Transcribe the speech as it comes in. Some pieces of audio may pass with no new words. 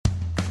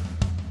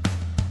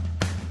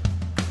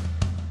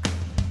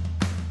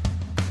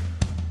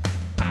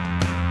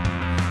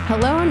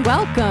Hello and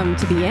welcome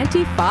to the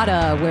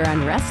Antifada, where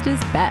unrest is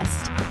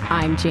best.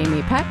 I'm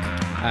Jamie Peck.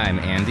 I'm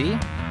Andy.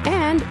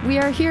 And we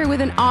are here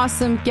with an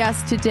awesome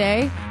guest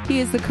today. He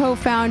is the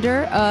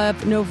co-founder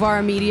of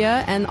Novara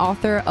Media and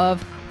author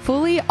of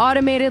Fully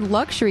Automated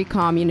Luxury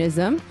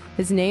Communism.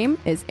 His name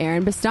is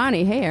Aaron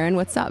Bastani. Hey, Aaron,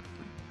 what's up?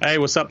 Hey,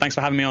 what's up? Thanks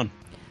for having me on.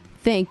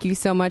 Thank you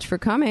so much for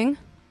coming.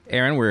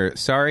 Aaron, we're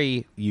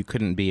sorry you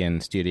couldn't be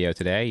in studio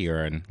today.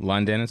 You're in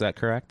London, is that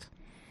correct?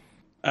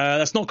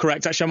 That's not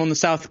correct. Actually, I'm on the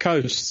South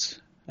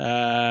Coast.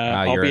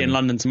 I'll be in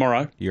London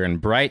tomorrow. You're in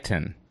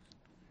Brighton.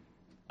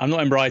 I'm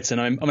not in Brighton.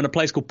 I'm in a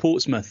place called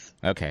Portsmouth.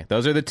 Okay,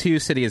 those are the two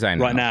cities I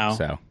know. Right now.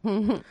 So,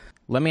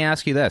 let me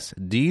ask you this.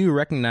 Do you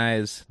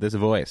recognize this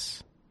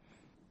voice?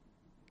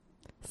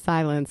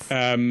 Silence.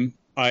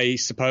 I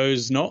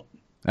suppose not.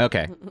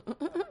 Okay.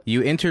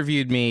 You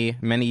interviewed me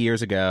many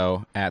years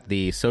ago at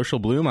the Social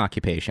Bloom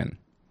occupation.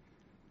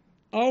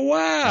 Oh,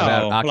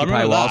 wow. About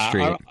Occupy Wall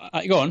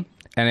Street. Go on.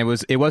 And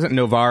it wasn't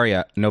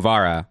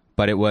Novara,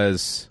 but it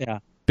was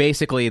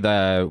basically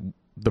the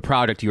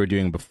product you were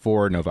doing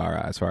before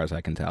Novara, as far as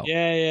I can tell.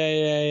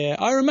 Yeah.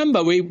 I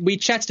remember we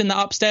chatted in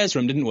the upstairs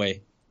room, didn't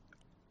we?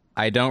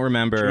 I don't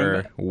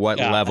remember what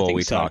level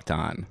we talked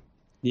on.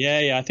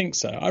 Yeah, I think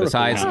so.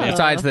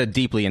 Besides the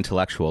deeply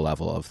intellectual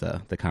level of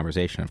the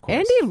conversation, of course.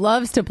 Andy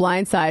loves to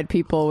blindside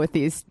people with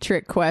these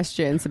trick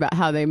questions about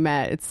how they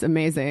met. It's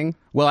amazing.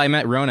 Well, I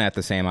met Rona at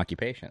the same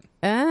occupation.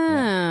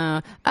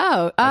 Tell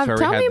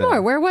me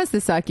more. Where was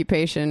this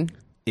occupation?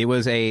 It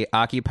was a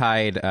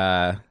occupied,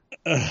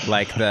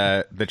 like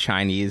the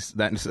Chinese,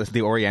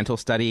 the Oriental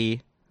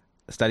Studies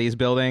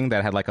building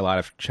that had like a lot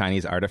of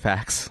Chinese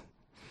artifacts.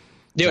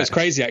 Yeah, it was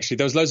crazy, actually.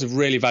 There was loads of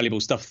really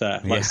valuable stuff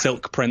there, like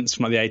silk prints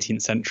from like the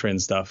 18th century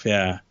and stuff,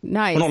 yeah.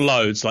 Nice. Well, not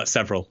loads, like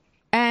several.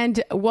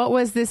 And what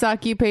was this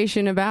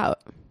occupation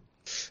about?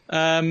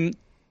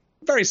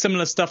 Very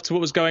similar stuff to what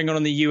was going on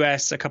in the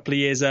US a couple of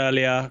years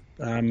earlier,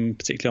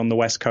 particularly on the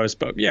West Coast.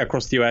 But yeah,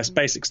 across the US,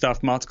 basic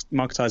stuff,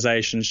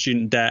 marketization,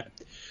 student debt,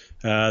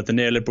 the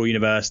neoliberal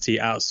university,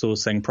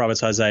 outsourcing,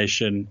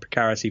 privatization,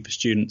 precarity for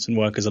students and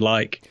workers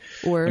alike.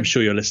 I'm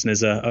sure your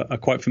listeners are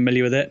quite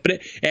familiar with it. But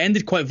it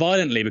ended quite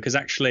violently because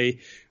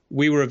actually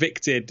we were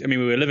evicted. I mean,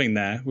 we were living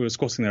there. We were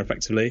squatting there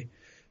effectively.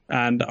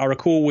 And I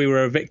recall we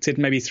were evicted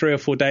maybe 3 or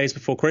 4 days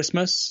before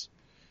Christmas.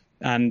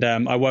 And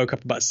I woke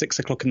up about 6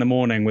 o'clock in the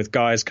morning with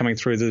guys coming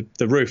through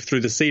the roof, through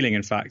the ceiling,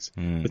 in fact,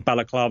 with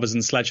balaclavas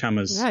and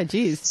sledgehammers. Ah,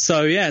 geez.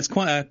 So, yeah, it's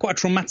quite a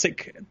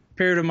traumatic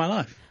period of my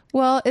life.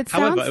 Well,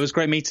 However, it was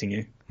great meeting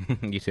you.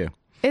 You too.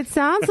 It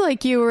sounds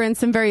like you were in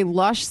some very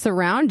lush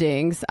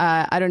surroundings.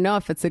 I don't know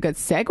if it's a good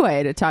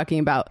segue to talking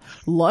about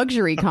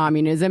luxury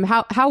communism.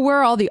 How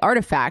were all the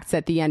artifacts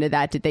at the end of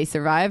that? Did they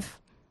survive?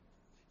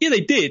 Yeah, they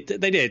did.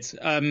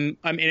 I mean,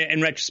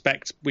 in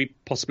retrospect, we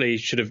possibly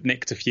should have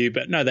nicked a few,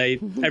 but no,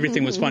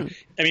 everything was fine.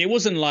 I mean, it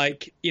wasn't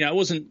like, it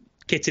wasn't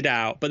kitted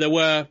out, but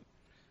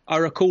I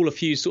recall a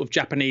few sort of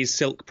Japanese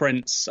silk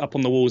prints up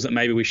on the walls that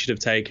maybe we should have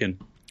taken.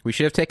 We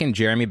should have taken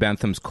Jeremy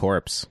Bentham's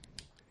corpse.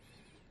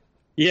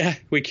 Yeah,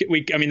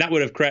 I mean, that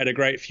would have created a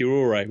great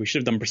furore. We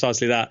should have done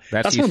precisely that.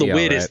 That's UCL, one of the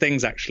weirdest right?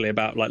 things, actually,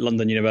 about like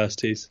London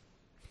universities.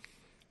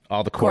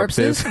 All the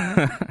corpses?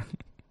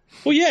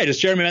 Well, yeah, just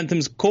Jeremy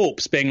Bentham's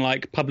corpse being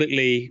like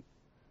publicly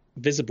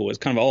visible. It's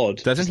kind of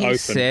odd. Doesn't he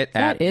sit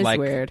at that is like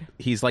weird.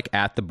 He's like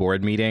at the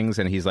board meetings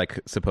and he's like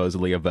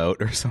supposedly a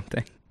vote or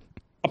something?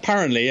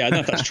 Apparently, yeah. I don't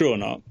know if that's true or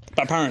not,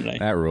 but apparently.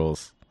 That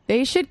rules.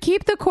 They should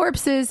keep the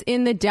corpses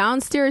in the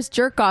downstairs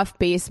jerk-off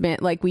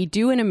basement like we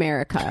do in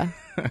America.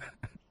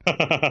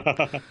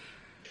 They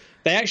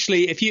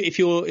actually, if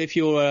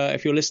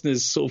your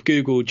listeners sort of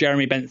Google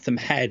Jeremy Bentham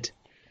head,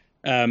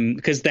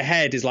 because the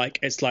head is like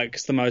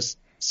it's the most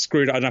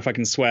screwed. I don't know if I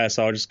can swear,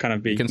 so I'll just kind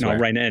of I'll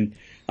rein it in.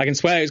 I can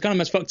swear it's kind of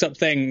the most fucked up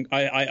thing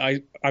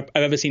I've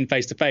ever seen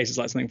face to face. It's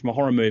like something from a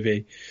horror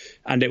movie,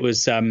 and it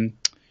was on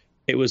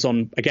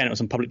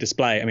public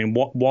display. I mean,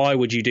 why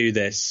would you do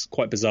this?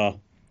 Quite bizarre.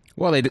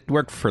 Well, they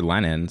worked for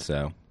Lenin,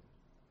 so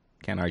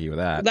can't argue with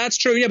that. That's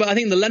true, yeah, but I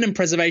think the Lenin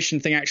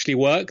preservation thing actually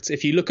worked.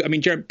 If you look, I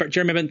mean,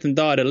 Jeremy Bentham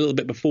died a little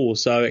bit before,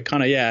 so it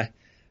kind of,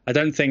 I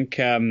don't think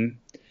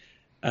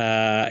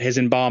his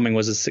embalming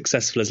was as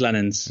successful as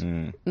Lenin's.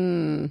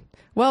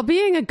 Well,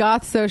 being a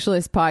goth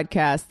socialist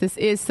podcast, this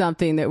is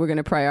something that we're going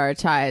to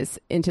prioritize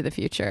into the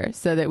future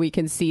so that we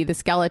can see the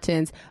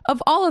skeletons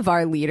of all of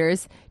our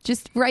leaders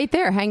just right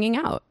there hanging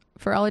out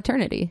for all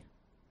eternity.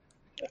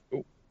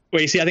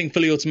 Well, you see, I think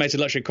fully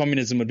automated luxury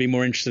communism would be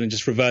more interested in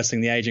just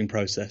reversing the aging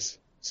process.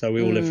 So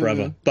we all live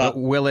forever. But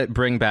will it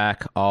bring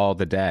back all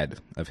the dead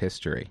of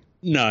history?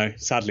 No,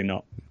 sadly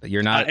not.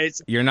 You're not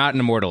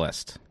an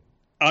immortalist.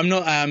 I'm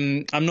not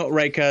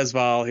Ray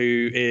Kurzweil,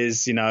 who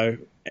is,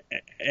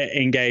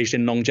 engaged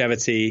in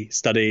longevity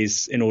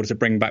studies in order to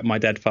bring back my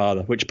dead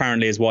father, which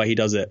apparently is why he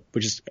does it,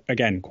 which is,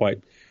 again,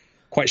 quite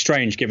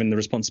strange given the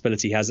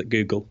responsibility he has at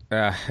Google.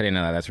 I didn't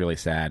know that. That's really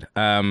sad.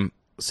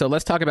 So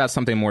let's talk about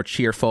something more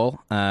cheerful.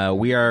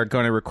 We are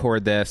going to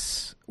record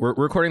this. We're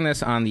recording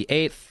this on the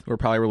 8th. We'll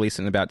probably release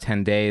it in about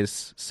 10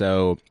 days.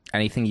 So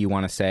anything you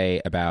want to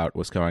say about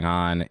what's going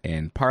on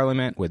in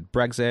Parliament with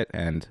Brexit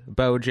and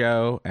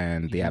Bojo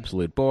and the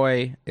Absolute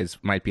Boy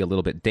might be a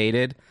little bit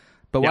dated.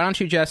 But why don't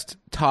you just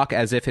talk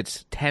as if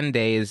it's 10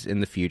 days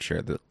in the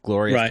future, the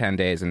glorious 10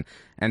 days, and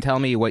tell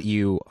me what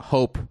you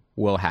hope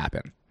will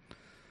happen.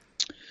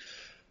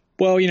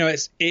 Well,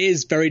 it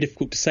is very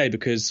difficult to say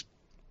because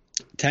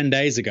 10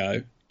 days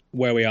ago,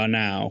 where we are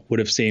now, would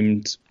have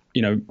seemed,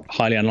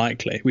 highly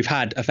unlikely. We've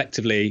had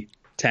effectively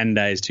 10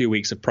 days, 2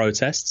 weeks of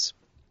protests.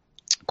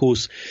 Of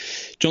course,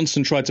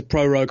 Johnson tried to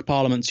prorogue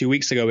Parliament 2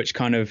 weeks ago, which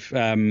kind of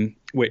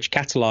which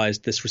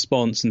catalysed this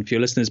response. And for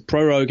your listeners,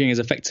 proroguing is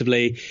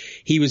effectively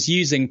he was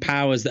using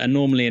powers that are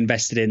normally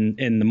invested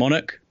in the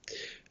monarch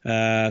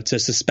to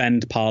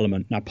suspend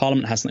Parliament. Now,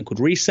 Parliament has something called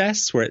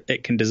recess, where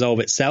it can dissolve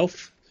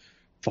itself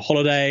for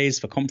holidays,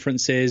 for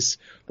conferences,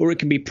 or it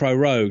can be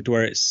prorogued,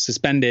 where it's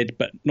suspended,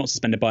 but not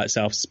suspended by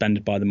itself,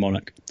 suspended by the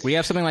monarch. We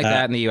have something like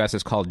that in the US.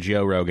 It's called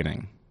Joe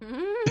Roganing.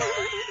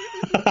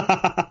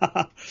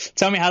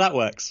 Tell me how that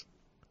works.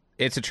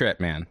 It's a trip,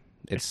 man.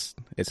 It's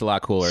a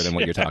lot cooler than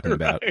what you're talking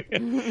about.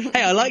 Hey,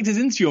 I liked his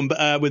interview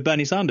with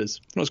Bernie Sanders.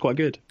 It was quite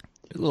good.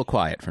 A little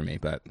quiet for me,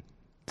 but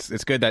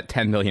it's good that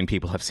 10 million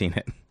people have seen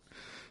it.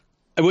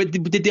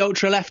 Did the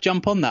ultra left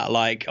jump on that?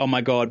 Like, oh my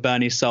God,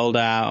 Bernie's sold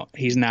out.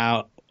 He's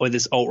now with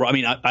this alt-right. I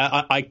mean,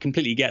 I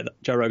completely get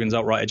that Joe Rogan's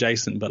alt-right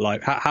adjacent, but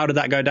like, how did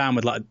that go down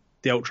with like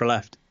the ultra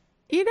left?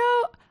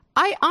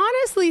 I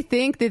honestly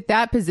think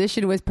that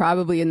position was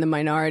probably in the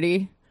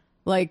minority.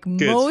 Like,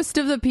 most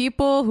of the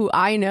people who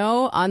I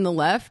know on the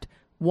left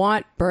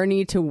want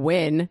Bernie to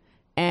win.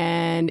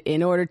 And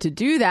in order to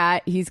do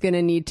that, he's going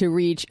to need to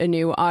reach a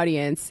new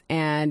audience.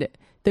 And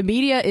the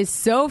media is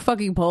so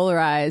fucking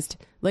polarized.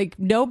 Like,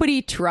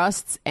 nobody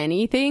trusts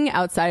anything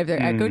outside of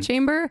their echo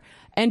chamber.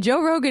 And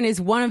Joe Rogan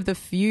is one of the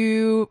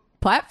few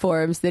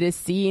platforms that is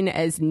seen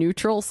as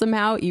neutral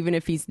somehow, even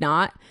if he's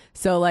not.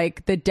 So,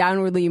 like, the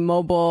downwardly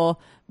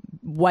mobile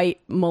white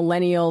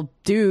millennial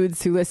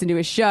dudes who listen to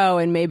his show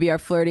and maybe are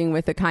flirting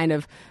with a kind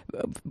of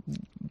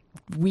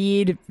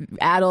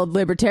weed-addled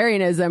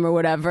libertarianism or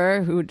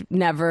whatever, who'd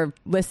never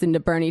listened to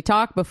Bernie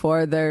talk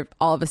before, they're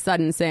all of a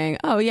sudden saying,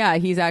 oh, yeah,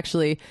 he's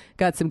actually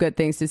got some good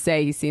things to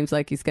say. He seems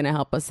like he's going to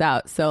help us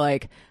out. So,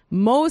 like,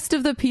 most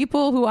of the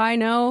people who I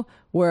know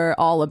were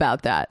all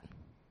about that.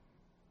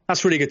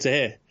 That's really good to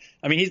hear.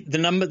 I mean, the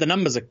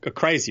numbers are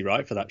crazy,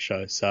 right, for that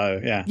show. So,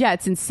 yeah. Yeah,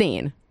 it's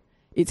insane.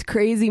 It's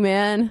crazy,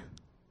 man.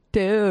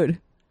 Dude.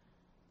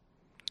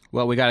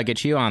 Well, we got to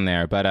get you on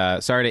there,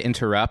 but sorry to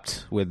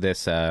interrupt with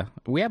this.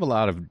 We have a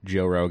lot of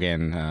Joe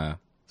Rogan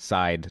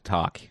side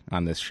talk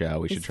on this show.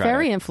 We should try.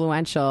 Very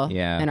influential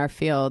in our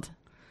field.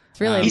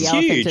 It's really he's the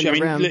elephant huge. in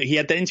the room. Look, he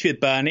had the interview with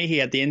Bernie. He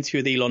had the interview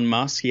with Elon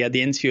Musk. He had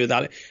the interview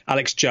with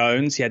Alex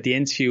Jones. He had the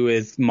interview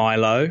with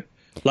Milo.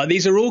 Like,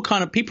 these are all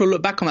kind of people who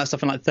look back on that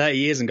stuff in like 30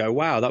 years and go,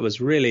 wow, that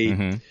was really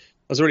that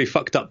was a really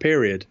fucked up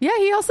period. Yeah,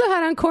 he also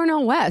had on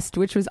Cornel West,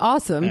 which was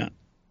awesome. Yeah.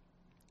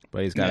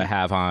 But he's got to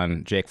have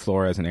on Jake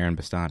Flores and Aaron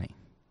Bastani.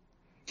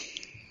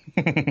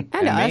 and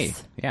us. Me.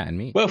 Yeah, and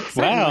me. Well,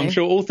 I'm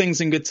sure all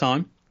things in good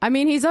time. I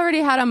mean, he's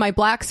already had on my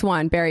Black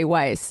Swan, Barry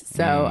Weiss,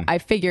 so I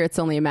figure it's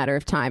only a matter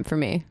of time for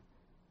me.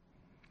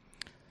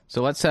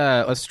 So let's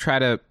try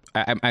to.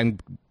 I'm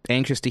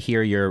anxious to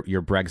hear your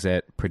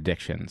Brexit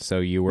prediction. So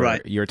you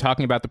were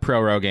talking about the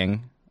proroguing.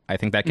 I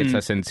think that gets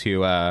us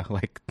into I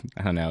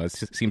don't know. It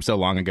seems so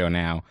long ago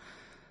now.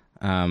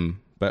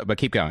 But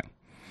keep going.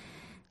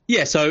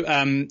 Yeah,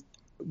 so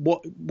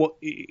what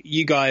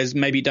you guys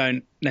maybe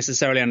don't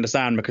necessarily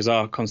understand, because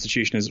our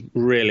constitution is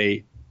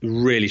really,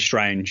 really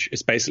strange.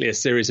 It's basically a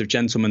series of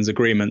gentlemen's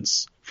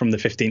agreements from the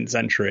 15th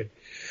century.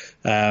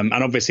 And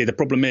obviously the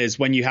problem is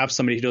when you have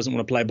somebody who doesn't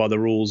want to play by the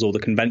rules, or the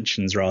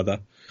conventions rather,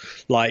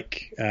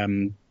 like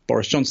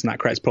Boris Johnson, that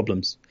creates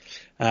problems.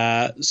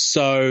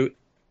 So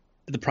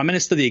the prime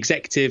minister, the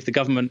executive, the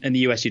government in the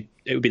US, it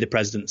would be the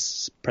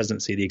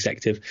presidency, the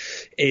executive,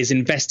 is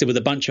invested with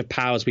a bunch of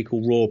powers we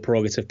call raw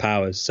prerogative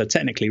powers. So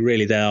technically,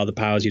 really, they are the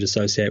powers you'd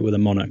associate with a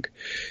monarch.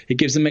 It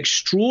gives them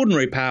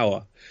extraordinary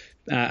power.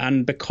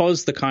 And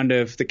because the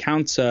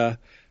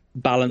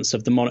counterbalance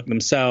of the monarch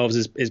themselves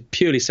is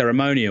purely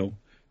ceremonial,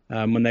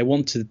 when they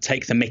want to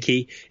take the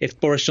mickey,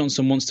 if Boris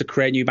Johnson wants to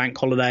create new bank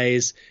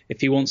holidays,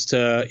 if he wants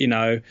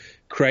to,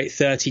 create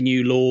 30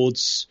 new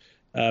lords,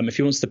 if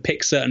he wants to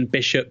pick certain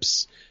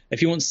bishops, if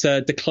he wants to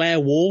declare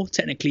war,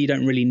 technically you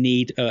don't really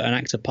need an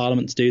act of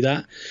parliament to do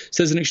that.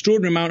 So there's an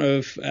extraordinary amount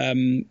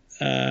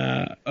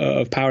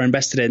of power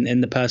invested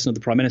in the person of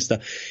the prime minister.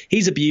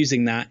 He's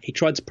abusing that. He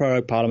tried to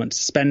prorogue parliament, to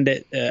suspend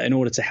it in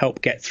order to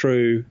help get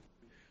through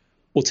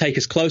or take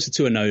us closer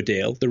to a no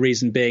deal. The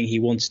reason being he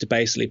wanted to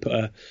basically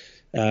put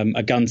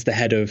a gun to the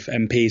head of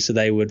MPs so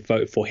they would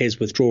vote for his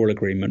withdrawal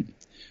agreement.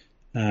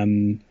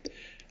 And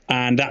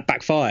that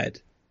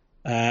backfired.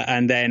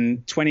 and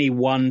then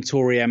 21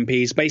 Tory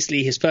MPs.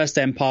 Basically, his first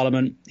day in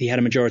Parliament, he had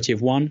a majority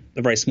of one,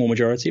 a very small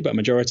majority, but a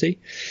majority.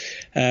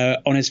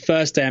 On his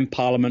first day in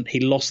Parliament, he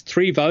lost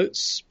 3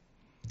 votes.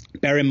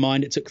 Bear in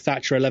mind, it took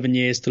Thatcher 11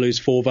 years to lose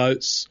 4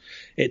 votes.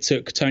 It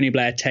took Tony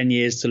Blair 10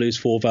 years to lose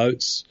 4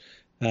 votes.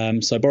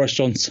 So Boris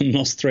Johnson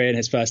lost 3 in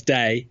his first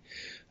day.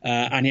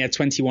 And he had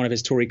 21 of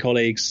his Tory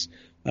colleagues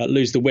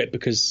lose the whip,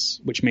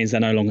 which means they're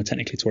no longer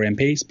technically Tory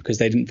MPs because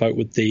they didn't vote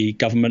with the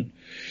government.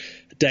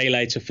 A day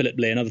later, Philip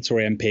Lee, another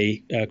Tory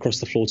MP,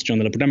 crossed the floor to join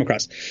the Liberal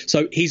Democrats.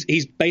 So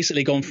he's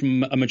basically gone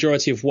from a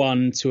majority of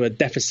 1 to a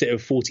deficit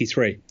of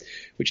 43,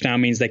 which now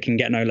means they can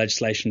get no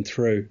legislation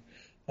through.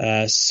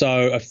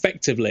 So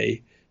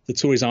effectively, the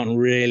Tories aren't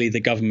really the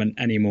government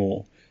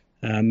anymore.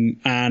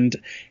 And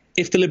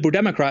if the Liberal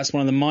Democrats,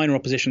 one of the minor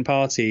opposition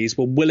parties,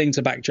 were willing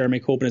to back Jeremy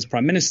Corbyn as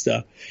Prime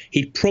Minister,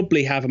 he'd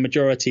probably have a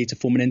majority to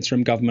form an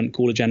interim government,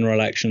 call a general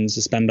election,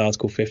 suspend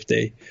Article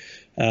 50.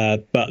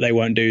 But they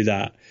won't do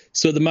that.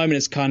 So at the moment,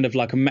 it's kind of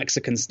like a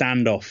Mexican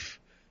standoff.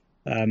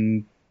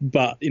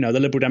 But, the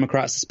Liberal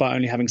Democrats, despite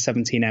only having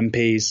 17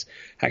 MPs,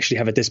 actually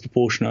have a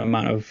disproportionate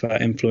amount of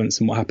influence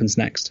in what happens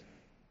next.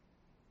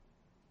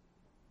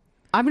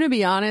 I'm going to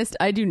be honest,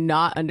 I do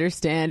not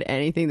understand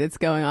anything that's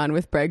going on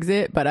with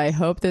Brexit, but I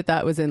hope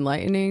that was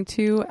enlightening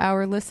to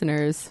our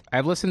listeners.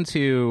 I listened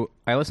to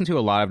a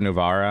lot of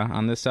Novara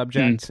on this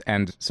subject,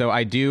 and so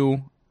I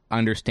do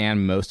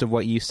understand most of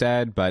what you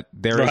said, but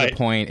there is a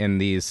point in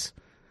these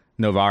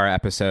Novara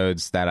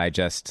episodes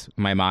that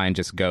my mind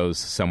just goes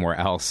somewhere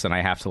else, and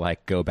I have to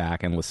go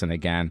back and listen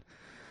again.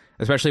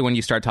 Especially when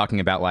you start talking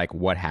about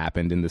what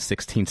happened in the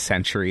 16th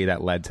century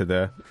that led to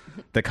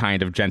the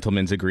kind of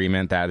gentleman's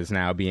agreement that is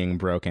now being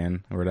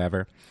broken or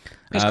whatever.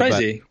 It's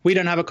crazy. We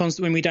don't have a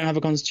we don't have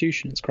a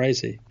constitution. It's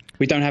crazy.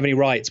 We don't have any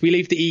rights. We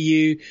leave the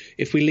EU.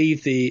 If we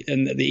leave the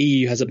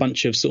EU has a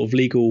bunch of sort of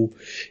legal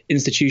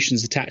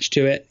institutions attached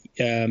to it.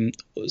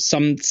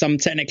 Some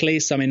technically,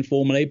 some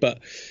informally, but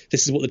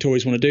this is what the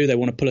Tories want to do. They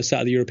want to pull us out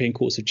of the European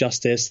Courts of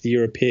Justice, the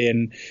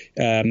European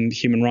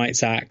Human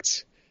Rights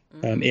Act.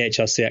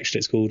 EHRC actually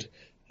it's called,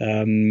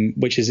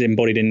 which is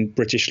embodied in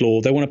British law.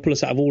 They want to pull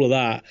us out of all of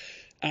that,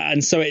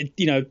 and so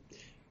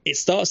it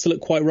starts to look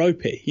quite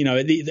ropey.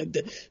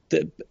 The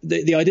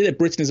idea that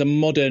Britain is a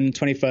modern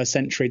 21st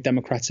century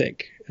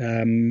democratic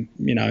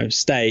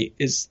state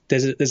is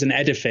there's an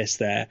edifice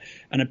there,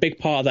 and a big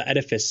part of that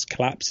edifice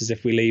collapses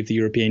if we leave the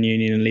European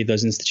Union and leave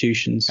those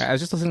institutions. I was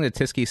just listening to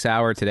Tisky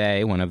Sour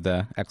today, one of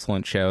the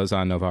excellent shows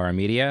on Novara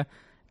Media,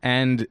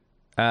 and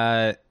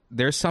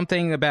there's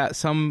something about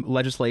some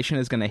legislation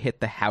is going to hit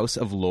the House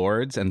of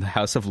Lords, and the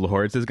House of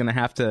Lords is going to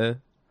have to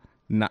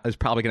is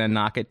probably going to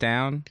knock it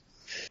down.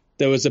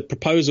 There was a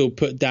proposal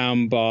put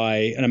down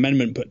by an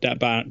amendment put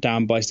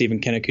down by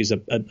Stephen Kinnock, who's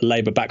a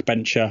Labour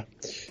backbencher.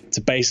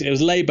 It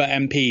was Labour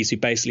MPs who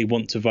basically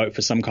want to vote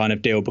for some kind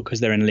of deal because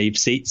they're in Leave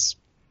seats,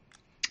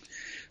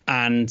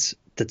 and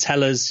the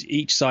tellers,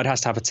 each side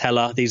has to have a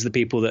teller. These are the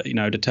people that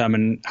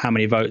determine how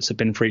many votes have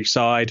been for each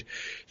side.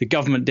 The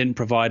government didn't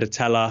provide a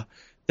teller.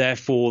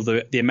 Therefore,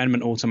 the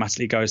amendment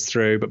automatically goes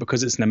through. But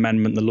because it's an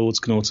amendment, the Lords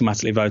can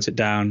automatically vote it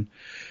down.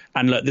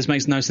 And look, this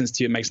makes no sense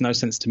to you. It makes no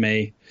sense to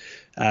me.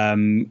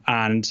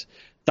 And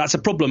that's a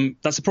problem.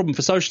 That's a problem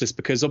for socialists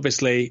because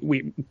obviously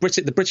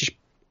the British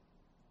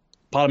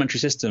parliamentary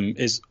system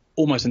is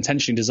almost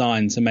intentionally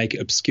designed to make it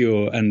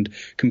obscure and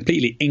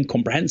completely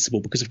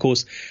incomprehensible. Because, of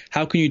course,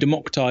 how can you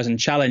democratize and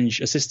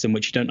challenge a system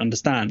which you don't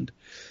understand?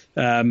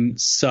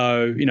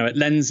 So, it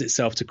lends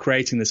itself to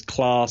creating this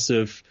class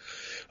of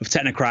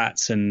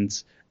technocrats and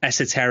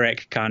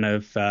esoteric kind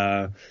of,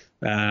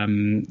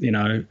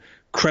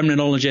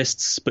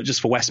 criminologists, but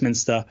just for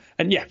Westminster.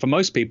 And yeah, for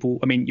most people,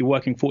 you're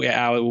working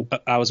 48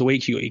 hours a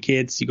week, you got your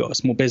kids, you got a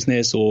small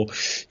business, or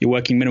you're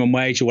working minimum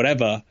wage or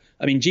whatever.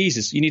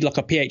 Jesus, you need a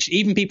PhD.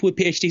 Even people with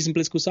PhDs in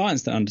political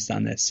science don't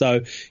understand this.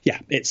 So yeah,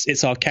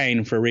 it's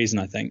arcane for a reason,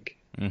 I think.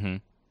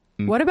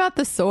 Mm-hmm. What about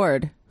the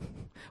sword?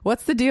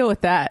 What's the deal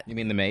with that? You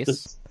mean the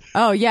mace?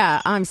 Oh,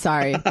 yeah. I'm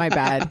sorry. My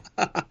bad.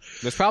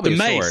 There's probably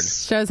the a mace.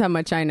 sword. Shows how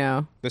much I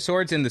know. The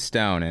sword's in the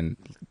stone, and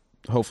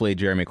hopefully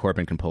Jeremy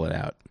Corbyn can pull it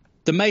out.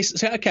 The mace.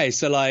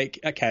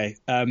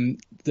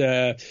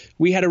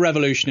 We had a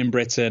revolution in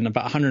Britain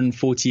about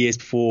 140 years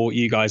before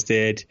you guys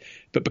did,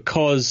 but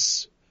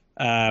because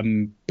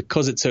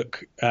it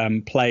took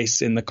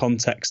place in the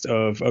context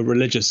of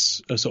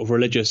a sort of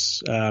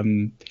religious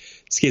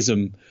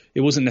schism,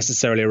 it wasn't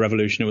necessarily a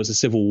revolution. It was a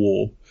civil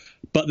war.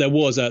 But there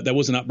was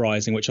an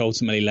uprising which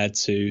ultimately led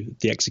to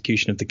the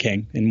execution of the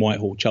king in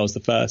Whitehall, Charles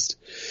I.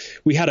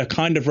 We had a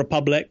kind of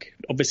republic.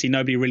 Obviously,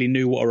 nobody really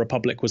knew what a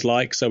republic was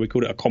like, so we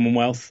called it a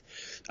commonwealth,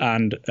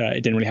 and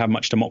it didn't really have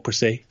much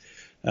democracy.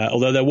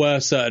 Although there were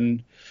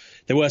certain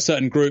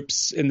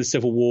groups in the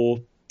Civil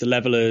War, the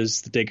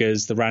Levellers, the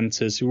Diggers, the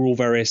Ranters, who were all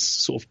various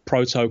sort of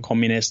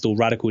proto-communist or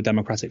radical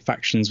democratic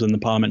factions within the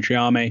parliamentary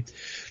army.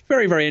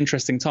 Very, very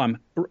interesting time.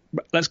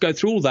 Let's go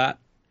through all that.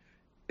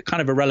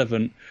 Kind of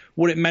irrelevant.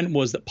 What it meant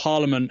was that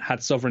Parliament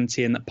had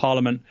sovereignty and that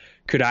Parliament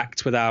could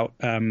act without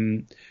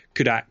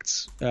could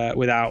act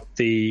without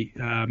the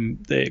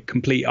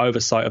complete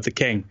oversight of the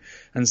king.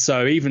 And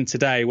so even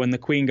today, when the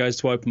Queen goes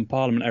to open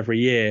Parliament every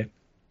year,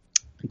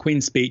 the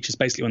Queen's speech is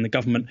basically when the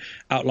government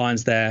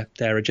outlines their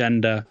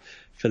agenda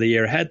for the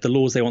year ahead, the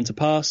laws they want to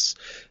pass.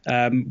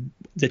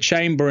 The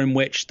chamber in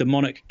which the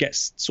monarch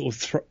gets sort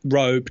of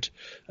robed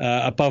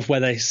above where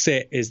they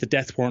sit is the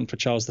death warrant for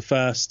Charles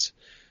I.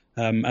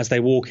 As they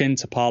walk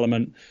into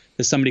Parliament,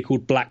 there's somebody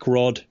called Black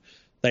Rod.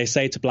 They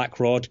say to Black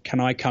Rod, "Can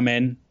I come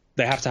in?"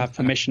 They have to have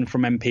permission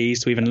from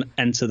MPs to even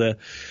enter the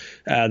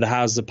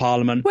Houses of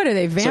Parliament. What are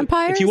they,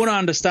 vampires? So if you want to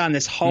understand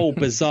this whole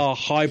bizarre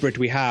hybrid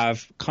we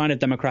have, kind of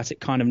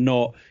democratic, kind of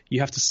not, you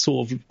have to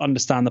sort of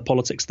understand the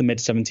politics of the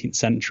mid-17th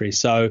century.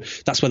 So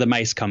that's where the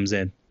mace comes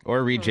in.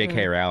 Or read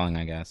J.K. Rowling,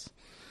 I guess.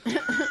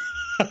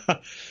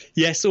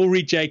 Yes, or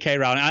read J.K.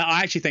 Rowling.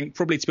 I actually think,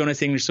 probably, to be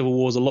honest, the English Civil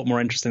War is a lot more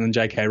interesting than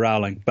J.K.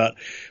 Rowling, but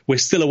we're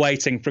still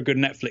awaiting for a good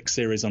Netflix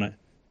series on it.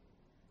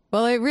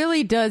 Well, it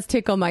really does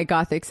tickle my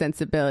Gothic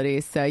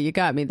sensibilities, so you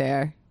got me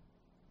there.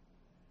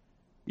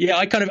 Yeah,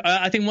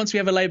 I think once we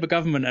have a Labour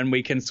government and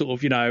we can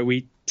sort of,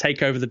 we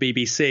take over the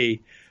BBC,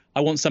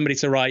 I want somebody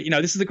to write,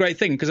 this is the great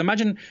thing, because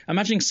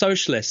imagining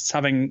socialists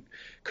having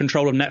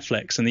control of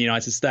Netflix in the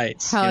United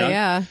States. Hell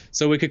yeah.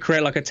 So we could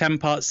create like a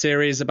 10-part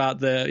series about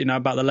the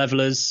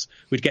levelers.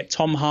 We'd get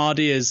Tom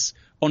Hardy as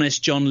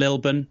honest John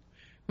Lilburn.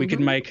 We could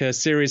make a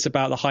series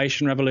about the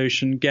Haitian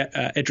Revolution, get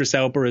Idris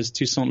Elba as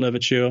Toussaint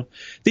Louverture.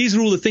 These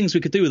are all the things we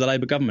could do with the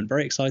Labour government.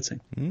 Very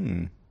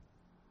exciting.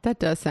 That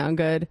does sound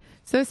good.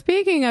 So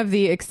speaking of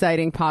the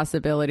exciting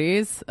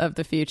possibilities of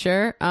the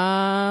future,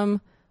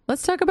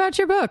 let's talk about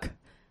your book.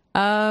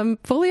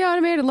 Fully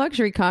Automated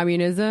Luxury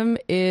Communism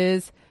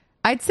is,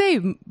 I'd say,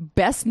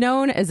 best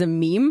known as a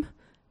meme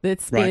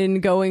that's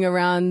been going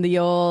around the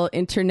old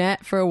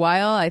internet for a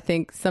while. I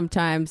think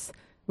sometimes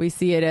we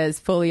see it as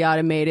fully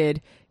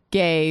automated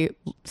gay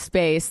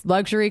space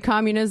luxury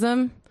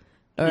communism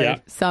or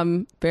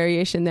some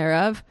variation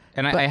thereof.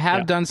 And I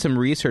have done some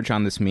research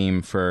on this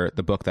meme for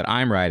the book that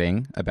I'm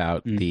writing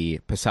about the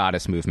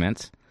Posadist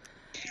movement.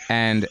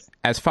 And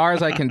as far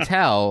as I can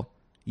tell,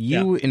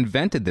 you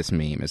invented this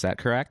meme. Is that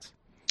correct?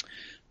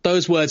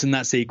 Those words in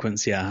that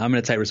sequence, yeah. I'm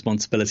going to take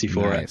responsibility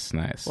for it.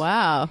 Nice.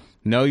 Wow.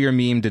 No, your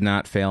meme did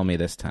not fail me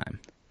this time.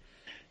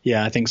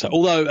 Yeah, I think so.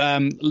 Although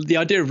the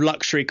idea of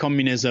luxury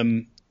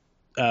communism,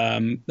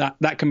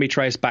 that can be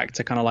traced back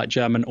to kind of like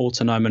German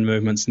autonomen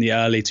movements in the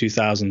early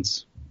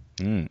 2000s.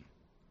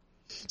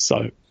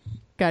 So,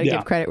 gotta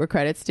give credit where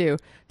credit's due.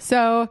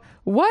 So,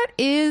 what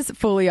is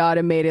fully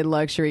automated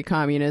luxury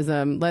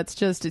communism? Let's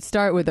just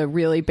start with a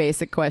really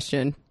basic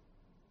question.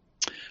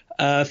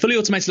 Fully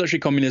automated luxury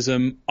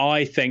communism,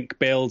 I think,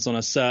 builds on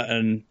a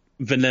certain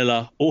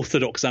vanilla,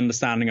 orthodox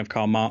understanding of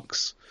Karl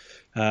Marx.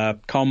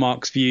 Karl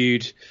Marx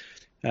viewed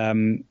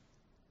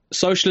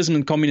socialism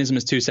and communism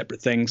as two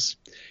separate things.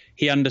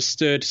 He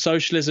understood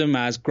socialism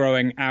as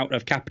growing out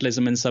of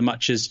capitalism in so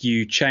much as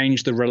you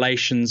change the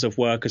relations of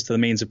workers to the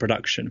means of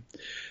production.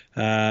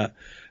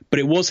 But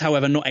it was,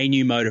 however, not a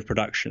new mode of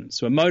production.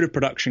 So a mode of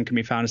production can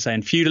be found, say,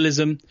 in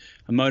feudalism.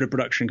 A mode of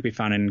production can be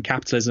found in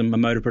capitalism. A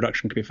mode of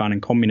production can be found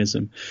in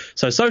communism.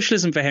 So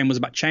socialism for him was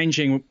about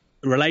changing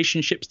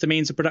relationships to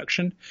means of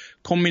production.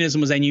 Communism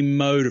was a new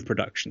mode of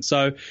production.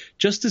 So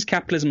just as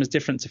capitalism is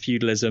different to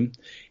feudalism,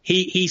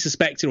 he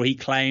suspected, or he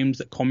claimed,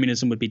 that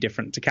communism would be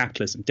different to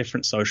capitalism.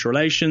 Different social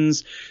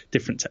relations,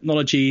 different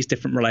technologies,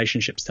 different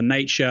relationships to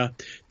nature,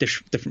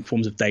 different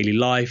forms of daily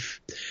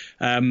life.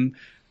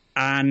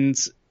 And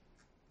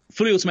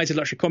fully automated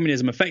luxury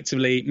communism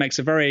effectively makes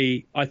a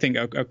very, I think,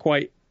 a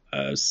quite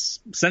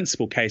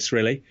sensible case,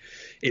 really.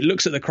 It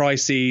looks at the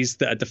crises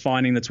that are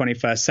defining the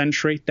 21st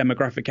century: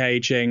 demographic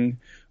aging,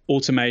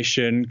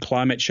 automation,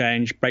 climate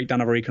change,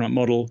 breakdown of our economic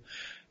model.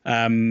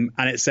 And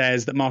it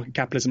says that market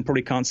capitalism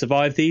probably can't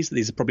survive these.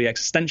 These are probably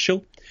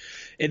existential.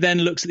 It then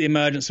looks at the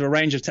emergence of a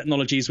range of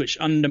technologies which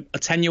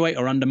attenuate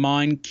or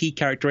undermine key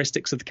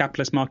characteristics of the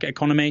capitalist market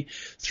economy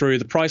through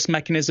the price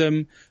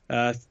mechanism,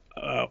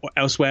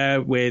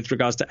 elsewhere with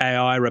regards to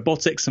AI,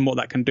 robotics, and what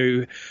that can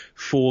do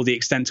for the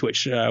extent to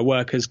which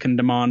workers can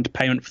demand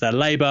payment for their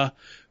labor,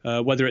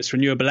 whether it's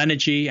renewable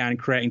energy and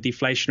creating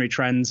deflationary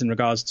trends in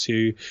regards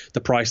to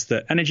the price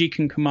that energy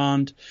can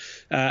command.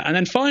 And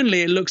then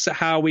finally, it looks at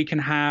how we can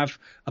have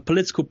a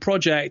political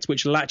project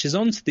which latches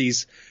onto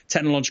these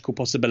technological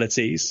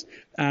possibilities,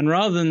 and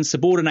rather than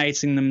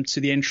subordinating them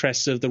to the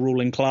interests of the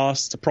ruling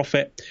class to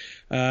profit,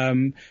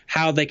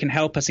 how they can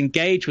help us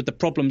engage with the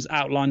problems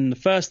outlined in the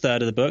first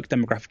third of the book: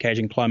 demographic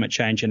aging, climate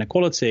change,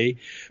 inequality,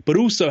 but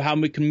also how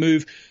we can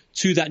move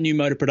to that new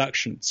mode of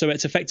production. So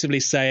it's effectively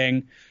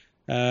saying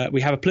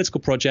we have a political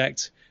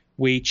project,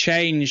 we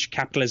change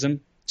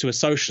capitalism to a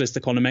socialist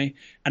economy,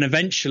 and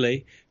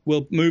eventually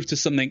we'll move to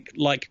something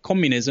like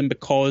communism,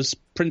 because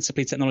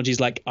principally technologies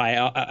like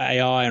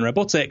AI and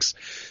robotics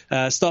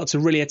start to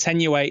really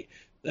attenuate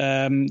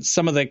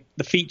some of the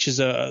features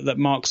that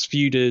Marx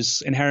viewed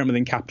as inherent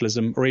within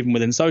capitalism or even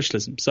within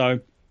socialism. So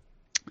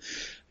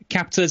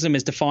capitalism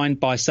is defined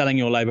by selling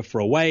your labor for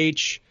a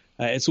wage.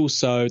 It's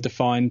also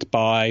defined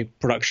by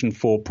production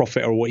for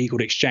profit, or what he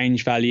called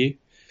exchange value.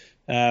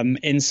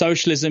 In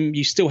socialism,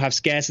 you still have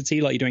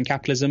scarcity like you do in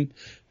capitalism.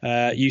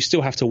 You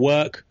still have to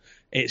work.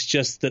 It's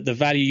just that the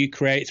value you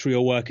create through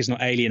your work is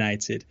not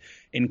alienated.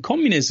 In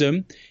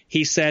communism,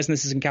 he says, and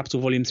this is in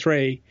Capital Volume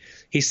 3,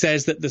 he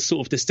says that the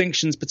sort of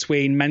distinctions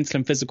between mental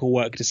and physical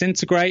work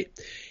disintegrate.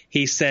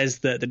 He says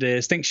that the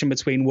distinction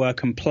between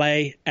work and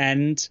play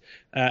end,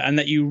 and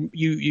that you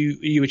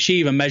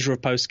achieve a measure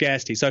of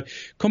post-scarcity. So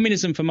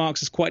communism for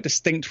Marx is quite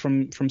distinct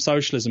from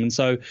socialism. And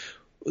so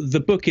the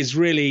book is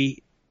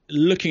really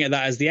looking at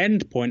that as the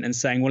end point and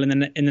saying, well, in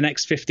the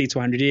next 50 to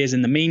 100 years,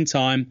 in the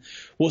meantime,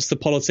 what's the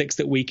politics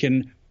that we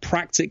can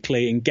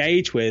practically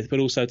engage with, but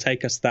also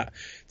take us to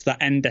that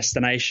end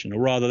destination, or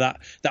rather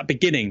that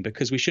beginning,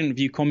 because we shouldn't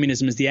view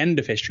communism as the end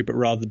of history, but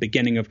rather the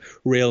beginning of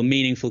real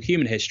meaningful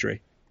human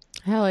history.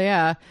 Hell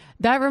yeah.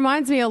 That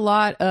reminds me a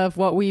lot of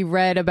what we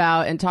read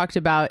about and talked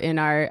about in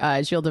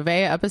our Gilles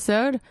Devey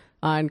episode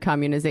on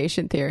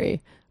communization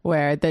theory,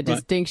 where the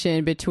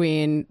distinction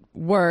between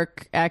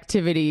work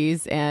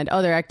activities and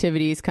other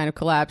activities kind of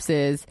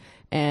collapses.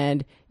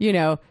 And,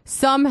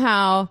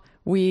 somehow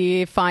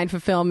we find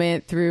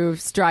fulfillment through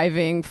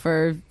striving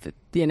for,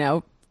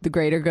 the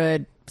greater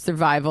good,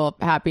 survival,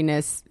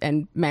 happiness,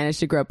 and manage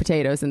to grow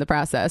potatoes in the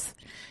process.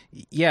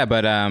 Yeah,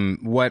 but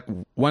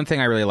one thing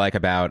I really like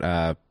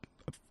about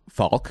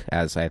FALC,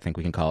 as I think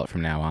we can call it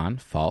from now on,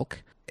 FALC,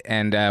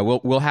 and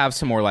we'll have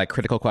some more like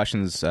critical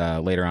questions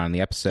later on in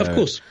the episode. Of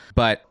course.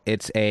 But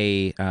it's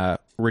a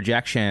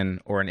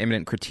rejection or an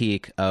imminent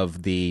critique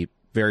of the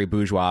very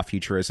bourgeois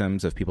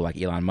futurisms of people like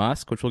Elon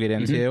Musk, which we'll get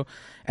into.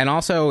 And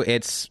also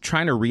it's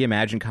trying to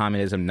reimagine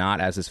communism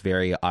not as this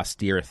very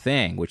austere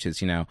thing, which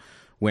is,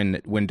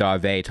 when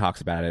Davey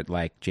talks about it,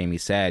 like Jamie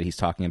said, he's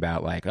talking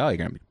about like, oh, you're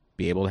going to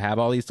be able to have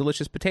all these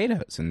delicious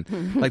potatoes.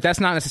 And like,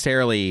 that's not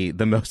necessarily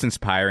the most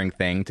inspiring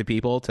thing to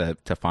people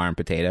to farm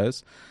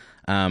potatoes.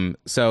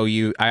 So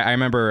I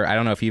remember, I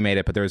don't know if you made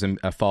it, but there was a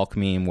FALC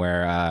meme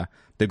where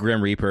the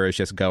Grim Reaper is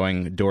just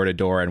going door to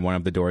door, and one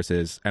of the doors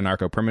is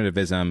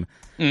anarcho-primitivism.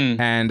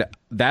 And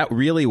that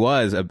really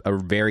was a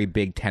very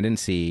big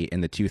tendency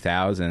in the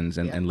 2000s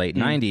and late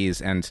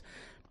 90s. And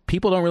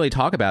people don't really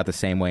talk about it the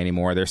same way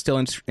anymore. They're still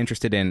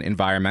interested in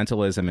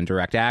environmentalism and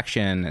direct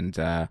action,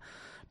 and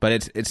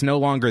but it's no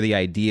longer the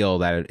ideal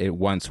that it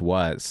once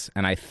was.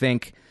 And I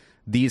think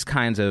these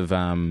kinds of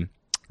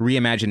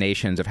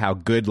reimaginations of how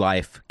good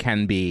life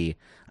can be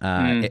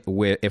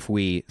if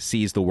we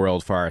seize the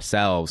world for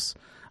ourselves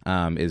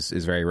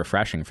is very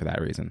refreshing for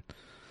that reason.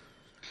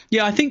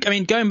 Yeah, I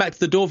mean, going back to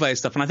the Dorvey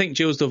stuff, and I think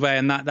Gilles Dorvey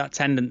and that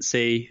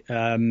tendency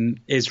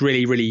is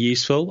really, really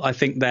useful. I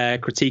think their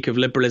critique of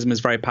liberalism is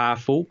very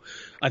powerful.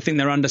 I think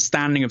their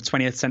understanding of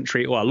 20th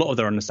century, well, a lot of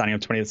their understanding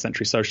of 20th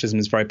century socialism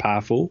is very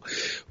powerful.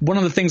 One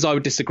of the things I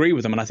would disagree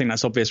with them, and I think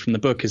that's obvious from the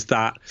book, is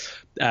that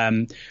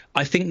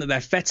I think that their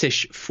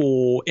fetish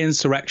for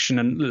insurrection,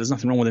 and there's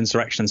nothing wrong with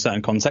insurrection in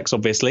certain contexts,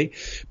 obviously,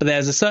 but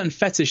there's a certain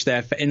fetish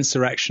there for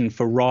insurrection,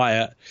 for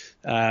riot,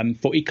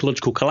 for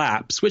ecological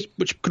collapse, which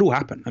could all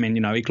happen. I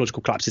mean,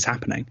 ecological collapse is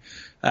happening.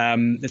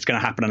 It's going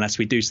to happen unless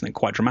we do something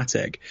quite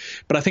dramatic.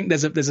 But I think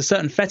there's a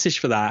certain fetish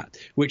for that,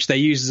 which they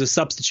use as a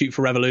substitute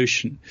for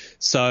revolution.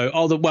 So,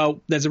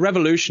 there's a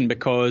revolution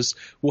because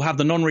we'll have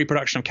the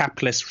non-reproduction of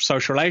capitalist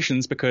social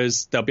relations,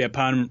 because there'll be a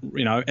permanent,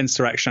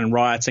 insurrection and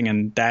rioting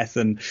and death,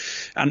 and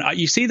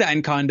you see that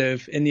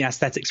in the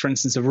aesthetics, for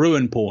instance, of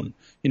ruin porn.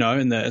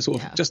 In the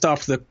sort of just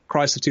after the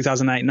crisis of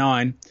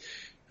 2008-9.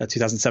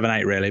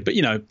 2007-8 really, but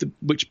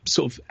which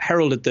sort of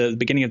heralded the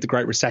beginning of the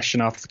Great Recession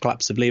after the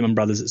collapse of Lehman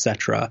Brothers,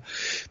 etc.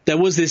 There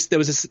was this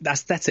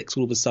aesthetics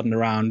all of a sudden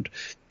around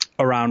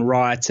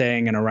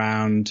rioting and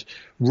around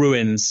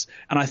ruins,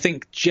 and I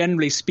think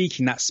generally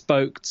speaking that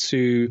spoke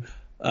to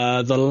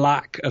the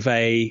lack of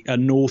a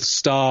North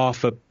Star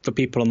for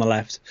people on the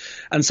left.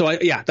 And so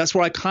that's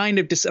where I kind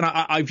of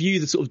I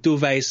view the sort of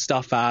Dorvey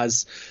stuff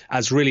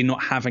as really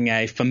not having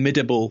a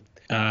formidable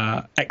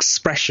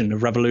expression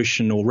of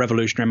revolution or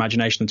revolutionary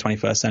imagination in the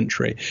 21st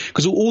century,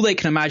 because all they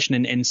can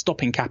imagine in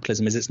stopping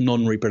capitalism is its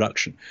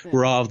non-reproduction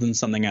rather than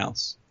something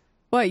else.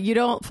 What, you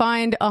don't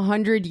find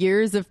 100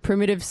 years of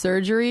primitive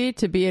surgery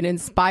to be an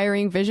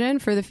inspiring vision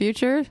for the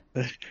future?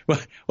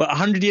 Well,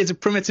 100 years of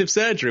primitive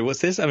surgery,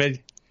 what's this? I mean,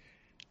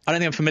 I don't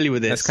think I'm familiar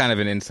with this. That's kind of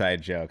an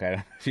inside joke.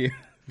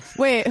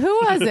 Wait, who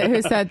was it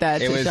who said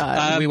that? It was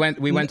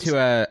we went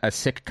to a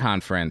SICK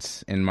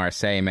conference in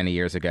Marseille many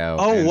years ago.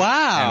 Oh,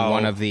 wow!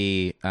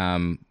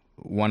 And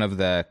one of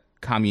the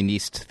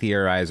communist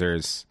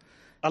theorizers.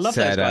 I love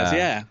said, those guys.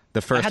 Yeah,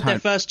 I had their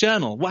first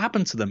journal. What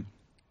happened to them?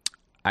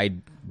 I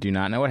do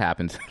not know what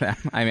happened to them.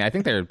 I mean, I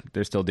think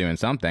they're still doing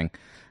something.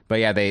 But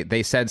yeah,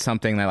 they said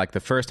something that like the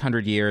first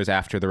 100 years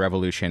after the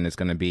revolution is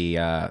going to be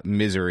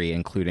misery,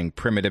 including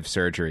primitive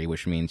surgery,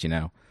 which means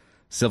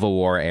Civil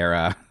War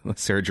era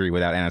surgery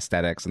without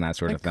anesthetics and that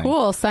sort of thing.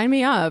 Cool. Sign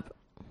me up.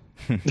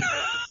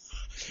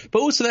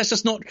 But also that's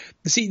just not,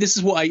 see, this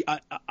is what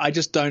I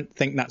just don't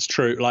think that's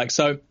true. Like,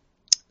 so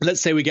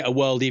let's say we get a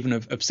world even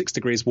of 6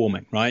 degrees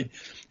warming, right?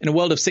 In a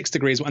world of 6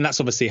 degrees, and that's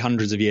obviously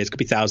hundreds of years, could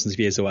be thousands of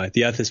years away.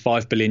 The Earth is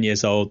 5 billion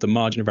years old. The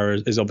margin of error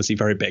is obviously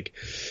very big.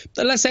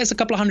 But let's say it's a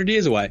couple of hundred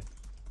years away.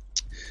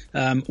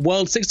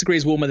 World 6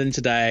 degrees warmer than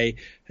today,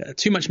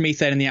 too much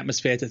methane in the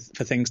atmosphere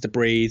for things to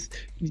breathe.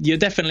 You're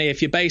definitely,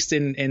 if you're based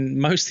in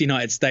most of the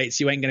United States,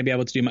 you ain't going to be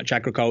able to do much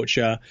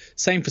agriculture.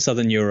 Same for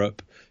Southern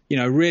Europe.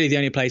 Really the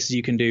only places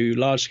you can do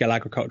large-scale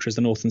agriculture is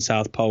the North and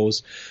South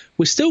Poles.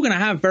 We're still going to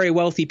have very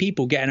wealthy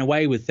people getting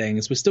away with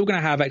things. We're still going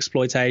to have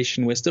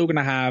exploitation. We're still going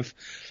to have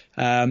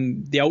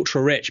the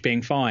ultra-rich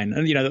being fine.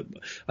 And,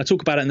 I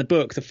talk about it in the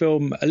book. The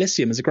film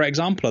Elysium is a great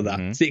example of that.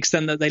 To the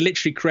extent that they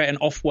literally create an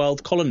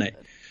off-world colony.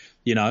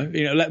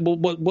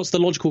 What's the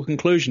logical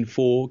conclusion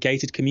for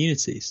gated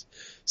communities?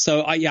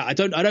 So I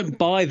don't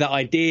buy the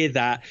idea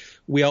that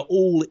we are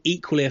all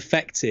equally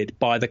affected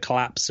by the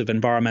collapse of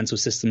environmental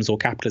systems or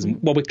capitalism.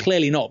 Well, we're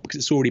clearly not, because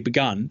it's already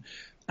begun.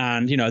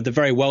 And, the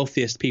very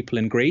wealthiest people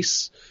in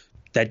Greece,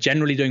 they're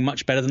generally doing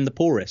much better than the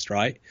poorest,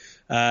 right?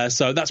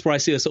 So that's where I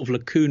see a sort of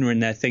lacuna in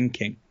their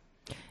thinking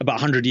about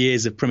 100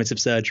 years of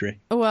primitive surgery.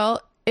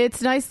 Well,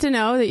 it's nice to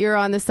know that you're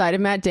on the side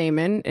of Matt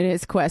Damon in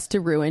his quest to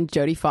ruin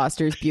Jodie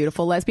Foster's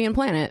beautiful lesbian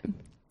planet.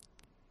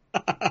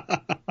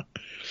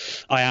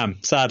 I am,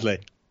 sadly.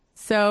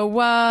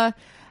 So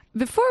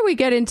before we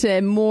get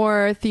into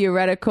more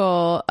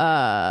theoretical,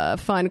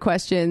 fun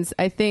questions,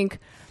 I think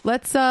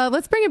let's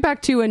bring it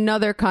back to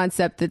another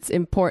concept that's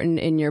important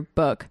in your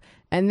book,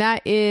 and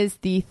that is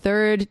the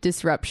third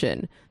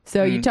disruption.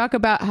 So you talk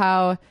about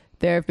how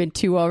there have been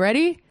 2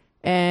 already,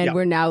 and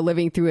we're now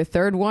living through a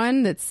third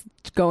one that's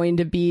going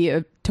to be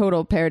a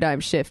total paradigm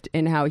shift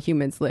in how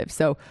humans live.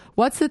 So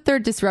what's the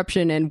third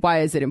disruption, and why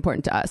is it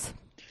important to us?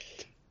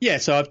 Yeah,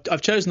 so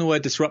I've chosen the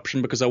word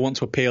disruption because I want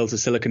to appeal to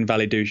Silicon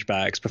Valley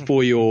douchebags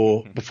before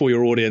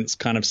your audience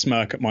kind of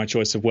smirk at my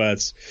choice of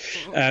words.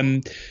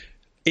 I'm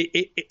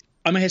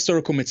a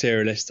historical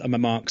materialist. I'm a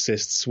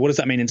Marxist. So what does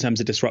that mean in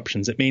terms of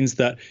disruptions? It means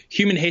that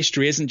human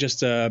history isn't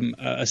just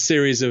a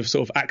series of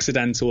sort of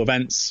accidental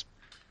events,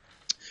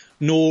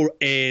 nor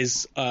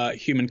is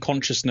human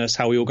consciousness,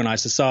 how we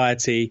organize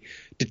society,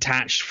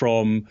 detached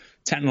from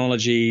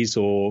technologies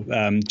or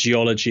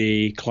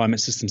geology, climate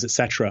systems,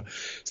 etc.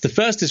 So the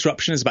first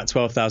disruption is about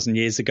 12,000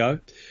 years ago.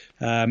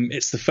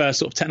 It's the first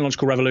sort of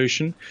technological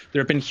revolution.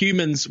 There have been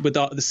humans with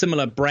the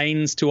similar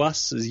brains to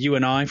us as you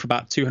and I for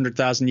about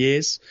 200,000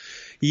 years.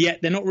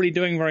 Yet they're not really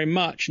doing very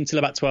much until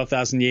about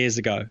 12,000 years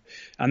ago.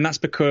 And that's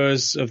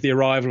because of the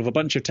arrival of a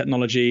bunch of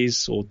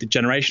technologies, or the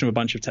generation of a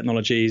bunch of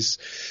technologies,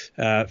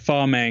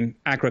 farming,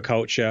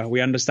 agriculture.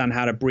 We understand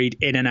how to breed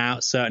in and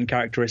out certain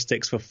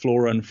characteristics for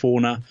flora and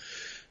fauna.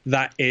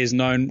 That is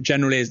known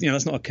generally as,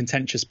 that's not a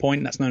contentious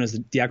point. That's known as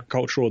the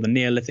agricultural or the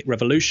Neolithic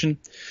revolution.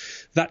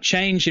 That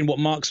change in what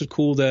Marx would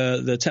call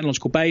the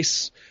technological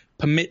base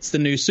permits the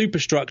new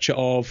superstructure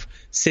of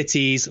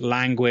cities,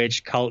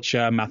 language,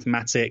 culture,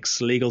 mathematics,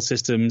 legal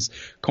systems,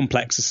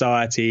 complex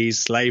societies,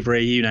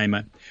 slavery, you name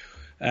it.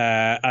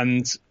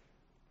 And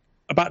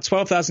about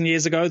 12,000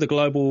 years ago, the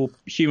global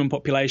human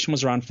population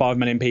was around 5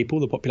 million people,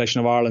 the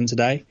population of Ireland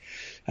today.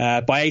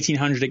 By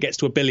 1800, it gets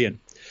to 1 billion.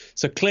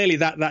 So clearly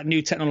that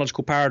new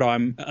technological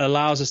paradigm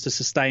allows us to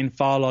sustain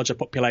far larger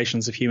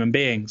populations of human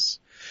beings.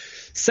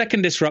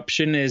 Second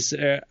disruption is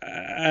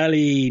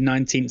early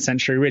 19th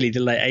century, really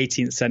the late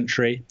 18th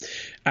century.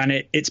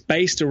 And it's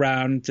based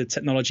around the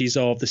technologies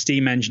of the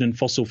steam engine and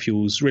fossil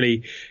fuels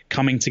really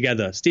coming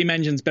together. Steam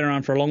engine's been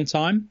around for a long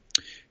time.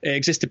 It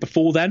existed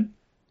before then.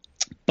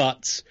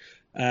 But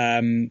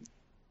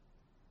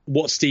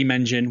Watt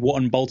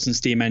and Bolton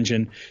steam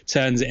engine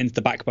turns it into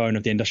the backbone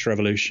of the Industrial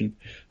Revolution.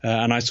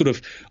 And I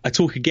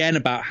talk again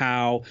about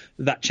how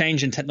that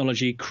change in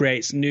technology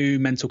creates new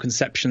mental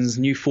conceptions,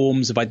 new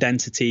forms of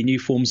identity, new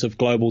forms of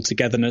global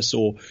togetherness,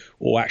 or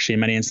actually in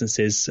many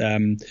instances,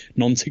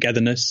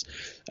 non-togetherness,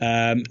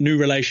 new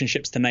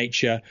relationships to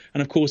nature.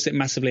 And of course, it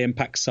massively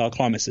impacts our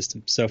climate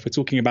system. So if we're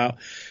talking about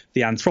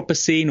the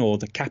Anthropocene or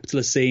the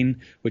Capitalocene,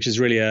 which is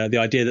really the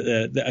idea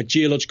that a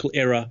geological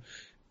era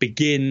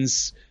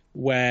begins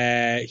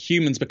where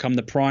humans become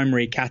the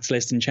primary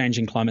catalyst in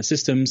changing climate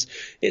systems,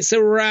 it's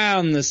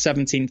around the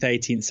 17th,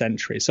 18th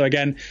century. So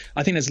again,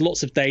 I think there's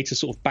lots of data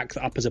sort of back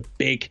that up as a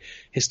big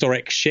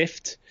historic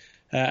shift.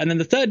 And then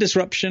the third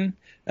disruption,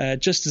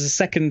 just as the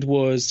second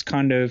was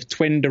kind of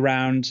twinned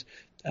around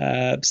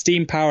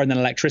steam power and then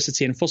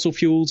electricity and fossil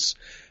fuels,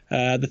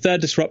 the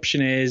third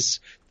disruption is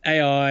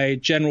AI,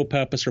 general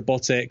purpose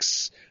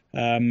robotics,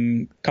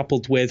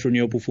 coupled with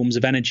renewable forms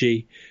of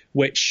energy,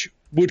 which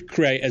would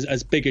create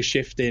as big a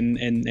shift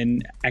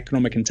in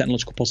economic and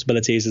technological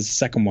possibilities as the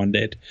second one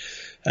did.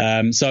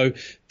 So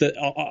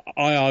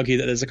I argue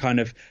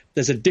that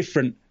there's a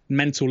different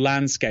mental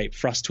landscape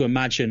for us to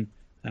imagine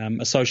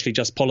a socially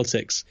just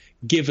politics,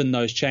 given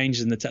those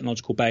changes in the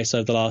technological base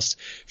over the last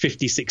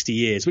 50, 60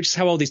 years, which is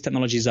how old these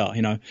technologies are.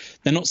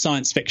 They're not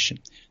science fiction.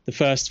 The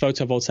first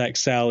photovoltaic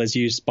cell is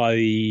used by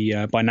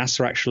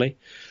NASA, actually.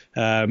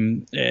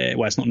 Well,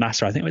 it's not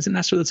NASA, I think. Was it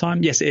NASA at the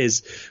time? Yes, it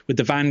is. With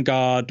the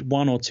Vanguard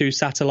 1 or 2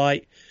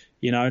 satellite,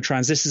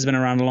 Transistors have been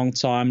around a long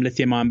time.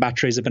 Lithium-ion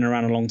batteries have been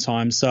around a long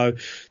time. So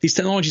these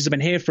technologies have been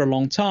here for a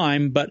long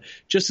time. But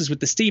just as with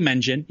the steam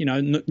engine,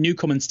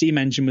 Newcomen's steam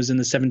engine was in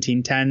the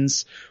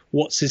 1710s.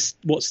 Watt's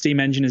steam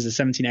engine is the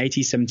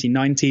 1780s,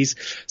 1790s.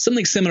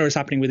 Something similar is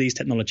happening with these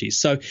technologies.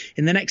 So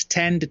in the next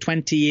 10 to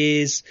 20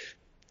 years,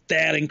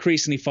 they'll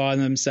increasingly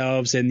find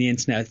themselves in the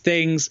Internet of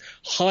Things,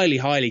 highly,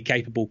 highly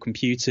capable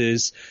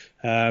computers,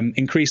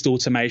 increased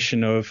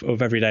automation of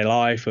everyday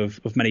life,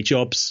 of many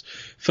jobs,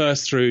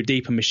 first through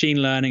deeper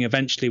machine learning,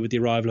 eventually with the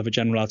arrival of a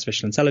general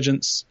artificial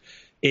intelligence,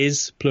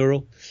 is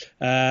plural.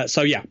 That's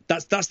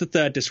the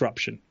third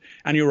disruption.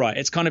 And you're right,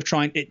 it's kind of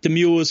it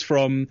demurs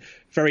from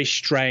very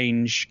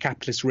strange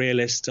capitalist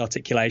realist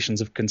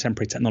articulations of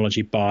contemporary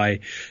technology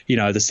by,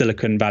 the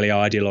Silicon Valley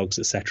ideologues,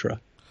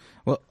 etc.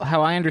 Well,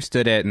 how I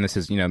understood it, and this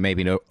is,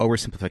 maybe an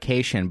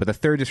oversimplification, but the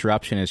third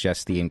disruption is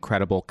just the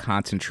incredible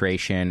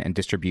concentration and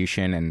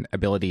distribution and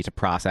ability to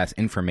process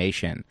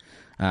information,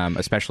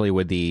 especially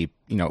with the,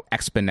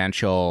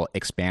 exponential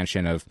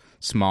expansion of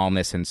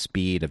smallness and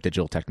speed of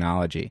digital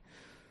technology.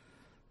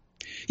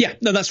 Yeah,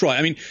 no, that's right.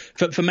 I mean,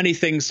 for many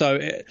things,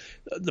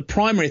 the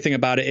primary thing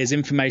about it is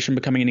information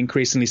becoming an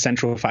increasingly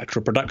central factor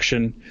of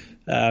production.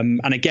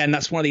 And again,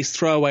 that's one of these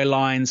throwaway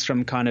lines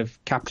from kind of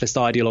capitalist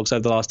ideologues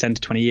over the last 10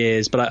 to 20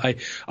 years. But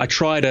I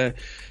try to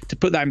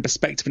put that in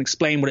perspective and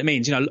explain what it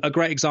means. A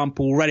great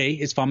example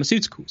already is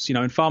pharmaceuticals. In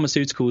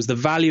pharmaceuticals, the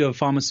value of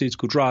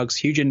pharmaceutical drugs,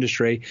 huge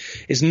industry,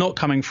 is not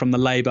coming from the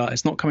labor.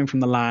 It's not coming from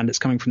the land. It's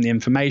coming from the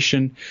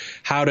information.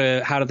 How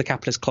do the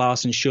capitalist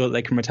class ensure that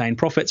they can retain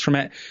profits from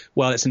it?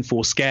 Well, it's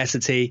enforced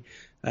scarcity.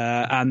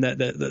 And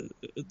the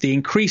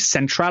increased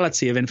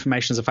centrality of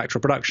information as a factor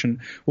of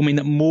production will mean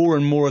that more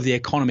and more of the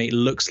economy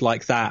looks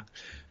like that.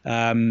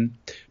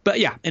 But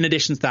yeah, in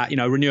addition to that,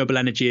 renewable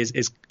energy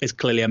is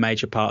clearly a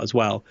major part as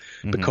well,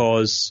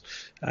 because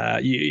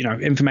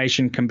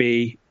information can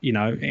be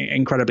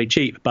incredibly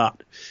cheap,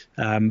 but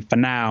for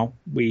now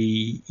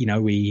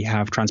we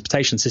have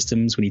transportation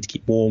systems, we need to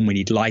keep warm, we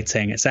need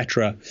lighting,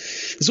 etc.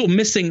 The sort of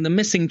missing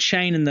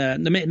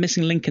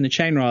link in the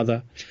chain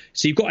rather.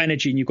 So you've got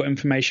energy and you've got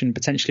information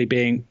potentially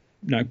being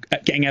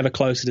getting ever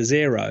closer to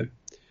zero.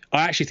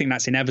 I actually think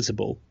that's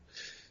inevitable.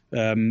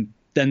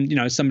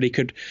 Then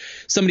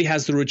somebody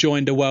has the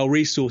rejoinder, well,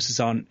 resources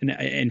aren't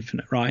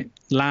infinite, right?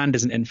 Land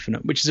isn't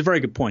infinite, which is a very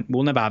good point.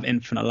 We'll never have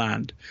infinite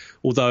land.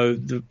 Although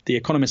the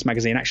Economist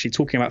magazine actually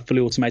talking about fully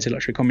automated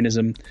luxury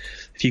communism,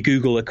 if you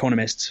Google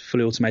Economist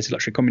fully automated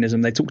luxury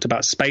communism, they talked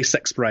about space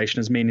exploration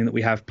as meaning that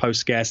we have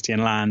post-scarcity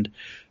in land.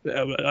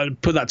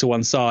 Put that to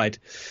one side.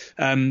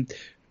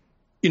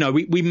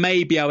 We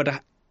may be able to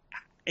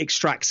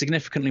extract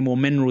significantly more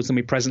minerals than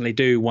we presently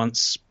do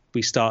once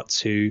we start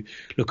to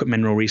look at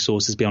mineral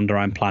resources beyond our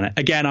own planet.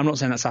 Again, I'm not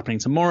saying that's happening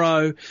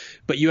tomorrow,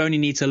 but you only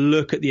need to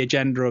look at the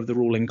agenda of the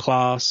ruling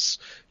class,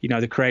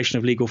 the creation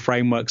of legal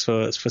frameworks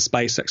for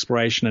space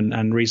exploration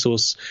and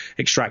resource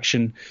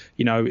extraction.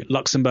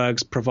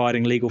 Luxembourg's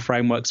providing legal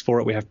frameworks for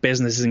it. We have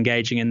businesses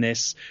engaging in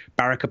this.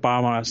 Barack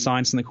Obama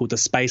signed something called the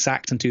Space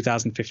Act in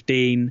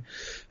 2015.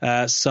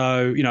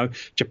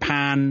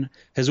 Japan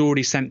has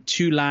already sent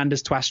 2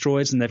 landers to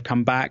asteroids and they've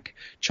come back.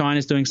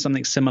 China's doing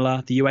something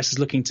similar. The US is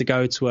looking to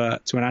go to an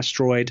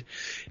asteroid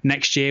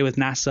next year with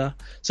NASA.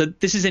 So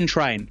this is in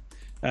train.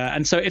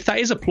 And so if that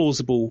is a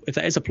plausible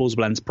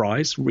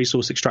enterprise,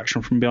 resource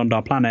extraction from beyond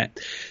our planet,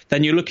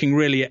 then you're looking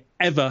really at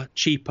ever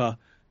cheaper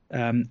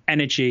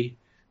energy,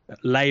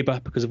 labor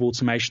because of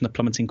automation, the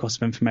plummeting cost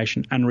of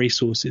information and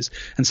resources.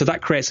 And so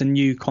that creates a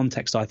new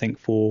context, I think,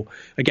 for,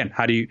 again,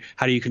 how do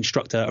you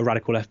construct a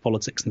radical left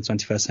politics in the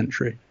 21st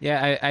century?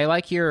 Yeah, I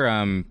like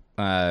the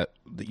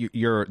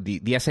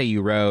essay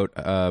you wrote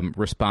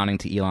responding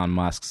to Elon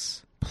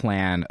Musk's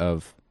plan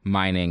of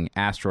mining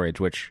asteroids,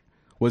 which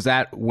was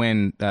that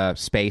when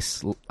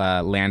space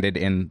landed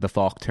in the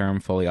FALC term,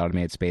 fully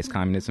automated space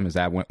communism? Is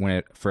that when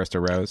it first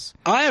arose?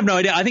 I have no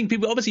idea. I think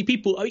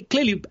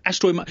clearly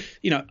asteroid,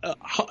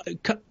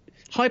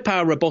 high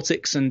power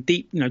robotics and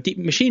deep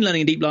machine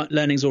learning and deep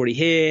learning is already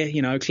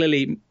here.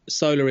 Clearly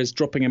solar is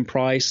dropping in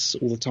price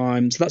all the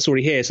time. So that's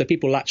already here. So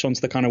people latch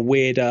onto the kind of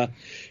weirder,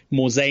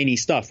 more zany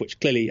stuff, which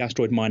clearly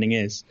asteroid mining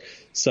is.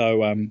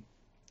 So I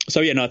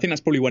think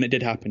that's probably when it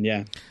did happen.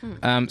 Yeah.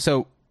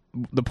 So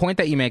the point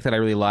that you make that I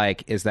really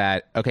like is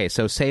that, okay,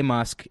 so say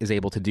Musk is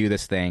able to do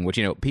this thing, which,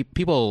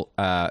 people,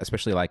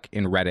 especially like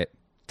in Reddit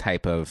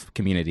type of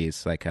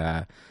communities, like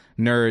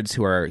nerds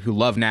who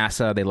love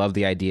NASA, they love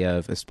the idea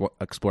of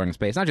exploring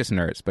space. Not just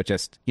nerds, but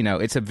just,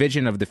 it's a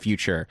vision of the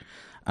future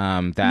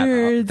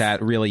that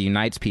really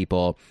unites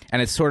people.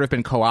 And it's sort of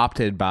been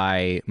co-opted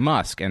by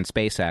Musk and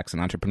SpaceX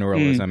and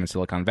entrepreneurialism in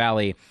Silicon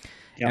Valley.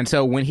 Yep. And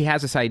so when he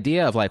has this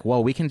idea of like,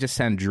 well, we can just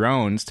send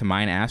drones to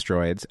mine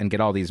asteroids and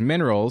get all these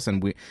minerals,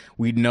 and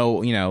we know,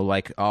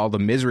 like all the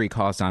misery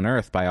caused on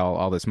Earth by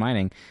all this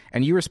mining.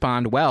 And you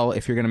respond, well,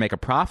 if you're going to make a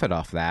profit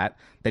off that,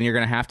 then you're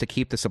going to have to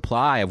keep the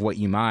supply of what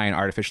you mine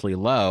artificially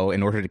low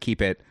in order to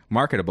keep it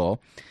marketable.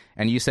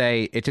 And you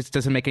say it just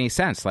doesn't make any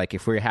sense. Like,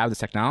 if we have this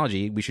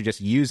technology, we should just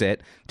use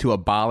it to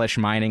abolish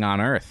mining on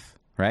Earth,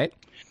 right?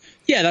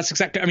 Yeah, that's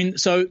exactly. I mean,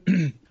 so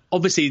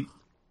obviously,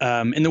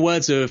 in the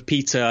words of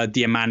Peter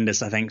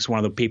Diamandis, I think is one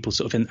of the people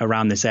sort of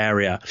around this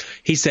area,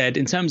 he said,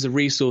 in terms of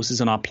resources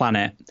on our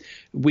planet,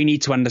 we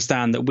need to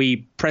understand that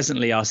we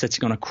presently are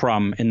sitting on a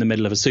crumb in the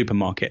middle of a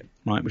supermarket,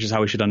 right? Which is how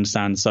we should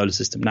understand the solar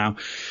system. Now,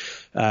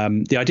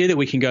 the idea that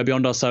we can go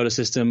beyond our solar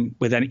system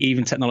with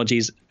even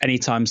technologies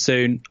anytime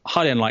soon,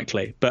 highly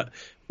unlikely. But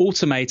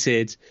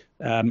automated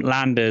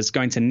landers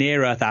going to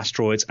near-Earth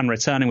asteroids and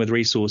returning with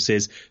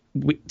resources,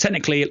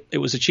 technically it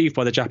was achieved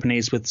by the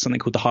Japanese with something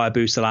called the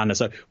Hayabusa lander.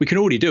 So we can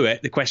already do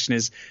it. The question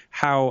is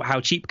how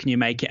cheap can you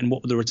make it and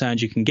what are the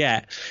returns you can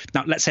get?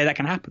 Now, let's say that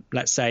can happen.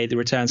 Let's say the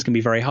returns can be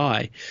very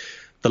high.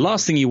 The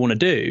last thing you want to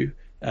do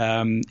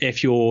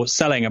if you're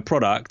selling a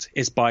product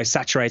is by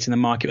saturating the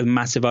market with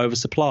massive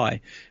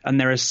oversupply. And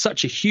there is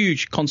such a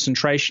huge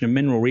concentration of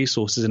mineral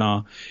resources in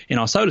our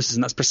solar system.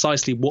 That's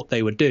precisely what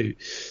they would do.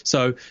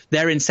 So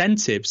their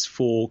incentives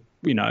for,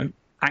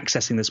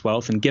 accessing this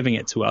wealth and giving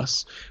it to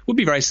us would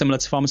be very similar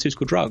to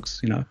pharmaceutical drugs.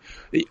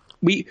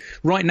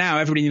 Right now,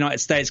 everybody in the United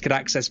States could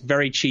access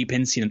very cheap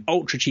insulin,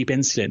 ultra cheap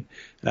insulin.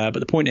 But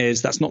the point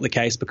is that's not the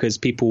case because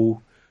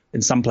people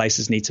in some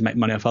places need to make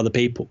money off other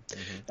people.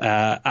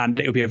 And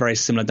it would be a very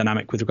similar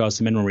dynamic with regards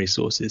to mineral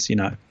resources,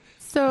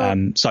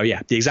 So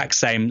yeah, the exact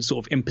same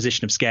sort of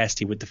imposition of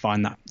scarcity would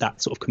define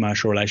that sort of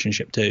commercial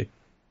relationship too.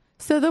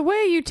 So the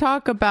way you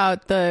talk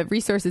about the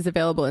resources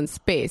available in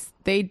space,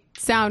 they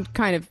sound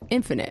kind of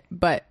infinite,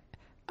 but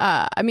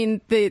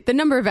the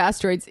number of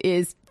asteroids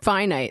is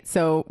finite.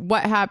 So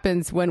what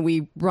happens when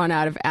we run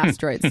out of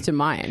asteroids to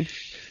mine?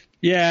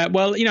 Yeah,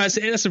 well,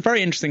 that's a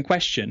very interesting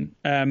question.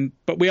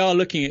 But we are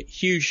looking at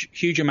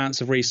huge amounts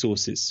of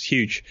resources,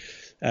 huge.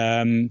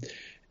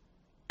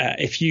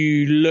 If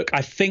you look,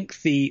 I think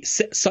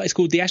it's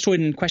called, the asteroid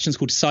in question is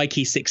called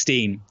Psyche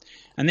 16.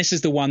 And this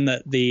is the one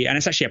and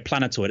it's actually a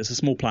planetoid. It's a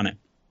small planet.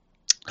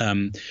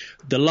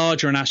 The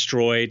larger an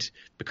asteroid,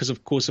 because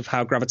of course of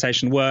how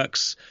gravitation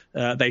works,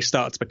 they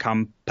start to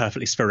become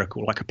perfectly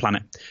spherical, like a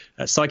planet.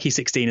 Psyche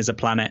 16 is a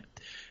planet.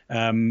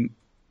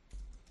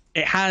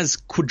 It has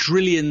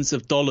quadrillions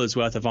of dollars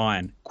worth of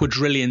iron,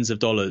 quadrillions of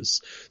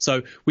dollars.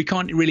 So we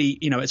can't really,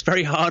 it's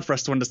very hard for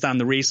us to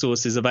understand the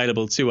resources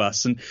available to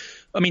us. And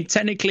I mean,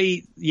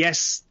 technically,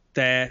 yes,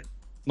 they're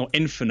not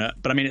infinite,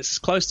 but I mean, it's as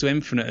close to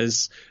infinite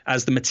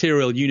as the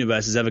material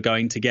universe is ever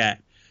going to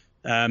get.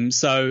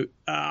 So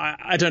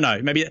I don't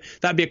know, maybe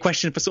that'd be a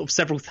question for sort of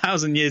several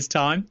thousand years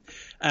time.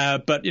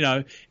 But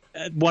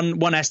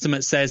one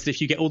estimate says that if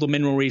you get all the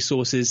mineral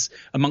resources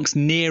amongst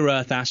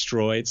near-Earth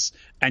asteroids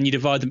and you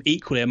divide them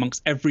equally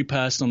amongst every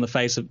person on the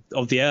face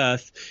of the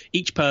Earth,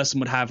 each person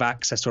would have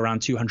access to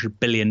around $200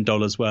 billion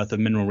worth of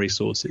mineral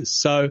resources.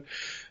 So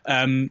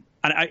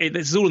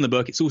this is all in the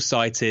book. It's all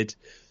cited.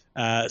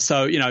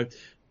 So,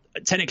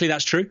 technically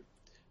that's true,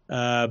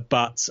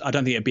 but I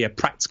don't think it'd be a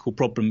practical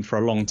problem for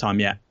a long time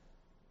yet.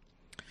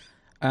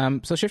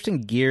 So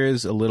shifting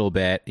gears a little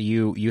bit,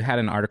 you had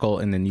an article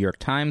in the New York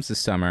Times this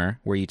summer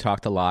where you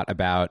talked a lot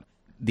about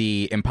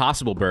the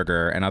Impossible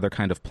Burger and other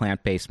kind of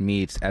plant-based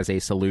meats as a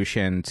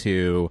solution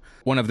to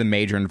one of the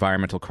major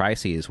environmental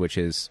crises, which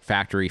is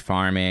factory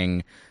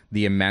farming,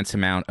 the immense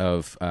amount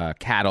of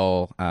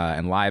cattle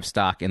and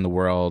livestock in the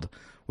world,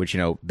 which,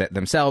 that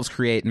themselves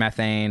create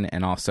methane.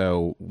 And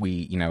also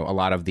a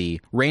lot of the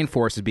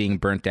rainforest is being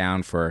burnt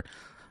down for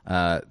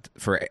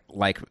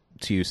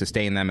to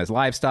sustain them as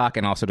livestock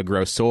and also to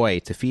grow soy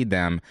to feed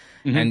them.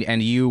 Mm-hmm.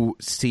 And you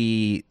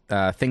see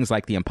things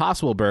like the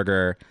Impossible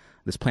Burger,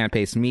 this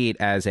plant-based meat,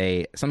 as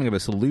something of a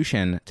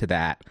solution to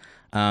that.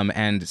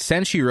 And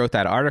since you wrote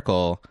that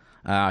article,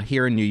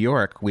 here in New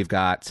York, we've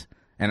got,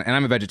 and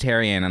I'm a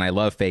vegetarian and I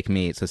love fake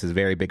meat, so this is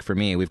very big for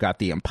me. We've got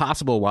the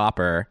Impossible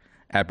Whopper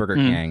at Burger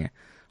King.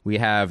 We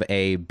have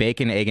a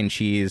bacon, egg, and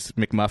cheese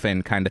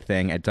McMuffin kind of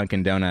thing at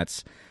Dunkin'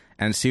 Donuts.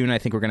 And soon I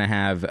think we're going to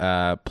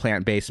have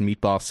plant-based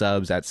meatball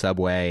subs at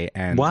Subway.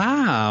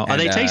 Wow. Are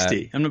they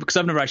tasty? Because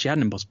I've never actually had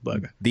an Impossible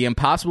Burger. The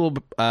Impossible,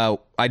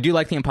 I do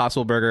like the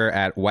Impossible Burger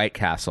at White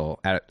Castle.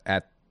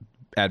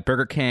 At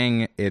Burger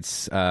King,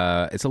 it's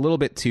a little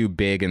bit too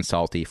big and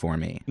salty for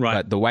me. Right.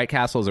 But the White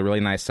Castle is a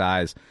really nice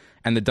size.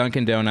 And the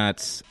Dunkin'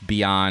 Donuts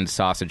Beyond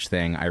sausage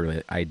thing,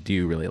 I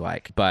do really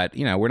like. But,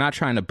 we're not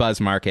trying to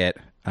buzz market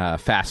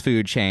fast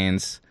food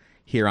chains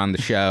here on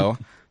the show.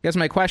 I guess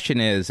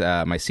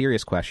my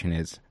serious question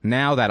is,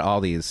 now that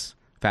all these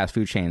fast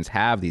food chains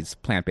have these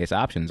plant-based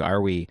options, are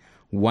we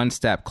one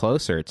step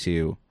closer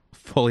to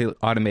fully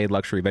automated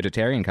luxury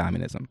vegetarian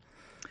communism?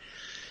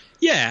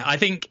 Yeah, I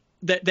think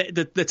that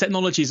the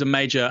technology has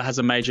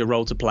a major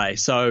role to play.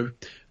 So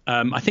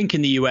I think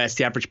in the US,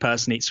 the average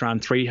person eats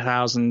around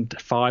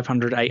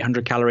 3,500,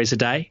 800 calories a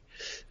day.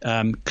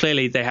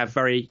 Clearly,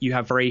 you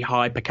have very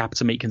high per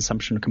capita meat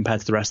consumption compared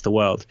to the rest of the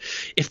world.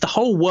 If the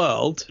whole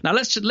world, now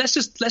let's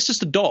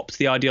just adopt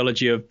the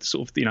ideology of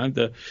sort of the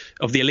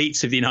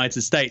elites of the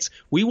United States.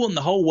 We want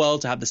the whole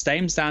world to have the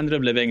same standard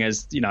of living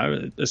as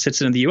a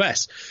citizen of the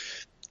US,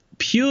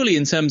 purely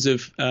in terms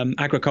of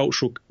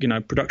agricultural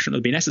production that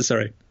would be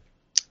necessary.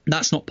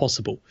 That's not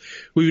possible.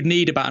 We would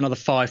need about another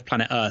 5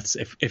 planet Earths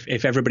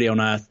if everybody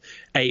on Earth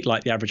ate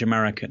like the average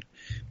American.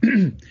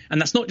 And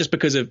that's not just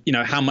because of,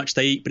 how much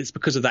they eat, but it's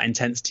because of that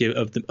intensity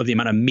of the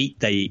amount of meat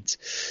they eat.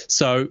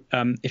 So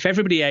if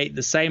everybody ate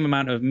the same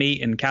amount of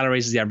meat and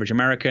calories as the average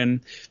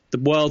American, the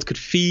world could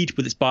feed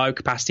with its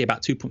biocapacity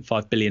about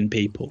 2.5 billion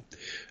people.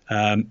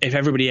 If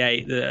everybody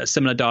ate a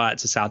similar diet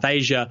to South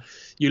Asia,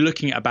 you're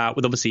looking at about,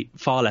 with obviously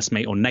far less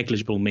meat or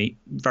negligible meat,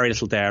 very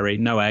little dairy,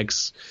 no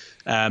eggs,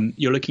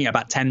 you're looking at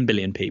about 10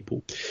 billion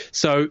people.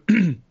 So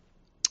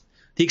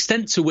the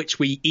extent to which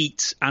we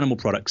eat animal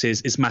products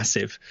is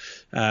massive.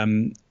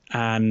 If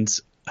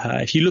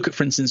you look at,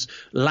 for instance,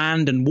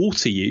 land and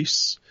water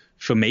use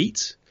for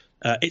meat,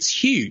 it's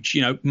huge.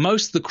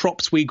 Most of the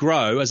crops we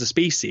grow as a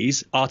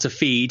species are to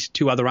feed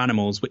to other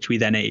animals, which we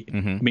then eat.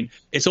 Mm-hmm. I mean,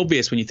 it's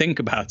obvious when you think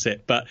about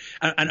it, but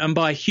and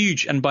by a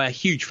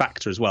huge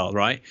factor as well,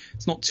 right?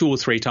 It's not 2 or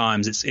 3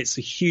 times. It's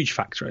a huge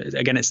factor.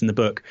 Again, it's in the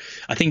book.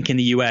 I think in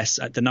the US,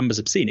 the numbers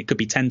I've seen, it could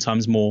be 10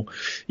 times more,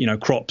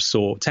 crops,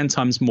 or 10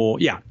 times more.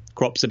 Yeah.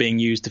 Crops are being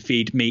used to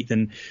feed meat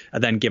than are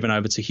then given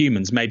over to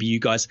humans. Maybe you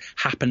guys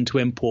happen to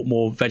import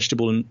more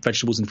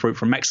vegetables and fruit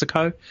from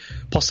Mexico,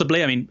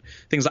 possibly. I mean,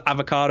 things like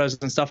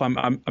avocados and stuff.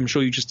 I'm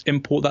sure you just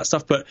import that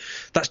stuff, but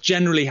that's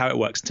generally how it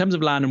works. In terms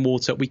of land and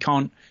water, we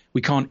can't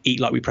eat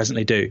like we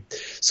presently do.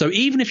 So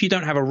even if you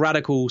don't have a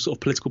radical sort of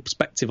political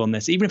perspective on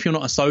this, even if you're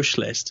not a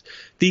socialist,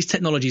 these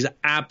technologies are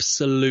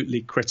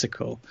absolutely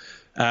critical.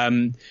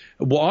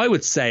 What I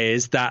would say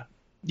is that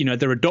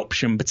their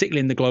adoption, particularly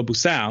in the global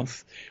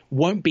south,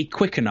 won't be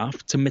quick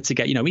enough to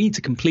mitigate. We need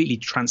to completely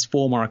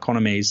transform our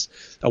economies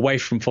away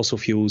from fossil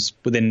fuels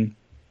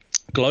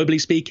globally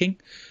speaking,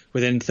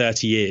 within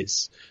 30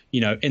 years.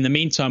 In the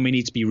meantime, we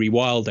need to be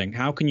rewilding.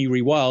 How can you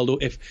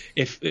rewild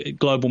if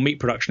global meat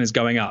production is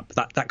going up?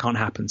 That can't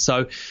happen.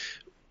 So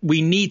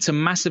we need to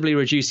massively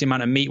reduce the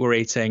amount of meat we're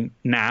eating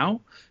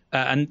now.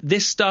 And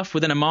this stuff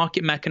within a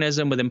market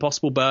mechanism, with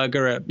Impossible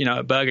Burger,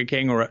 at Burger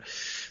King,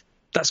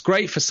 that's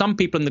great for some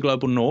people in the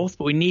global north,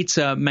 but we need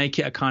to make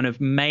it a kind of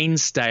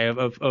mainstay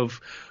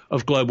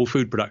of global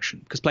food production,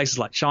 because places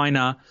like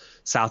China,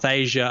 South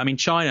Asia, I mean,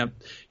 China,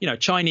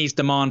 Chinese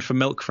demand for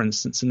milk, for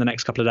instance, in the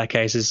next couple of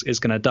decades is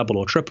going to double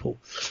or triple.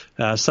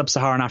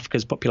 Sub-Saharan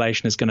Africa's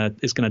population is going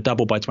to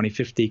double by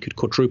 2050, could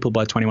quadruple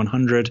by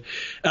 2100.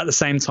 At the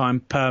same time,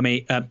 per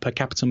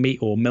capita meat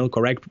or milk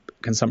or egg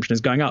consumption is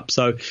going up.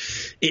 So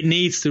it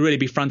needs to really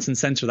be front and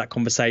center of that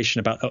conversation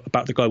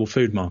about the global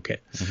food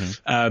market.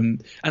 Mm-hmm.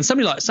 And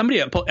somebody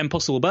at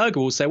Impossible Burger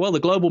will say, well, the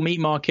global meat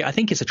market, I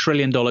think it's $1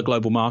 trillion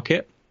global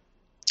market.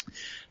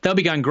 They'll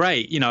be going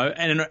great,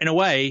 and in a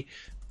way,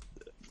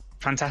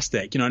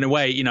 fantastic. In a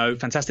way,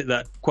 fantastic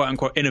that quote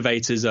unquote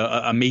innovators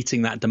are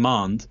meeting that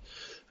demand.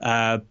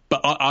 But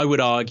I would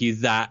argue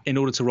that in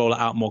order to roll it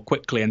out more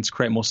quickly and to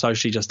create more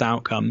socially just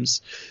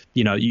outcomes,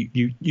 you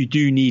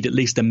do need at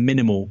least a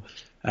minimal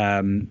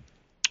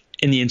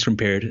in the interim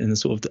period, in the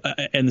sort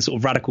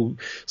of radical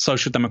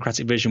social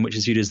democratic vision, which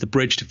is viewed as the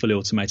bridge to fully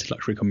automated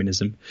luxury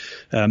communism.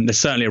 There's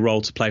certainly a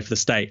role to play for the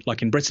state.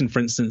 Like in Britain, for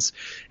instance,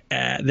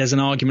 there's an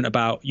argument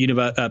about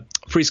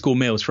free school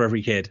meals for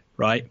every kid,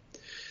 right?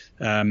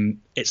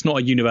 It's not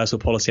a universal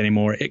policy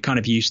anymore. It kind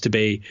of used to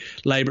be.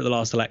 Labour at the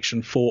last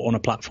election fought on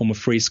a platform of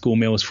free school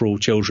meals for all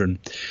children.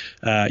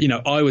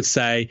 I would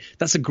say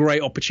that's a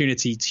great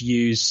opportunity to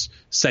use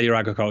cellular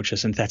agriculture,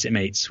 synthetic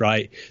meats,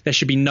 right? There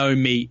should be no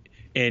meat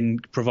in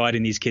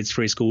providing these kids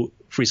free school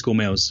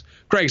meals.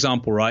 Great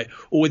example, right?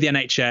 Or with the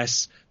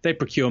NHS, they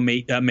procure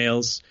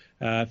meals,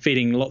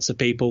 feeding lots of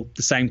people.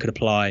 The same could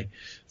apply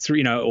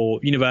through, or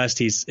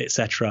universities,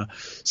 etc.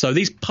 So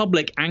these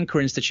public anchor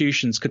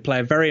institutions could play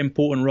a very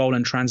important role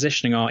in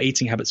transitioning our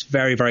eating habits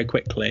very, very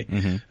quickly.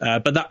 Mm-hmm.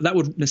 But that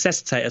would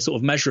necessitate a sort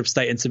of measure of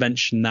state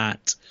intervention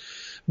that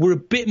we're a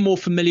bit more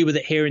familiar with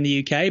it here in the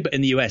UK, but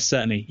in the US,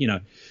 certainly,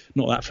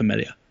 not that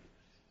familiar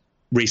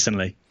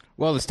recently.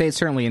 Well, the state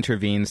certainly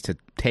intervenes to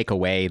take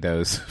away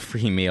those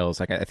free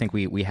meals. Like I think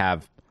we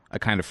have a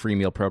kind of free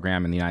meal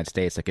program in the United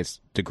States that gets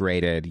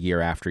degraded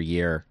year after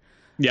year.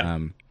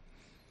 Yeah.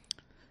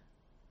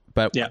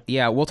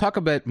 We'll talk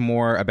a bit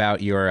more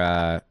about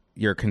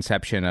your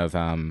conception of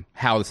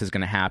how this is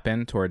going to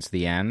happen towards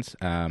the end.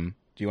 Do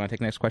you want to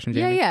take the next question,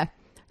 Jamie? Yeah.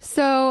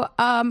 So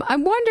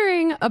I'm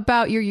wondering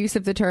about your use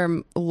of the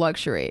term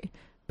luxury.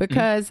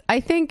 Because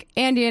I think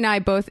Andy and I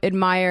both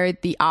admire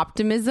the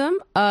optimism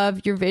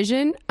of your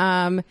vision.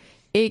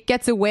 It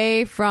gets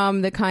away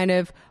from the kind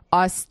of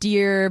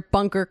austere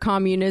bunker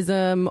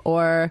communism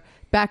or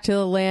back to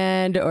the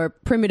land or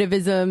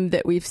primitivism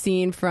that we've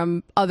seen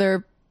from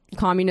other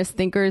communist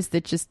thinkers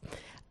that just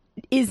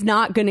is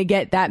not going to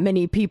get that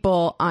many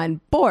people on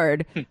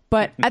board.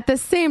 But at the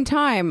same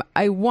time,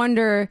 I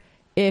wonder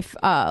if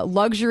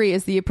luxury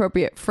is the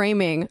appropriate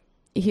framing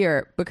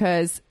here,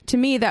 because to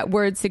me that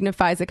word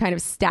signifies a kind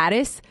of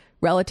status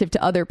relative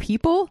to other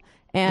people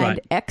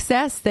and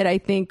excess that I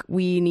think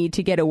we need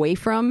to get away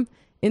from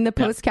in the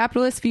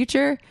post-capitalist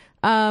future.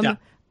 I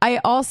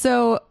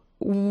also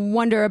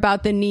wonder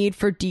about the need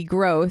for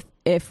degrowth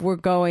if we're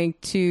going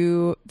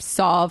to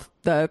solve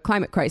the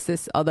climate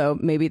crisis, although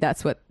maybe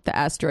that's what the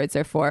asteroids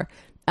are for.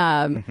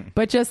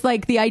 But just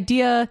like the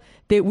idea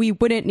that we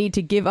wouldn't need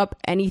to give up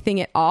anything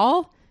at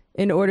all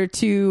in order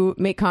to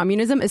make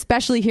communism,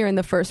 especially here in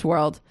the first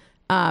world,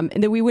 and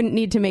that we wouldn't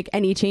need to make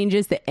any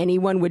changes that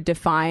anyone would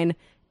define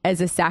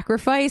as a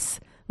sacrifice.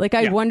 Like,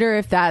 I wonder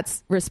if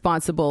that's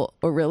responsible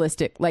or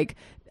realistic. Like,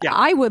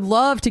 I would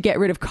love to get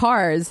rid of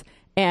cars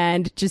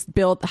and just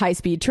build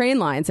high-speed train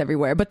lines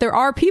everywhere. But there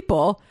are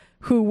people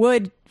who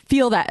would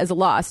feel that as a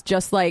loss,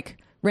 just like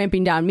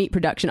ramping down meat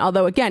production.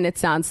 Although, again, it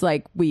sounds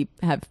like we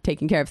have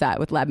taken care of that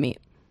with lab meat.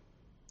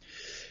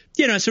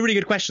 Yeah, no, it's a really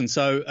good question.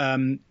 So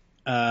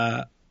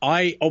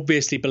I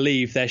obviously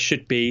believe there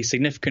should be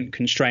significant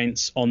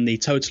constraints on the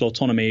total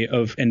autonomy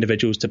of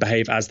individuals to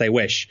behave as they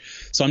wish.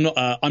 So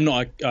I'm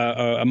not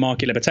a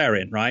market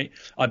libertarian, right?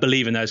 I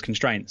believe in those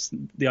constraints.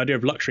 The idea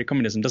of luxury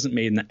communism doesn't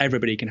mean that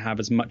everybody can have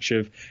as much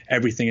of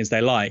everything as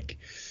they like.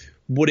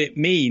 What it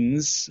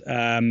means,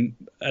 at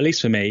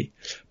least for me,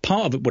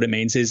 part of what it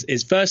means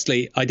is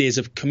firstly ideas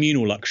of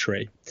communal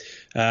luxury.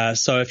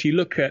 So if you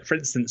look at, for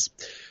instance,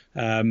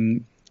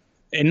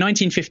 in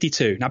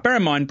 1952, now bear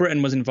in mind,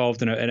 Britain was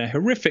involved in a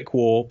horrific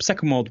war,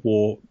 Second World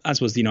War, as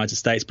was the United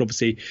States. But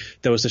obviously,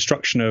 there was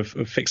destruction of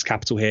fixed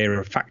capital here,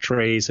 of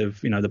factories,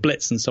 of the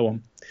Blitz and so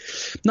on.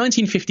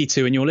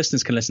 1952, and your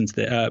listeners can listen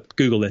to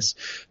Google this.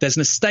 There's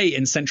an estate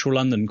in central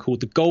London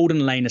called the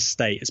Golden Lane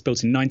Estate. It's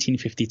built in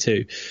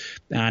 1952,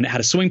 and it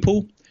had a swimming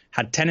pool,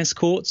 had tennis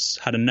courts,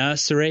 had a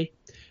nursery,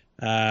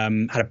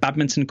 had a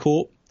badminton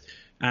court.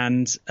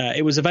 And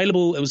it was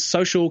available. It was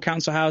social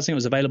council housing. It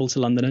was available to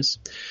Londoners.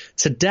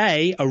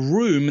 Today, a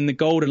room in the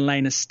Golden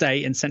Lane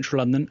Estate in central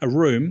London, a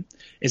room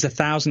is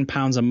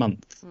 £1,000 a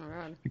month. Oh,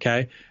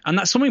 OK, and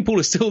that swimming pool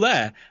is still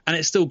there and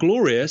it's still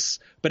glorious,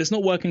 but it's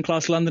not working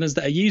class Londoners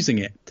that are using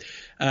it.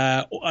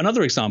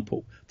 Another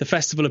example, the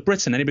Festival of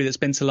Britain. Anybody that's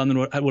been to London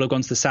will have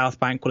gone to the South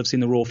Bank, will have seen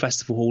the Royal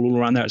Festival Hall all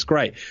around there. It's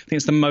great. I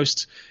think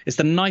it's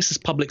the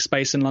nicest public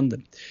space in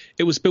London.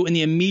 It was built in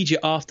the immediate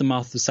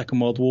aftermath of the Second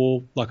World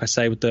War, like I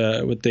say, with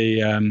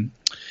the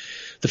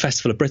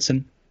Festival of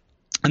Britain.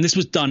 And this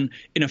was done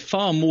in a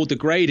far more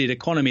degraded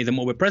economy than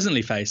what we're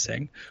presently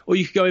facing. Or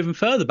you could go even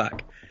further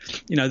back.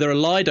 There are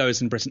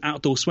lidos in Britain,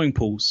 outdoor swimming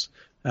pools.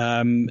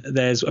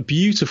 There's a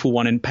beautiful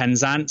one in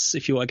Penzance.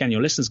 If your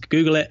listeners could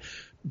Google it.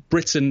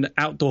 Britain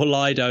outdoor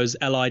lidos,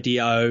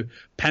 Lido,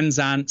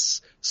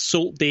 Penzance,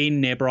 Saltdean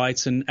near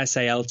Brighton,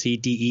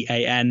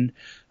 Saltdean,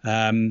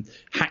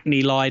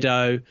 Hackney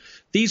Lido.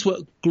 These were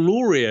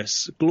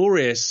glorious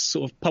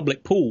sort of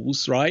public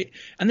pools, right?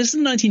 And this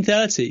is the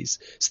 1930s.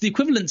 So the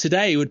equivalent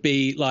today would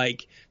be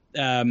like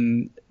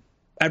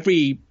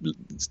every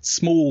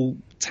small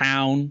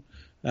town,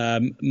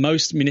 all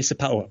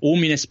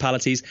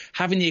municipalities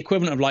having the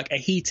equivalent of like a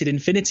heated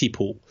infinity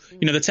pool.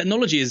 The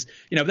technology is,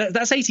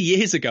 that's 80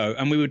 years ago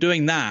and we were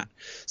doing that.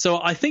 So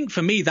I think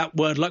for me, that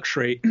word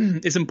luxury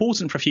is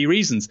important for a few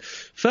reasons.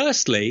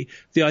 Firstly,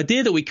 the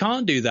idea that we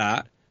can't do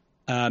that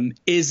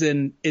is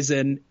an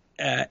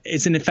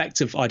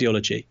effective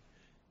ideology.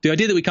 The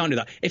idea that we can't do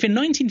that. If in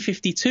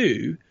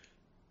 1952,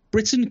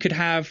 Britain could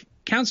have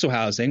council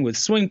housing with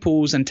swimming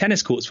pools and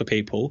tennis courts for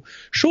people,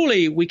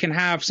 surely we can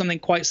have something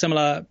quite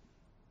similar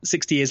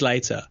 60 years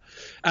later.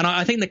 And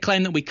I think the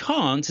claim that we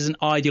can't is an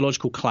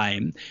ideological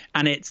claim,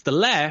 and it's the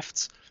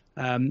left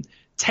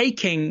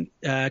taking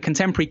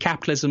contemporary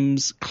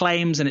capitalism's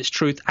claims and its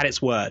truth at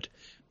its word.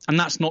 And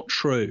that's not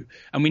true.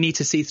 And we need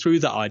to see through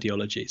that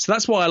ideology. So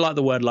that's why I like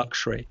the word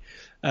luxury.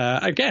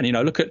 Again,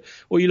 look at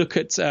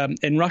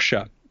in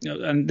Russia.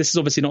 And this is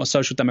obviously not a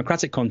social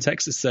democratic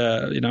context. It's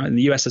in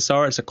the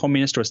USSR, it's a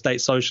communist or a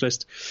state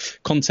socialist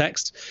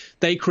context.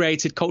 They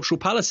created cultural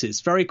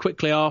palaces very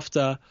quickly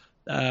after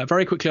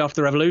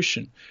the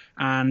revolution.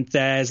 And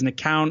there's an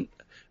account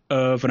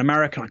of an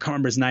American, I can't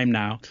remember his name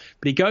now,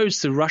 but he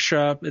goes to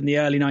Russia in the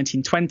early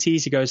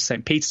 1920s. He goes to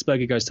St. Petersburg,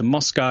 he goes to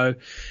Moscow,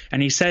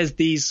 and he says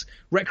these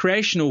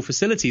recreational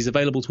facilities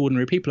available to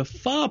ordinary people are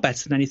far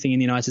better than anything in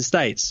the United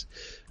States.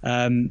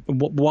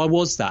 Why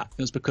was that?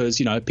 It was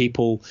because,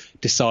 people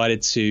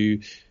decided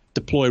to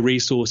deploy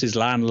resources,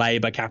 land,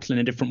 labor, capital in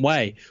a different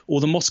way.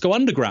 Or the Moscow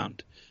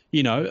Underground.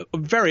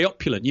 Very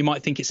opulent. You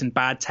might think it's in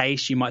bad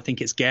taste. You might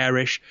think it's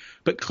garish.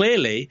 But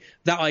clearly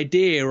that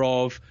idea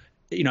of,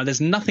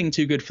 there's nothing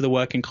too good for the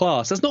working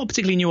class. That's not a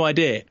particularly new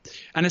idea.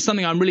 And it's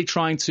something I'm really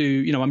trying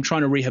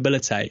to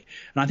rehabilitate.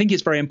 And I think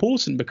it's very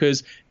important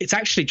because it's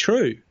actually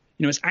true.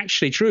 It's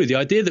actually true. The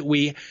idea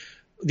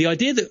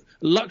that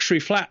luxury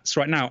flats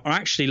right now are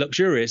actually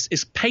luxurious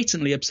is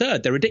patently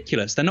absurd. They're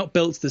ridiculous. They're not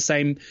built to the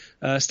same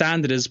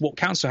standard as what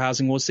council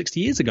housing was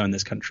 60 years ago in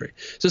this country.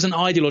 So it's an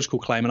ideological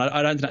claim, and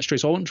I don't think that's true.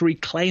 So I want to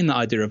reclaim that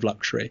idea of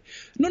luxury,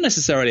 not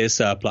necessarily as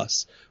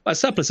surplus, a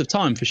surplus of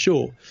time for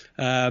sure,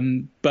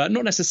 but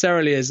not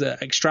necessarily as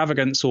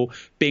extravagance or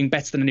being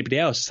better than anybody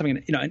else. It's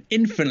something, an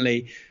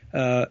infinitely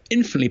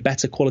infinitely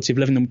better quality of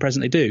living than we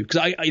presently do.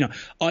 Because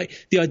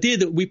the idea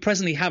that we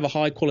presently have a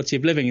high quality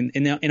of living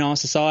in our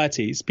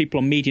societies, people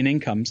on median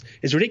incomes,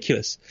 is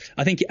ridiculous.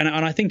 I think, and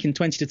I think in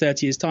 20 to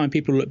 30 years' time,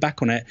 people will look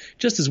back on it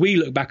just as we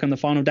look back on the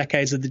final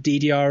decades of the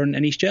DDR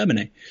and East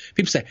Germany.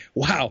 People say,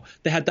 "Wow,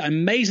 they had that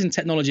amazing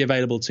technology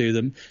available to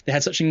them. They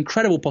had such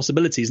incredible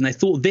possibilities, and they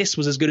thought this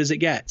was as good as it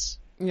gets."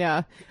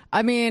 Yeah.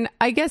 I mean,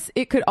 I guess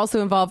it could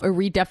also involve a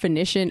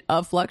redefinition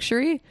of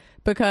luxury,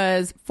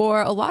 because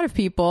for a lot of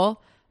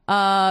people,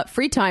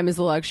 free time is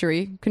a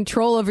luxury.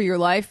 Control over your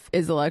life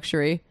is a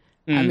luxury.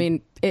 I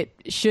mean, it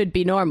should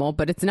be normal,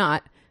 but it's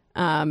not.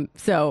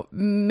 So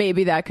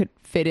maybe that could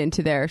fit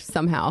into there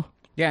somehow.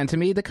 Yeah. And to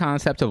me, the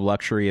concept of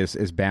luxury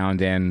is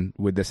bound in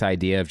with this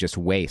idea of just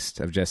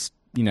waste, of just,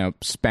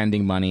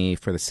 spending money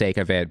for the sake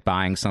of it,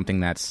 buying something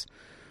that's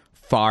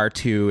far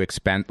too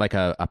expensive, like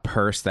a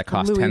purse that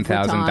costs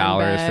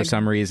 $10,000 for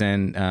some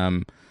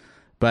reason.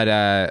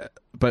 But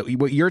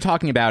what you're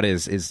talking about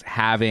is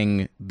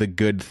having the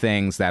good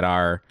things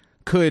that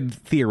could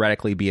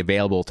theoretically be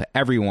available to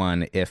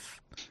everyone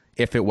if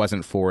it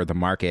wasn't for the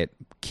market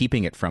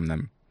keeping it from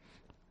them.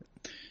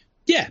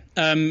 Yeah,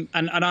 and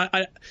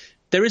I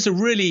there is a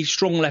really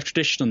strong left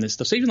tradition on this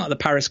stuff. So even like the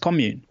Paris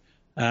Commune.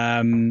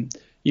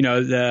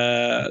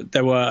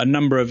 There were a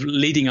number of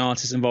leading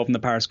artists involved in the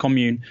Paris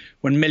Commune.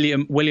 When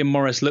William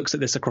Morris looks at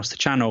this across the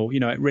channel,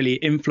 it really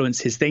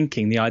influenced his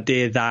thinking. The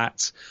idea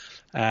that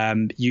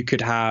you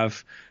could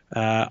have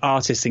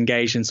artists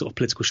engaged in sort of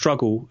political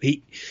struggle.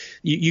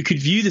 You could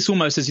view this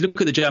almost as, you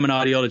look at the German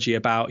ideology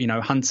about,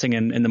 hunting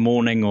in the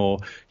morning, or,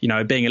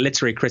 being a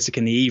literary critic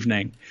in the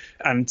evening.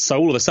 And so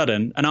all of a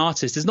sudden, an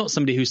artist is not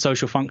somebody whose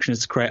social function is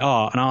to create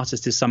art. An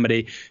artist is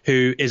somebody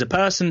who is a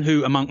person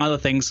who, among other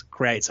things,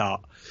 creates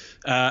art.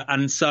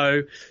 And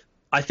so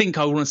I think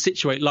I want to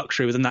situate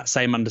luxury within that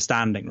same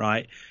understanding,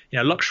 right?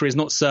 Luxury is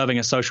not serving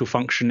a social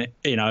function,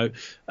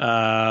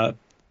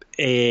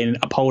 in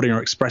upholding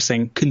or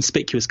expressing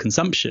conspicuous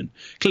consumption.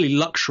 Clearly,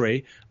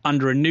 luxury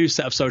under a new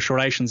set of social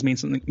relations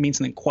means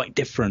something quite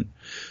different.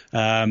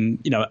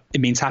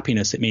 It means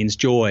happiness, it means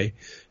joy,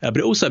 but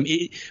it also.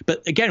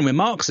 But again, we're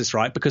Marxists,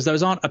 right? Because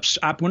those aren't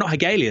we're not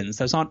Hegelians.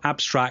 Those aren't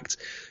abstract,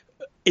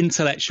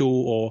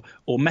 intellectual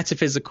or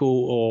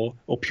metaphysical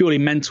or purely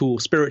mental,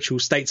 spiritual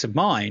states of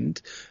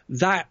mind.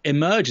 That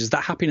emerges,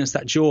 that happiness,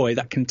 that joy,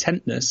 that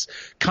contentness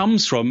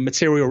comes from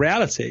material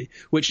reality,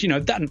 which,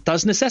 that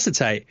does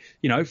necessitate,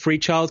 free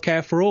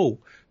childcare for all,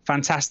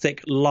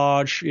 fantastic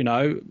large,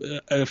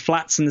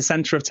 flats in the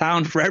center of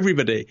town for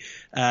everybody,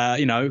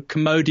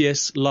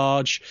 commodious,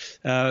 large,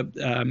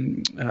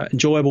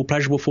 enjoyable,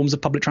 pleasurable forms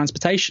of public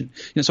transportation.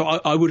 So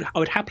I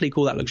would happily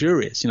call that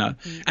luxurious, and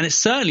it's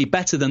certainly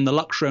better than the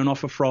luxury on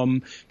offer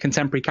from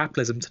contemporary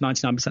capitalism to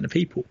 99% of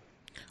people.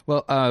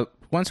 Well,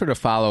 one sort of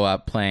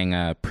follow-up, playing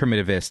a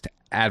primitivist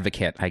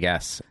advocate, I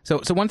guess.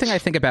 So one thing I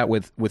think about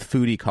with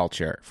foodie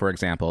culture, for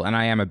example, and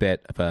I am a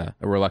bit of a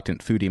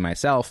reluctant foodie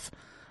myself,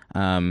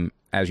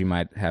 as you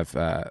might have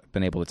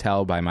been able to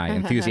tell by my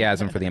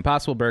enthusiasm for the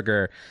Impossible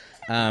Burger,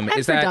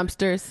 is that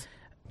dumpsters?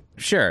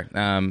 Sure.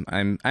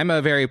 I'm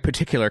a very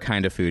particular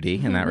kind of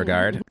foodie in that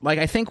regard. Like,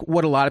 I think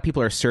what a lot of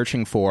people are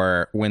searching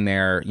for when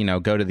they're,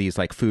 go to these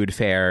like food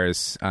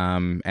fairs,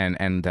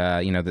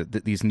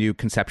 these new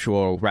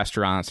conceptual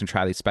restaurants and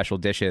try these special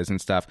dishes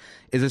and stuff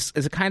is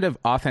a kind of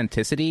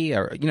authenticity,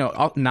 or,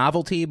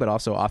 novelty, but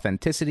also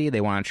authenticity. They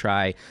want to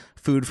try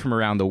food from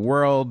around the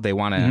world. They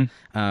want to,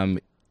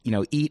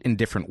 eat in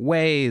different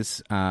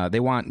ways. They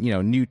want,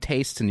 new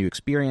tastes and new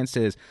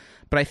experiences.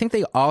 But I think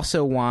they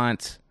also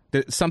want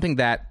something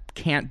that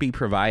can't be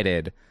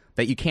provided,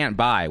 that you can't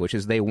buy, which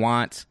is they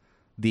want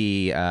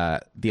the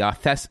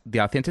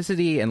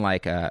authenticity and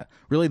like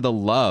really the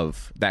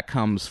love that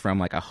comes from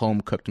like a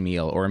home cooked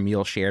meal or a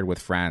meal shared with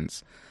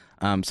friends,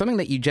 something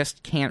that you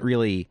just can't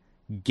really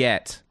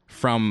get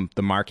from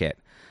the market.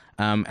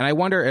 And I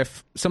wonder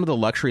if some of the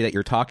luxury that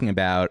you're talking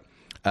about,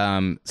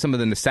 some of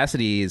the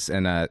necessities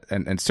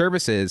and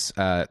services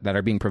that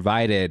are being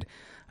provided,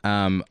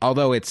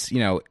 although it's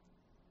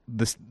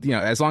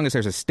as long as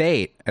there's a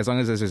state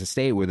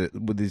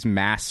with these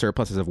mass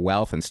surpluses of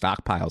wealth and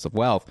stockpiles of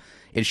wealth,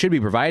 it should be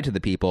provided to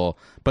the people.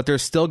 But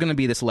there's still going to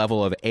be this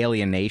level of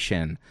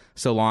alienation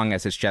so long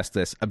as it's just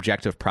this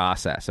objective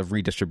process of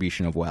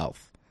redistribution of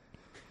wealth.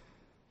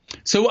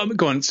 So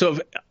go on. Sort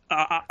of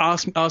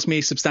ask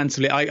me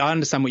substantively. I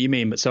understand what you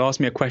mean, but so ask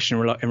me a question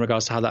in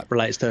regards to how that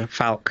relates to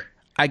FALC.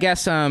 I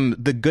guess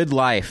the good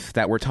life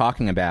that we're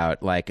talking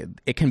about, like,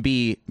 it can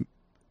be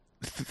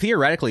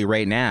theoretically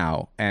right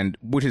now, and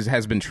which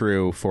has been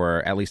true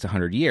for at least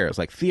 100 years,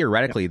 like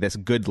theoretically, this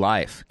good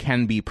life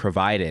can be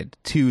provided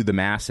to the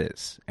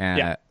masses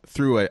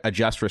through a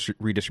just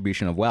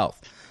redistribution of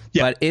wealth.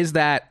 Yeah. But is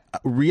that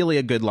really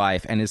a good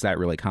life, and is that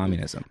really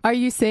communism? Are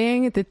you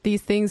saying that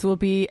these things will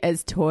be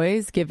as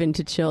toys given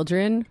to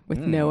children with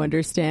no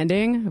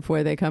understanding of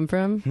where they come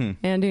from,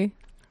 Andy?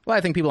 Well,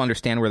 I think people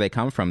understand where they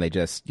come from. They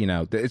just,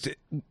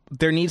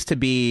 there needs to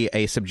be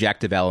a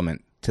subjective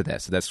element to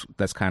this.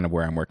 That's kind of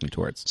where I'm working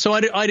towards. So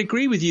I'd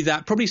agree with you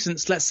that probably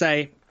since, let's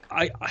say,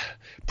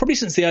 probably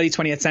since the early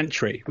 20th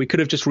century, we could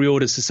have just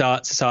reordered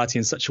society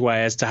in such a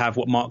way as to have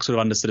what Marx sort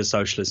of understood as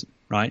socialism,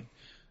 right?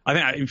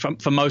 I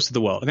think for most of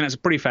the world, I think that's a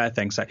pretty fair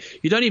thing to say.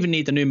 You don't even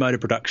need the new mode of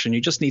production.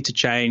 You just need to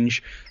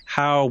change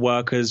how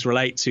workers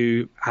relate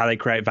to how they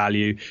create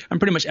value. And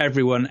pretty much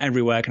everyone,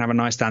 everywhere can have a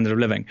nice standard of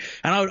living.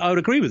 And I would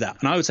agree with that.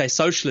 And I would say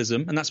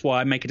socialism, and that's why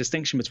I make a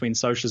distinction between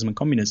socialism and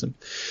communism.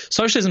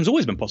 Socialism has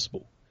always been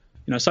possible.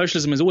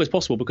 Socialism is always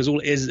possible because all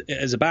it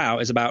is about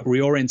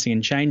reorienting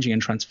and changing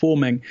and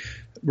transforming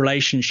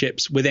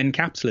relationships within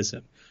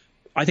capitalism.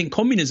 I think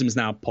communism is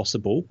now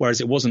possible,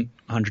 whereas it wasn't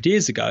 100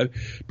 years ago,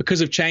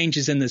 because of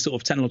changes in the sort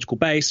of technological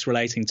base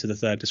relating to the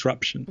third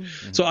disruption.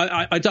 Mm-hmm. So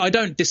I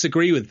don't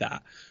disagree with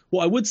that.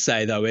 What I would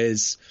say, though,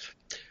 is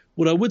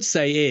the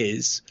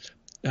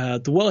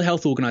World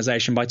Health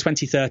Organization by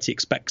 2030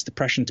 expects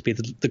depression to be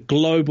the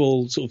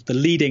global sort of the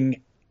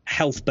leading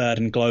health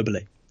burden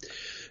globally.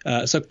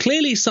 So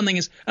clearly something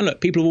is, and look,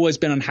 people have always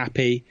been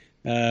unhappy.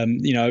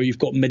 You've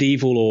got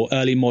medieval or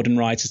early modern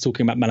writers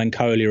talking about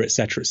melancholia, et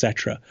cetera, et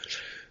cetera.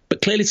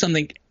 But clearly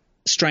something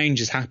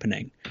strange is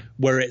happening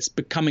where it's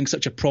becoming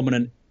such a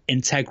prominent,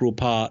 integral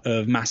part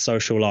of mass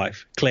social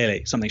life.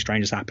 Clearly something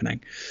strange is happening.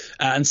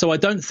 And so I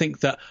don't think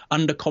that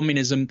under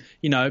communism,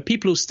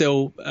 people will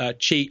still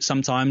cheat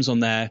sometimes on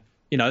their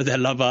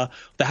lover.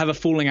 They have a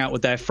falling out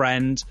with their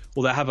friend,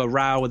 or they have a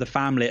row with the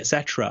family,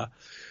 etc.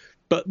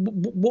 But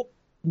what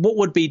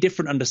would be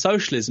different under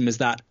socialism is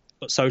that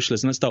let's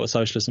start with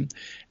socialism.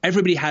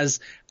 Everybody has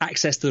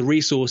access to the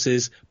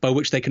resources by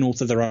which they can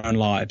alter their own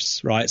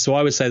lives, right? So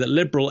I would say that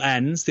liberal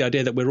ends, the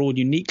idea that we're all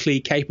uniquely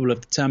capable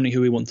of determining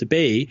who we want to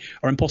be,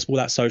 are impossible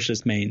without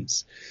socialist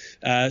means.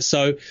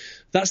 So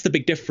that's the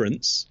big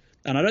difference.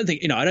 And I don't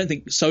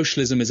think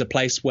socialism is a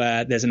place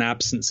where there's an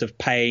absence of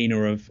pain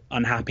or of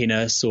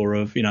unhappiness or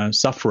of,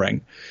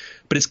 suffering.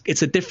 But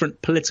it's a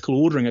different political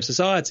ordering of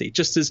society.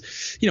 Just as,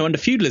 under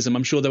feudalism,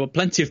 I'm sure there were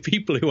plenty of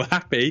people who were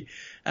happy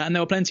and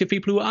there were plenty of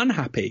people who were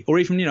unhappy. Or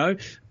even,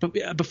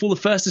 before the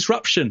first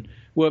disruption,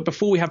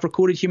 before we have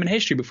recorded human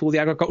history, before the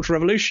agricultural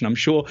revolution, I'm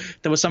sure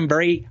there were some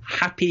very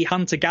happy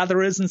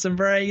hunter-gatherers and some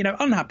very,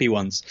 unhappy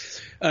ones.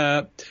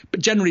 But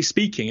generally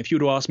speaking, if you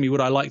were to ask me,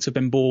 would I like to have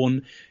been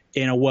born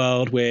in a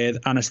world with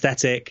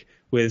anesthetic,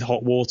 with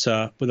hot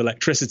water, with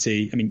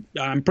electricity? I mean,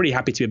 I'm pretty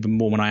happy to have been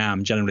born when I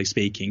am, generally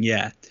speaking,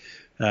 yeah.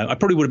 I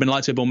probably would have been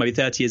liked to have born maybe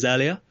 30 years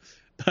earlier,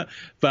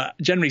 but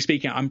generally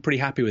speaking, I'm pretty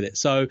happy with it.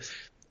 So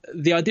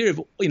the idea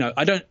of,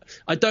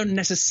 I don't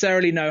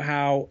necessarily know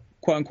how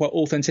quote unquote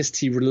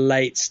authenticity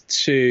relates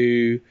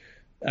to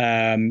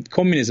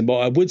communism. But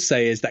what I would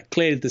say is that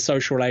clearly the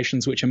social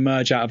relations which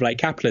emerge out of late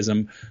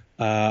capitalism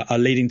are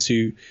leading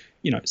to,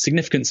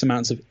 significant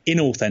amounts of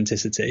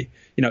inauthenticity.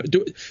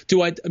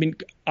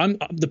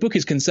 The book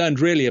is concerned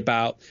really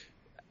about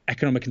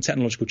economic and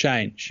technological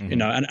change,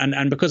 mm-hmm.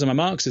 And because I'm a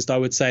Marxist, I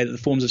would say that the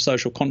forms of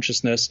social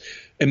consciousness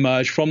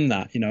emerge from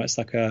that. It's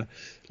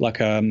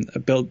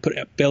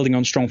building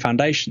on strong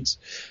foundations.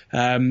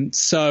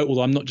 So,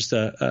 although I'm not just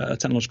a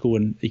technological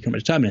and economic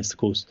determinist, of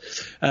course.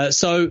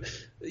 It's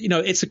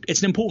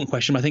an important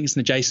question, but I think it's an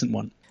adjacent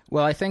one.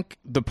 Well, I think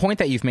the point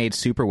that you've made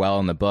super well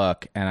in the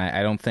book, and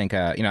I don't think,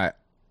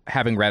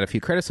 having read a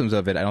few criticisms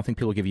of it, I don't think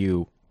people give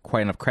you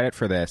quite enough credit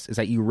for this, is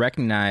that you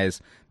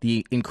recognize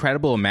the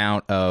incredible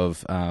amount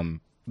of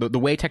the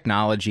way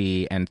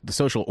technology and the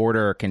social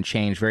order can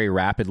change very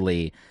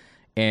rapidly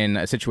in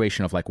a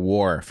situation of like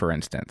war, for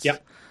instance.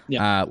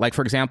 Yeah. Like,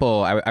 for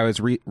example, I was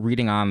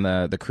reading on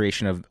the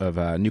creation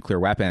of nuclear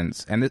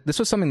weapons, and this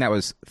was something that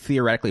was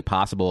theoretically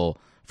possible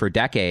for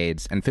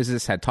decades, and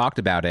physicists had talked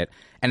about it,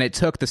 and it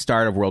took the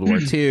start of World War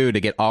II to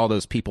get all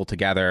those people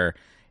together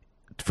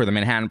for the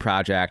Manhattan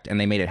Project, and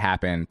they made it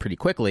happen pretty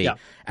quickly. Yeah.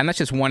 And that's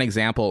just one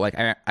example. Like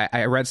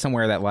I read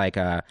somewhere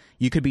that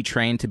you could be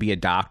trained to be a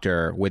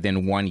doctor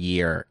within 1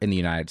 year in the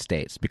United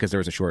States because there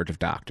was a shortage of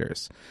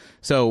doctors.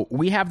 So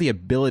we have the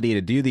ability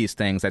to do these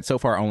things that so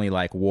far only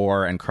like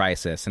war and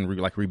crisis and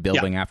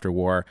rebuilding after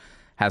war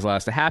has allowed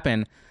us to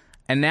happen.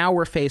 And now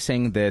we're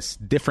facing this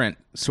different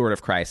sort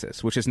of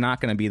crisis, which is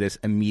not going to be this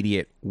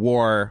immediate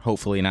war,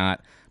 hopefully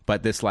not,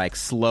 but this like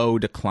slow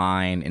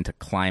decline into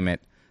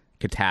climate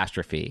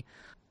catastrophe.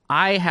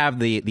 I have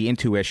the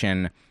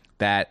intuition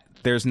that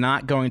there's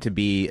not going to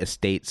be a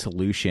state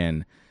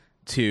solution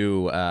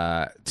to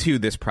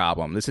this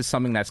problem. This is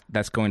something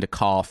that's going to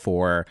call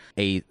for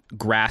a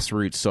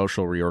grassroots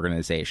social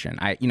reorganization.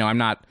 I'm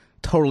not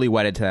totally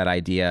wedded to that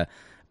idea,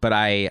 but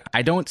I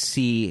don't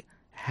see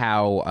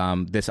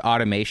how this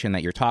automation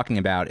that you're talking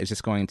about is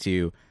just going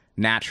to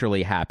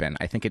naturally happen.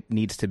 I think it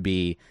needs to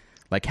be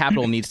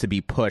capital needs to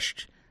be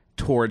pushed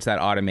towards that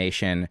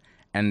automation.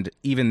 And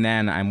even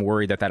then, I'm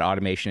worried that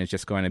automation is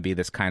just going to be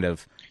this kind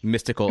of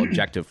mystical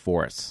objective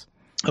force.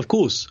 Of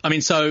course. I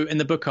mean, so in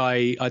the book,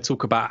 I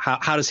talk about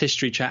how does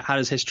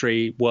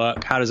history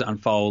work? How does it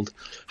unfold?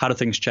 How do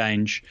things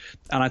change?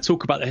 And I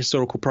talk about the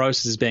historical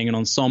process as being an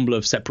ensemble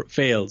of separate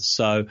fields.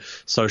 So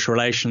social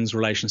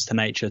relations to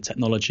nature,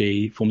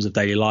 technology, forms of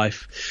daily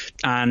life.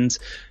 And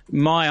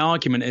my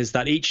argument is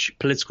that each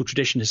political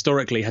tradition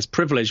historically has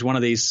privileged one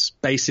of these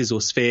spaces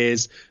or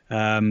spheres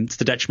to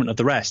the detriment of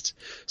the rest.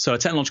 So a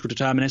technological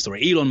determinist or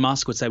Elon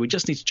Musk would say we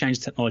just need to change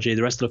technology,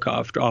 the rest look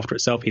after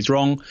itself. He's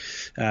wrong.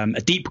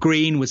 A deep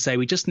green would say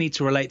we just need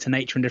to relate to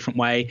nature in a different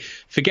way,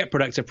 forget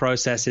productive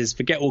processes,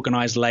 forget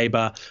organized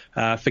labor,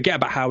 forget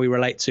about how we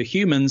relate to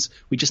humans.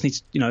 We just need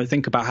to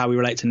think about how we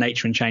relate to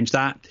nature and change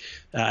that.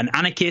 An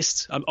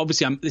anarchist,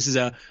 obviously I'm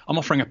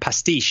offering a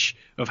pastiche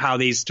of how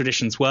these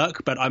traditions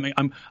work, but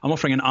I'm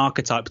offering an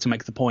archetype to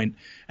make the point.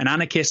 An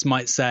anarchist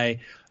might say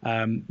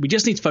we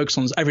just need to focus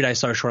on everyday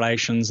social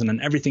relations, and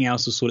then everything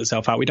else will sort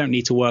itself out. We don't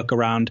need to work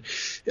around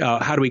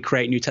how do we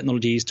create new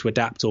technologies to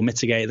adapt or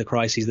mitigate the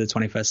crises of the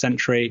 21st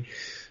century.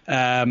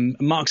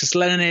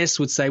 Marxist-Leninists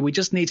would say we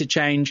just need to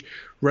change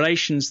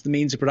relations to the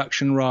means of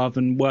production rather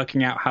than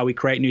working out how we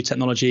create new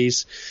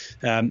technologies.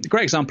 A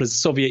great example is the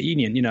Soviet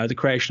Union, the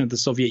creation of the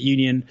Soviet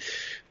Union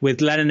with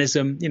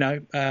Leninism.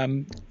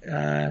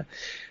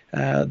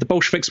 The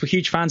Bolsheviks were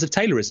huge fans of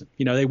Taylorism.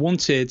 They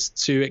wanted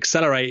to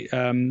accelerate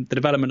the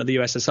development of the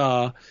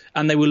USSR,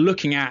 and they were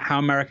looking at how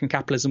American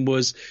capitalism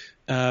was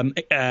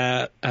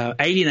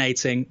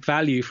alienating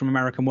value from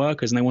American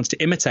workers, and they wanted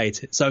to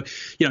imitate it. So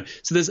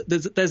there's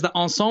the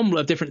ensemble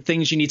of different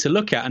things you need to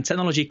look at, and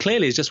technology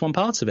clearly is just one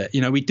part of it.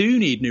 We do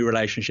need new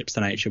relationships to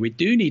nature. We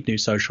do need new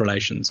social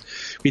relations.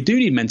 We do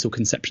need mental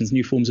conceptions,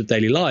 new forms of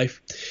daily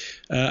life,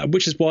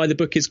 which is why the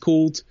book is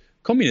called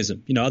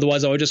Communism.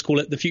 Otherwise I would just call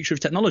it The Future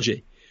of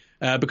Technology.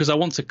 Because I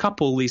want to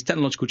couple these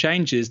technological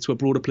changes to a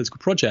broader political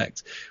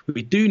project.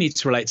 We do need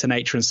to relate to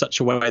nature in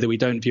such a way that we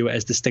don't view it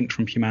as distinct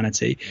from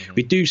humanity. Mm-hmm.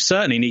 We do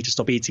certainly need to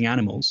stop eating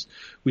animals.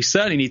 We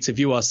certainly need to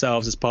view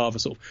ourselves as part of a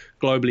sort of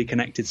globally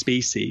connected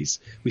species.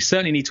 We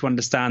certainly need to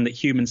understand that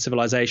human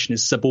civilization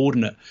is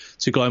subordinate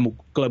to global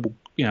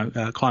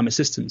climate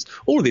systems.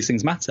 All of these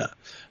things matter.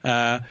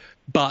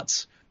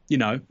 But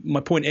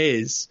my point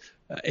is,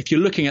 if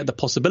you're looking at the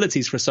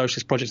possibilities for a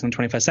socialist project in the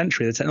 21st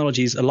century, the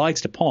technologies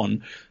alighted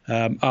upon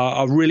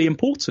are really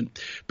important,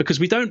 because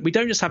we don't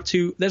just have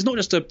to. It's not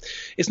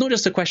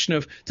just a question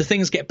of do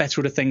things get better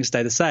or do things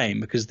stay the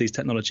same because of these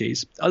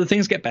technologies. Either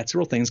things get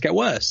better or things get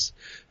worse.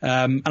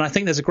 And I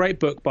think there's a great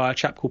book by a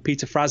chap called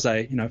Peter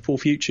Frazee, Four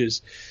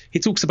Futures. He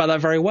talks about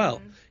that very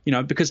well.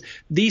 Because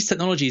these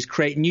technologies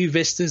create new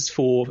vistas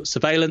for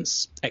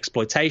surveillance,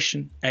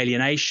 exploitation,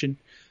 alienation,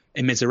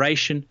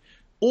 immiseration.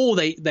 Or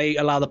they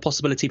allow the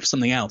possibility for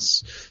something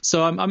else.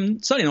 So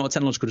I'm certainly not a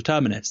technological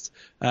determinist.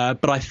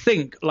 But I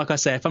think, like I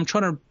say, if I'm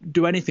trying to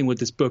do anything with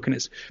this book, and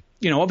it's,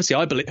 obviously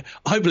I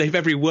believe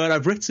every word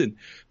I've written,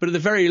 but at the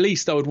very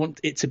least I would want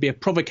it to be a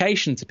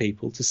provocation to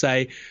people to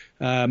say,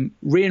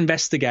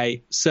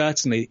 reinvestigate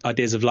certainly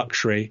ideas of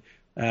luxury,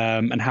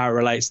 and how it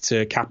relates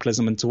to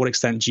capitalism, and to what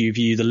extent do you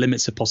view the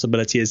limits of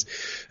possibility as,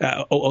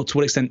 or to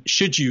what extent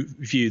should you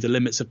view the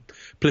limits of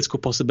political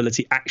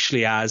possibility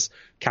actually as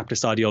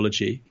capitalist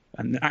ideology?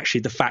 And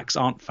actually the facts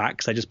aren't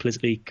facts, they're just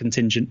politically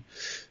contingent,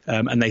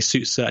 and they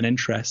suit certain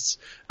interests.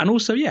 And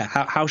also,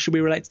 how should we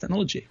relate to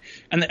technology?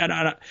 And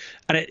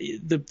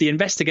the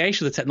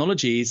investigation of the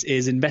technologies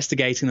is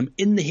investigating them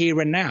in the here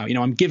and now.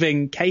 I'm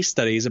giving case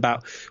studies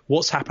about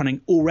what's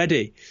happening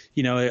already.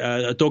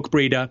 A dog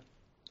breeder,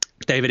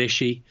 David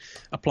Ishii,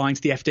 applying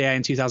to the FDA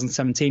in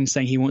 2017,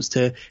 saying he wants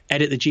to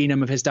edit the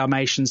genome of his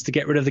Dalmatians to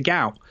get rid of the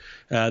gout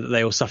that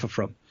they all suffer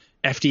from.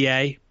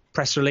 FDA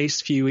press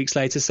release a few weeks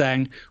later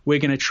saying we're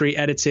going to treat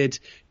edited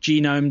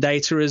genome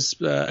data as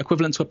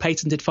equivalent to a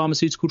patented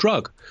pharmaceutical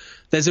drug.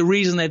 There's a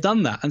reason they've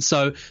done that. And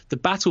so the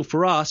battle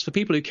for us, for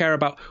people who care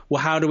about,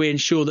 well, how do we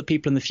ensure that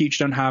people in the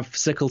future don't have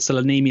sickle cell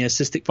anemia,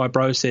 cystic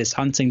fibrosis,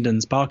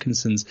 Huntington's,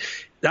 Parkinson's,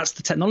 that's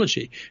the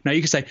technology. Now you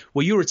can say,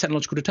 well, you're a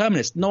technological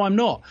determinist. No, I'm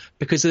not,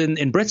 because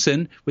in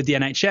Britain with the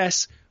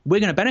NHS,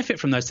 we're going to benefit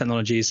from those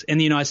technologies. In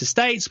the United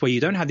States, where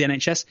you don't have the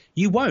NHS,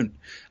 you won't.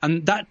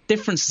 And that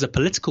difference is a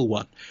political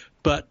one.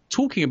 But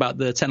talking about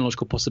the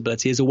technological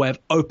possibility is a way of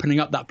opening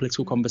up that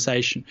political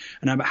conversation,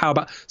 and how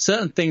about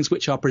certain things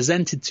which are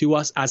presented to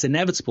us as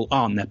inevitable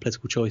aren't their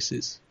political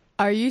choices.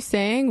 Are you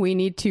saying we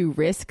need to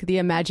risk the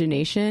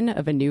imagination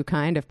of a new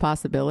kind of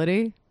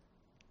possibility?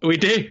 We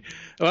do.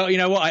 Well, you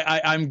know what?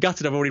 I'm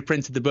gutted I've already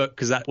printed the book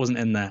because that wasn't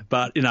in there.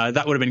 But,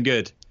 that would have been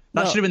good.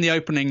 That should have been the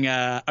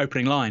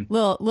opening line.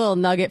 Little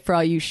nugget for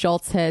all you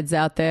Schultz heads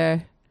out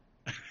there.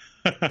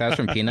 That's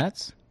from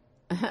Peanuts?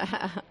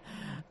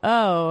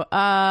 Oh,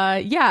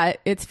 yeah.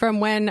 It's from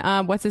when,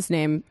 what's his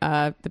name?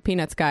 The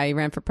Peanuts guy, he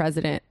ran for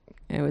president.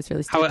 It was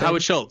really stupid.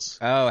 Howard Schultz.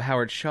 Oh,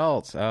 Howard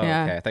Schultz. Oh,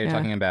 yeah, okay. I thought you were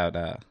talking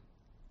about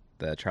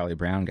the Charlie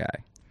Brown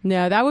guy.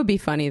 No, that would be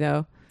funny,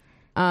 though.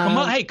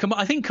 I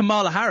think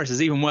Kamala Harris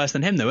is even worse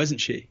than him, though, isn't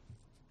she?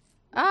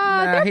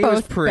 They're he both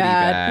was pretty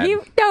bad.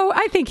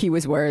 I think he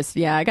was worse.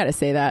 Yeah, I got to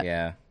say that.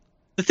 Yeah.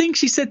 The thing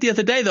she said the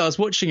other day, though, I was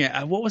watching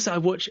it. What was it? I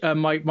watched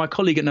my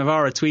colleague at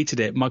Novara tweeted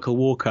it, Michael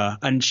Walker,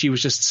 and she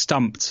was just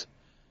stumped.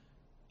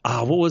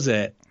 What was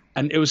it?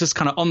 And it was just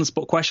kind of on the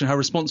spot question. Her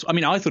response. I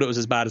mean, I thought it was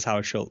as bad as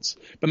Howard Schultz,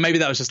 but maybe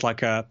that was just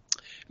like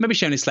maybe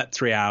she only slept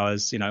 3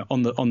 hours,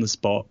 on the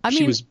spot.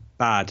 She was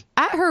bad.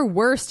 At her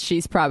worst,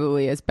 she's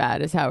probably as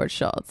bad as Howard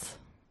Schultz.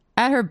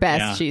 At her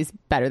best, she's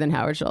better than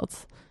Howard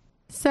Schultz.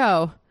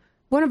 So,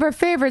 one of our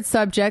favorite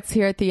subjects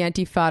here at the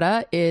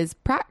Antifada is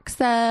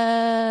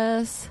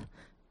praxis.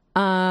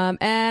 And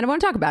I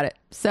want to talk about it.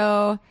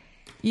 So,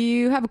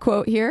 you have a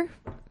quote here.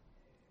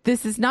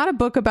 This is not a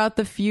book about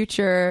the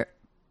future,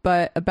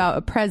 but about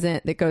a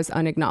present that goes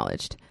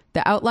unacknowledged.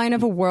 The outline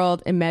of a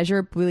world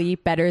immeasurably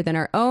better than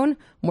our own,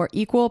 more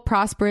equal,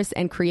 prosperous,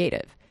 and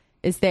creative,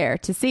 is there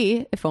to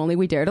see if only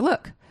we dare to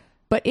look.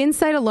 But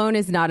insight alone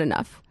is not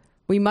enough.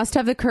 We must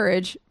have the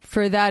courage,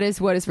 for that is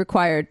what is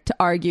required to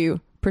argue,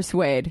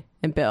 persuade,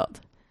 and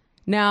build.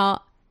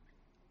 Now,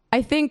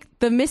 I think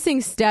the missing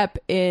step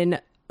in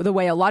the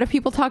way a lot of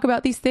people talk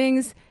about these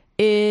things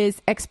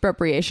is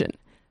expropriation.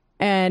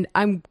 And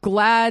I'm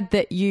glad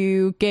that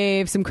you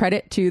gave some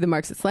credit to the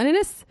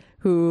Marxist-Leninists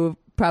who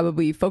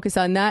probably focus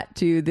on that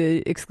to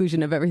the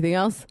exclusion of everything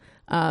else,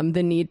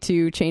 the need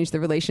to change the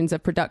relations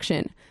of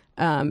production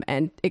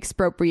and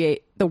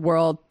expropriate the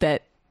world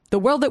that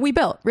we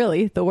built,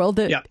 really, the world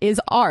that is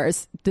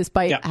ours,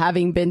 despite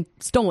having been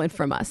stolen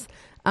from us.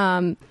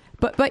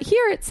 But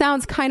here it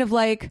sounds kind of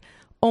like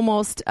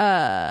almost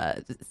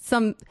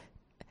some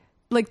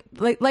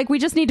like we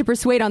just need to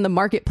persuade on the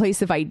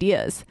marketplace of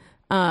ideas,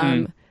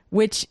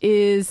 which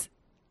is,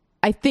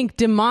 I think,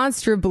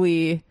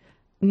 demonstrably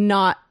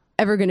not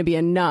ever going to be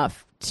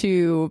enough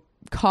to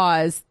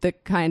cause the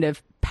kind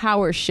of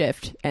power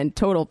shift and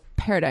total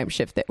paradigm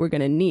shift that we're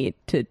going to need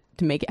to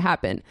make it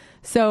happen.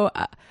 So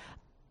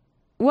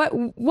what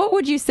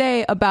would you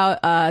say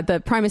about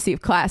the primacy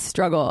of class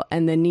struggle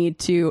and the need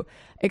to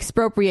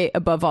expropriate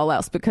above all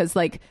else? Because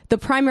like the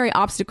primary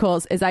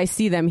obstacles, as I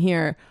see them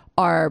here,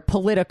 are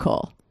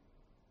political.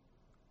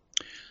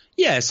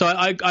 Yeah, so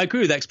I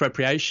agree with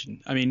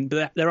expropriation. I mean,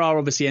 there are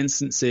obviously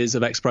instances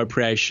of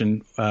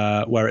expropriation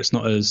where it's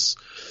not as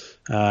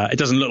it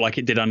doesn't look like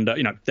it did under,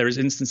 there is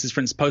instances,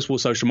 for instance, post-war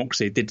social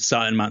democracy did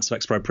certain amounts of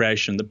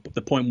expropriation.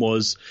 The point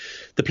was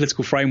the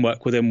political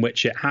framework within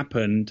which it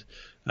happened,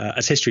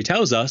 as history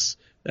tells us,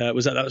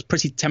 was that was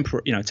pretty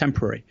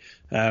temporary.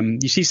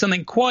 You see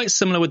something quite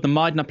similar with the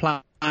Meidner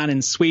Plan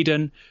in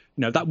Sweden.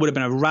 That would have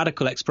been a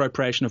radical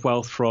expropriation of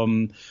wealth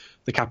from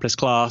the capitalist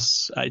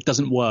class. It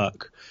doesn't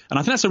work. And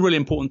I think that's a really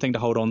important thing to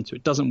hold on to.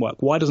 It doesn't work.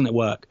 Why doesn't it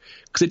work?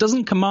 Because it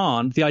doesn't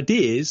command, the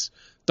ideas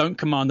don't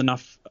command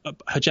enough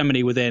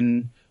hegemony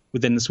within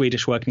the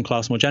Swedish working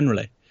class more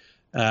generally.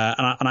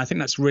 And I think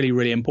that's really,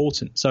 really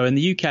important. So in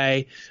the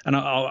UK, and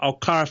I'll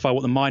clarify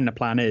what the Meidner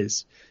Plan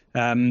is.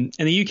 In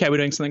the UK, we're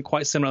doing something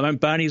quite similar. At the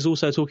moment, Bernie's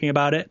also talking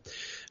about it.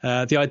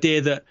 The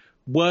idea that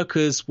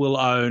workers will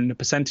own a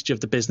percentage of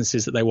the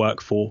businesses that they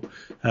work for.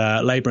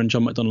 Labour and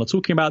John McDonnell are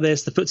talking about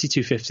this. The FTSE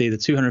 250, the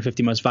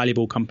 250 most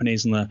valuable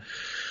companies on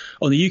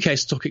the UK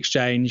stock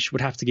exchange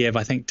would have to give,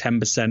 I think,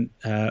 10%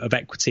 of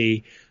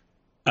equity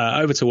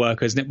over to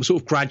workers, and it will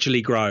sort of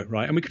gradually grow,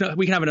 right? And we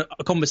can have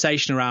a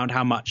conversation around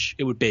how much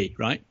it would be,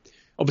 right?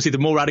 Obviously, the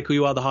more radical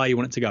you are, the higher you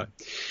want it to go.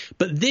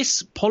 But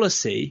this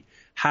policy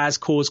has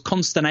caused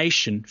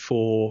consternation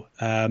for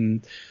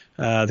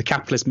the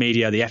capitalist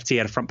media. The FT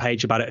had a front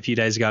page about it a few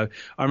days ago.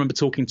 I remember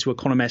talking to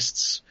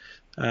economists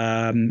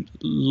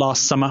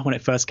last summer when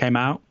it first came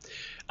out,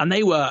 and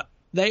they were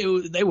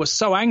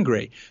so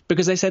angry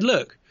because they said,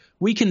 look,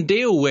 we can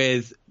deal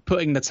with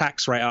putting the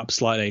tax rate up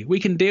slightly. We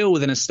can deal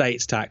with an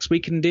estates tax. We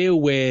can deal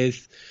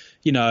with,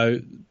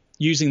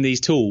 using these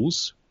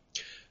tools.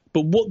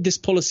 But what this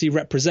policy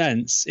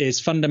represents is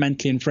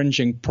fundamentally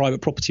infringing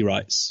private property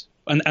rights.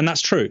 And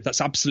that's true.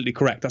 That's absolutely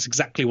correct. That's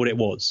exactly what it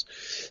was.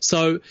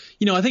 So,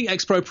 I think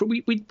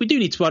we do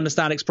need to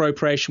understand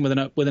expropriation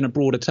within a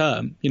broader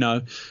term.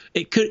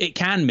 It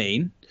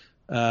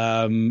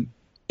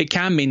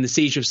can mean the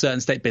seizure of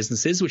certain state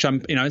businesses, which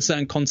I'm, in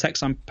certain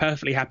contexts, I'm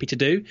perfectly happy to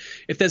do.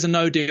 If there's a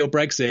no deal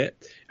Brexit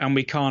and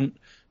we can't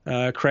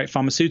create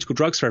pharmaceutical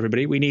drugs for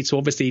everybody, we need to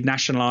obviously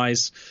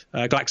nationalize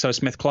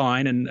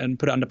GlaxoSmithKline and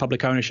put it under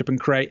public ownership and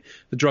create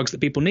the drugs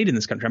that people need in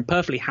this country. I'm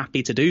perfectly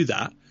happy to do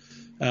that.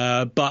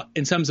 But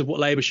in terms of what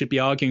Labour should be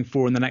arguing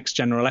for in the next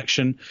general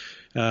election,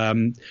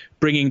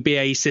 bringing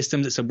BAE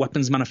Systems, it's a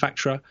weapons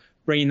manufacturer,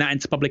 bringing that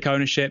into public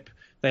ownership.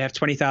 They have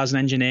 20,000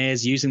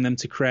 engineers using them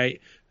to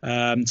create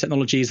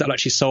technologies that will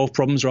actually solve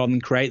problems rather than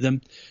create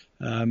them.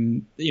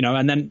 And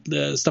then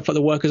the stuff like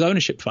the Workers'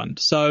 Ownership Fund.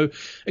 So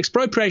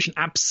expropriation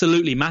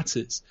absolutely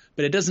matters,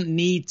 but it doesn't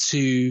need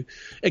to.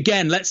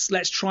 Again,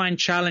 let's try and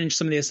challenge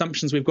some of the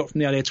assumptions we've got from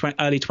the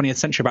early 20th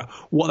century about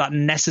what that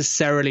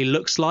necessarily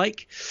looks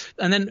like.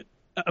 And then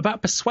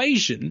about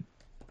persuasion,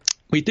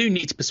 we do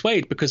need to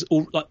persuade because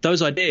all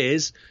those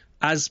ideas,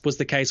 as was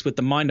the case with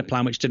the Meidner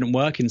Plan, which didn't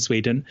work in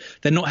Sweden,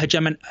 they're not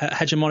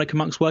hegemonic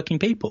amongst working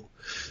people.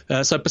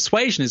 So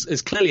persuasion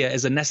is clearly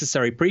a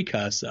necessary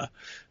precursor.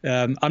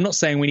 I'm not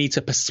saying we need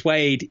to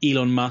persuade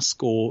Elon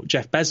Musk or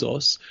Jeff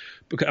Bezos,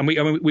 and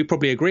we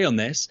probably agree on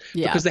this,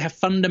 because they have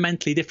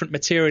fundamentally different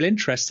material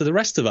interests to the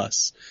rest of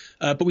us.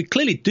 But we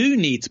clearly do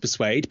need to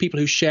persuade people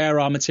who share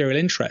our material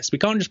interests. We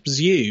can't just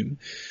presume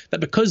that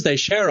because they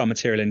share our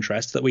material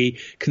interests that we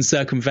can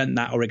circumvent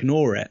that or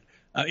ignore it.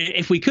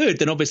 If we could,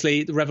 then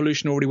obviously the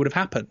revolution already would have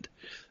happened.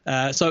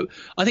 So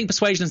I think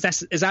persuasion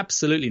is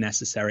absolutely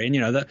necessary.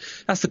 And,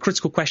 that's the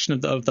critical question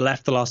of the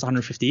left the last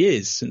 150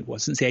 years, since the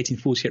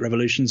 1848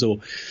 revolutions or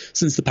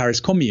since the Paris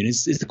Commune,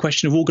 is the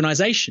question of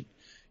organization.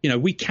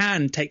 We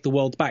can take the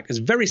world back. It's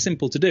very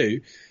simple to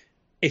do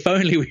if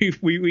only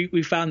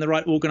we found the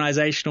right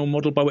organizational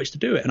model by which to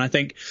do it. And I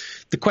think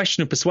the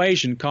question of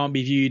persuasion can't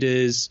be viewed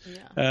as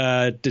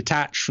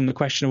detached from the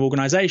question of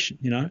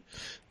organization.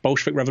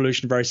 Bolshevik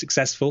revolution, very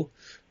successful,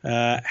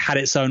 had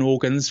its own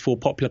organs for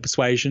popular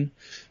persuasion.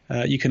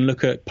 You can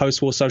look at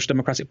post-war social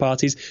democratic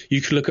parties. You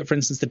can look at, for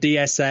instance, the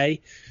DSA.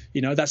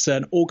 That's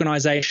an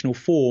organizational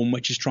form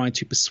which is trying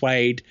to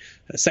persuade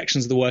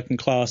sections of the working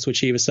class to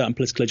achieve a certain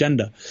political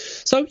agenda.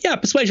 So, yeah,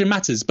 persuasion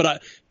matters.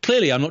 But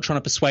clearly, I'm not trying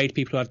to persuade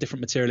people who have different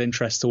material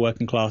interests to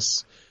working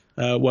class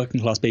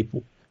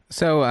people.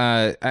 So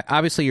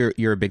obviously,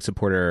 you're a big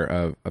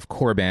supporter of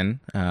Corbyn.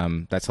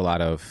 That's a lot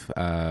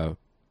of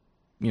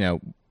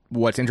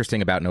what's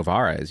interesting about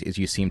Novara is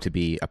you seem to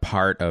be a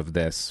part of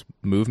this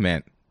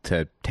movement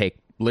to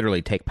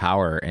literally take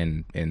power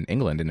in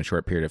England in a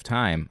short period of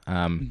time.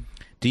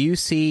 Do you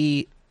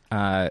see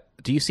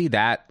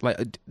that?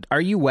 Like, are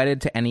you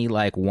wedded to any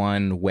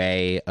one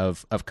way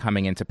of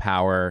coming into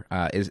power?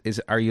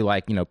 Are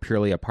you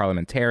purely a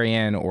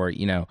parliamentarian, or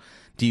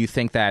do you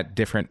think that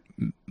different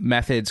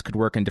methods could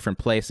work in different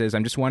places?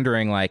 I'm just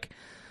wondering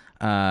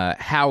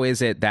how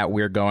is it that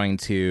we're going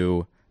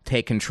to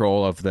take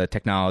control of the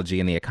technology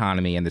and the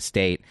economy and the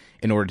state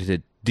in order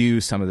to do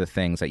some of the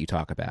things that you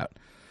talk about?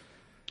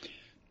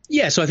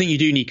 Yeah, so I think you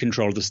do need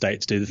control of the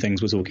state to do the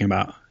things we're talking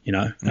about.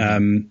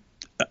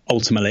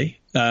 Ultimately,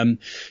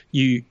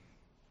 you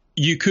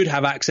could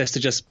have access to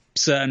just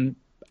certain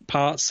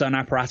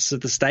apparatus of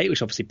the state, which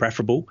is obviously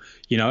preferable.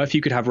 If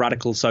you could have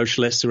radical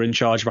socialists who are in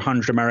charge of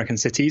 100 American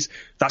cities,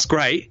 that's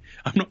great.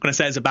 I'm not going to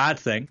say it's a bad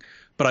thing.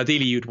 But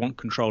ideally, you'd want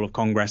control of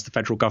Congress, the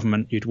federal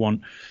government. You'd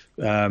want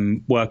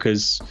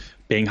workers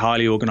being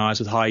highly organized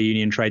with high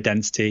union trade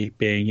density,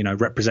 being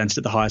represented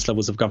at the highest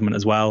levels of government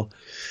as well.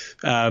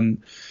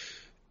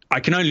 I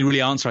can only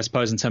really answer, I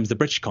suppose, in terms of the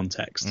British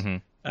context. Mm-hmm.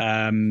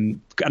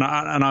 And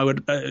I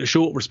would a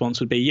short response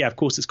would be, yeah, of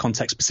course, it's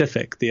context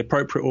specific. The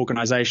appropriate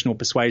organizational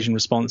persuasion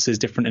response is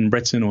different in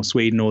Britain or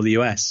Sweden or the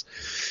US.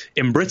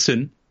 In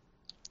Britain,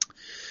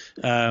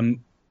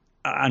 and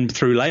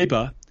through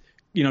Labour,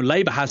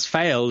 Labour has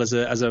failed as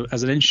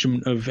an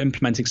instrument of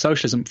implementing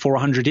socialism for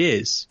 100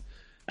 years.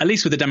 At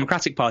least with the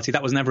Democratic Party,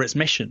 that was never its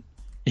mission.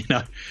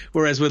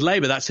 Whereas with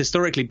Labour, that's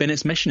historically been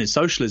its mission, is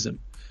socialism.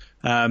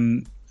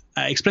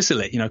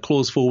 Explicitly,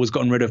 Clause 4 was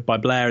gotten rid of by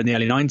Blair in the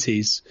early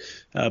 90s.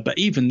 But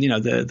even, the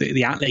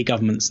Attlee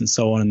governments and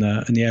so on, and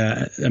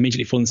the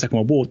immediately following the Second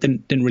World War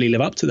didn't really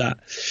live up to that.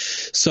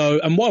 So,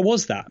 and why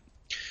was that?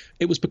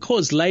 It was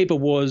because Labour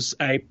was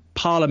a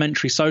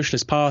parliamentary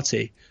socialist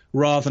party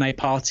rather than a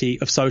party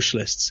of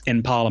socialists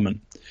in Parliament.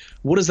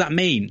 What does that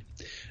mean?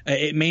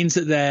 It means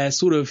that their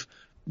sort of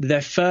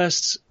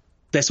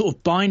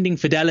binding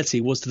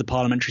fidelity was to the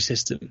parliamentary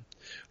system,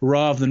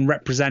 rather than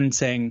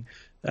representing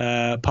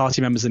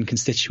party members and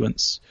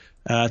constituents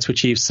to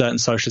achieve certain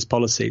socialist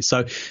policies.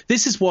 So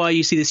this is why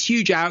you see this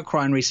huge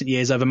outcry in recent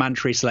years over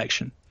mandatory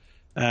selection.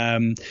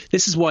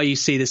 This is why you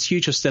see this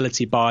huge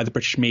hostility by the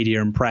British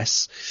media and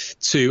press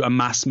to a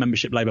mass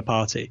membership Labour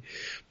Party,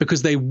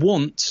 because they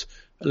want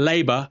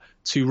Labour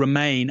to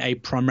remain a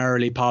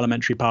primarily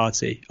parliamentary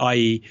party,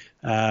 i.e.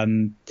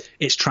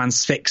 it's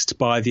transfixed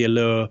by the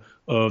allure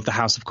of the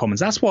House of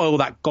Commons. That's why all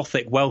that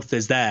Gothic wealth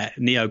is there,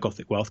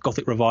 neo-Gothic wealth,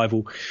 Gothic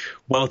revival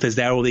wealth is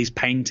there, all these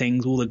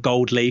paintings, all the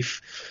gold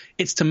leaf.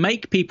 It's to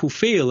make people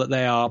feel that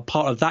they are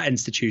part of that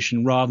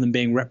institution rather than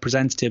being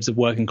representatives of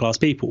working class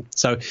people.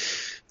 So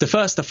the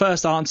first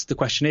answer to the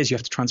question is you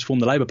have to transform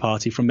the Labour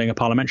Party from being a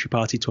parliamentary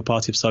party to a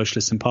party of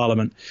socialists in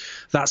Parliament.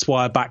 That's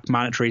why I back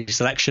mandatory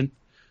selection.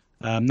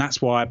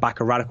 That's why I back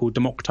a radical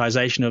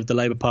democratisation of the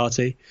Labour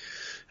Party.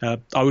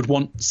 I would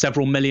want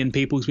several million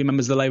people to be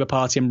members of the Labour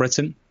Party in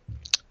Britain.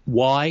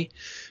 Why?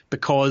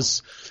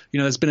 Because,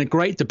 there's been a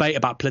great debate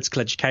about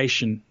political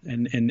education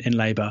in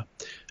Labour.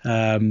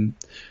 And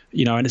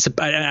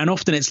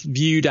often it's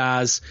viewed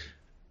as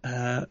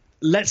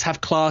let's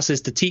have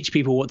classes to teach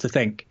people what to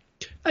think.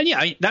 And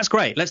yeah, that's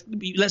great. Let's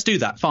do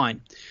that.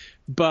 Fine.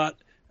 But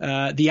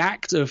the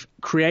act of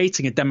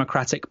creating a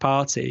democratic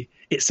party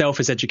itself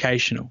is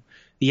educational.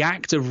 The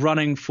act of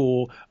running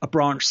for a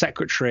branch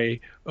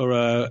secretary or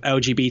a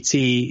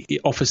LGBT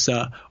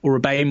officer or a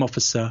BAME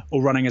officer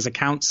or running as a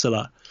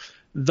councillor,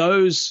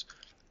 those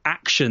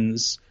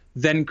actions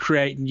then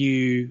create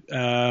new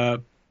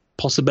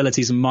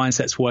possibilities and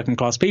mindsets for working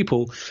class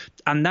people.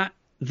 And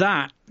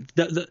that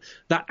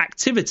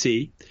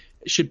activity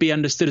should be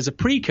understood as a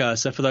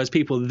precursor for those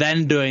people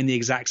then doing the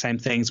exact same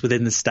things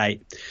within the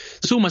state.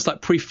 It's almost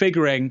like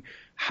prefiguring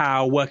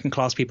how working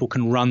class people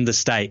can run the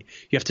state.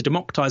 You have to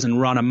democratize and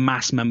run a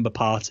mass member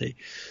party.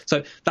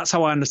 So that's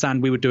how I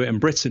understand we would do it in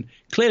Britain.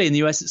 Clearly in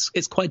the US,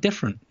 it's quite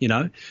different. You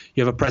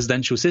have a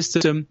presidential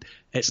system.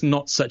 It's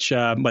not such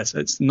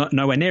it's not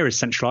nowhere near as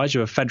centralized.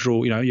 You have a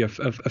federal, you have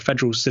a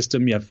federal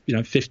system. You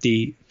have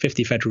 50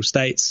 federal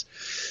states.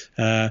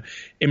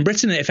 In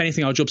Britain, if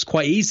anything, our job's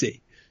quite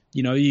easy.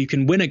 You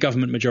can win a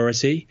government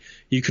majority,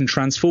 you can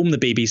transform the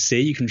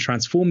BBC, you can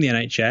transform the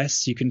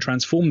NHS, you can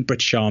transform the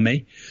British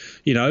Army.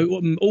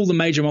 All the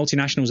major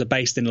multinationals are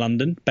based in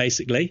London,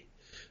 basically.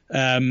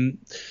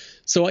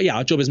 So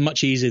our job is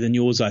much easier than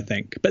yours, I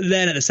think. But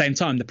then at the same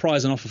time, the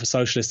prize on offer for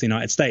socialists in the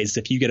United States,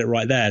 if you get it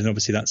right there, then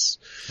obviously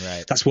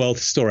that's world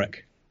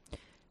historic.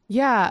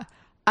 Yeah.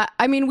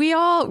 I mean,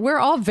 we're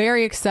all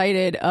very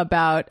excited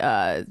about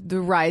the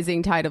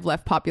rising tide of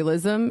left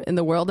populism in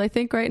the world, I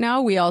think, right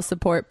now. We all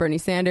support Bernie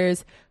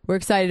Sanders. We're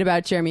excited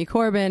about Jeremy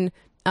Corbyn.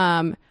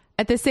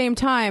 At the same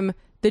time,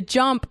 the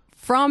jump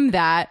from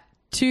that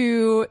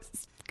to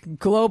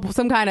global,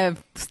 some kind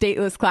of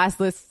stateless,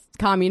 classless,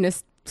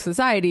 communist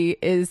society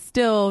is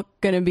still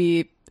going to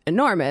be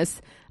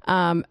enormous.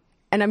 And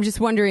I'm just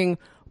wondering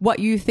what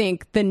you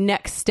think the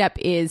next step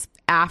is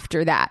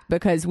after that,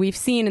 because we've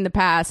seen in the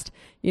past,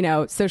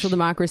 social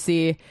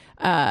democracy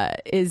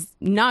is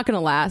not going to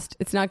last.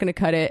 It's not going to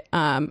cut it.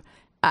 I'm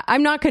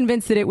not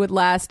convinced that it would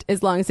last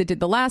as long as it did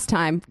the last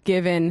time,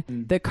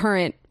 given the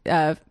current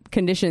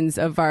conditions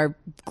of our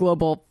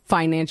global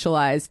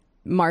financialized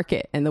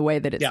market and the way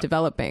that it's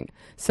developing.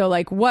 So,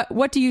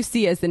 what do you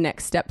see as the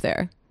next step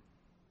there?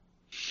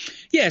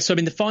 Yeah, so I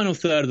mean, the final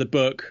third of the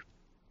book.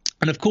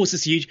 And of course,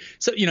 it's huge.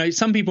 So,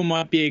 some people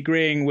might be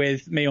agreeing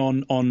with me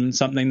on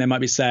something. They might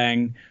be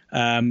saying,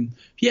 I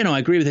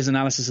agree with his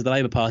analysis of the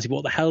Labour Party, but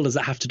what the hell does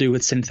that have to do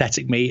with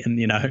synthetic meat and,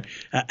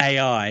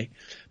 AI?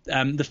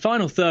 The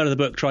final third of the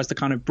book tries to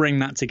kind of bring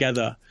that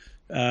together,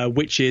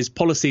 which is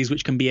policies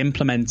which can be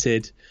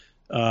implemented,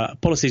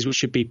 policies which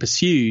should be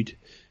pursued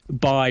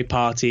by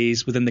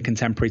parties within the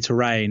contemporary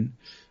terrain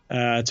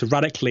to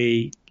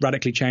radically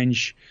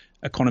change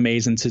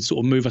economies and to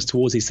sort of move us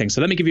towards these things.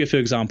 So let me give you a few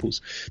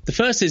examples. The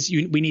first is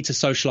we need to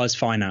socialize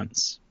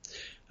finance,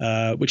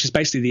 which is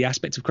basically the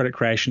aspect of credit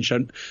creation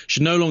should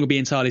no longer be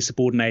entirely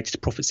subordinated to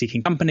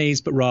profit-seeking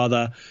companies, but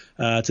rather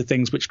to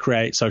things which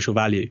create social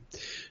value.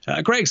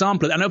 A great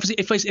example, and obviously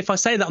if I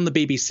say that on the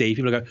BBC,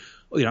 people will go,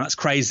 that's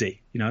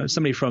crazy.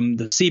 Somebody from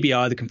the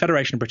CBI, the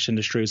Confederation of British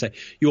Industry, will say,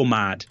 you're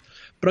mad.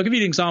 But I'll give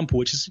you an example,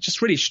 which is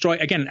just really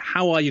again,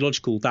 how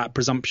ideological that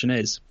presumption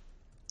is.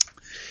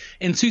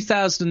 In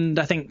 2000,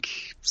 I think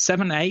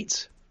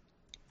 7-8,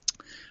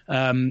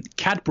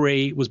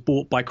 Cadbury was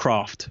bought by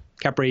Kraft.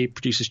 Cadbury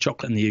produces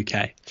chocolate in the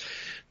UK.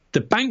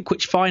 The bank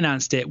which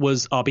financed it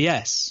was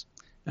RBS.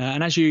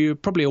 And as you're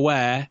probably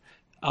aware,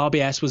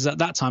 RBS was at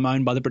that time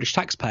owned by the British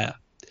taxpayer.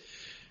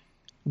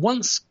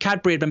 Once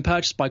Cadbury had been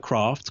purchased by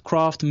Kraft,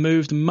 Kraft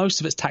moved most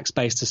of its tax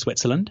base to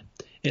Switzerland.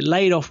 It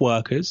laid off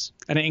workers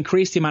and it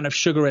increased the amount of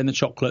sugar in the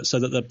chocolate so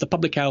that the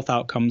public health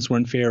outcomes were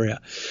inferior.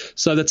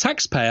 So the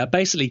taxpayer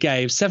basically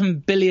gave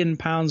 £7 billion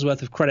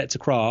worth of credit to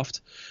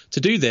Kraft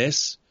to do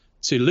this,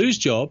 to lose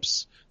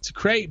jobs, to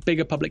create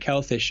bigger public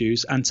health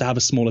issues and to have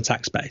a smaller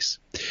tax base.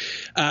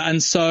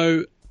 And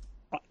so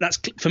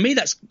for me,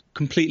 that's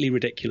completely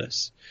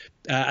ridiculous.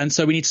 And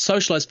so we need to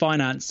socialize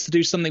finance to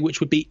do something which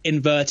would be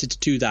inverted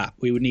to that.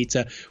 We want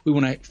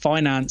to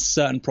finance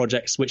certain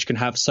projects which can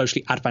have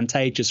socially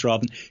advantageous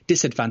rather than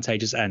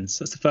disadvantageous ends.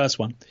 That's the first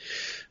one.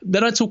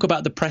 Then I talk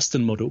about the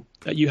Preston model.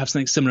 You have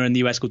something similar in the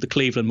US called the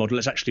Cleveland model.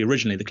 It's actually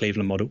originally the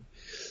Cleveland model.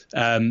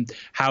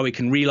 How we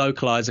can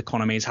relocalize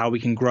economies, how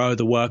we can grow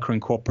the worker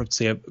and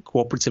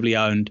cooperatively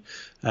owned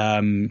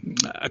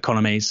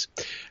economies,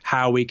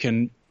 how we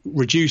can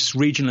reduce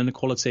regional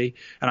inequality.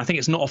 And I think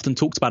it's not often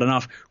talked about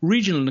enough.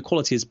 Regional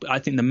inequality is, I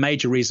think, the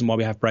major reason why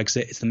we have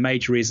Brexit. It's the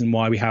major reason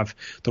why we have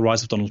the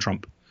rise of Donald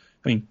Trump.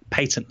 I mean,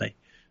 patently.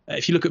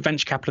 If you look at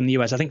venture capital in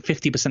the US, I think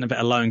 50% of it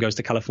alone goes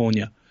to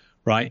California.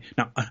 Right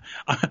now,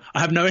 I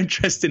have no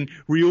interest in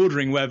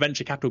reordering where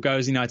venture capital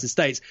goes in the United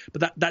States,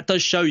 but that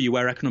does show you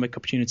where economic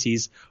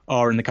opportunities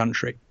are in the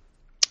country.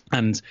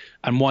 And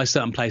why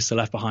certain places are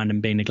left behind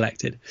and being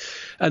neglected.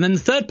 And then the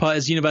third part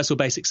is universal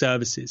basic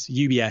services,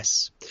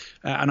 UBS.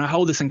 And I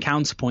hold this in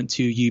counterpoint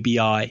to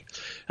UBI.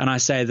 And I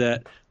say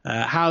that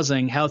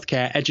housing,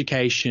 healthcare,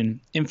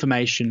 education,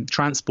 information,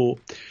 transport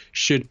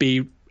should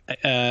be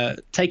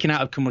taken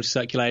out of commodity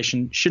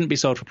circulation, shouldn't be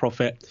sold for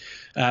profit,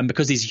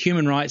 because these are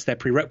human rights. They're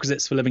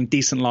prerequisites for living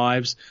decent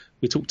lives.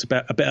 We talked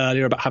about a bit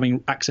earlier about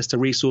having access to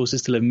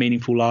resources to live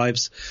meaningful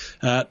lives.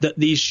 That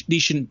these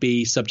shouldn't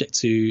be subject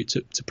to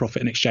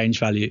profit and exchange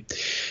value.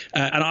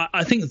 And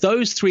I think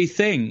those three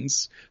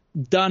things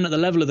done at the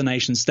level of the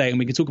nation state, and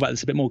we can talk about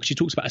this a bit more because she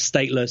talks about a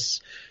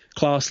stateless,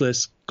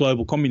 classless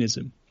global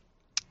communism.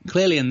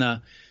 Clearly, in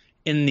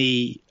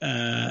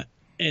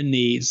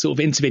the sort of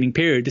intervening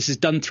period, this is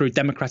done through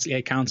democratically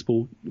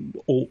accountable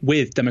or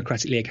with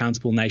democratically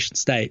accountable nation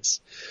states.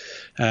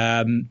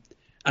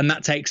 and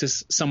that takes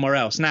us somewhere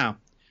else. Now,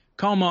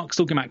 Karl Marx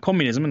talking about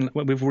communism, and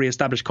we've already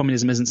established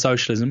communism isn't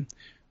socialism.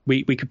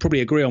 We could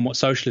probably agree on what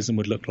socialism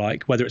would look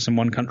like, whether it's in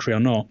one country or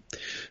not.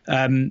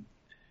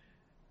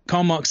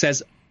 Karl Marx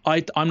says,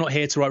 I'm not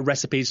here to write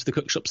recipes for the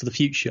cookshops of the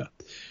future.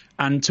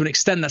 And to an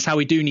extent, that's how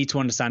we do need to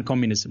understand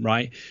communism,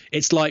 right?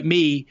 It's like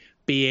me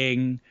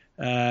being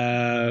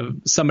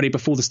somebody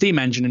before the steam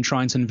engine and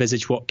trying to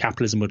envisage what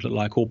capitalism would look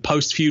like, or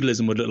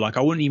post-feudalism would look like.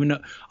 I wouldn't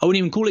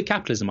even call it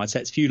capitalism. I'd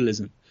say it's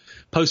feudalism,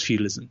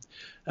 post-feudalism.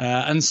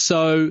 And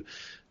so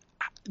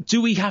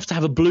do we have to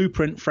have a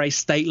blueprint for a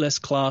stateless,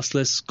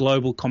 classless,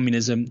 global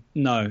communism?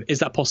 No. Is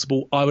that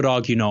possible? I would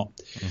argue not.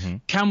 Mm-hmm.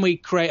 Can we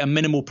create a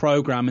minimal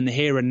program in the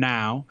here and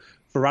now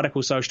for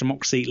radical social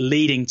democracy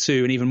leading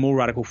to an even more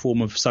radical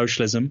form of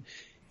socialism?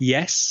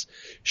 Yes.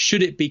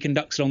 Should it be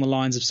conducted on the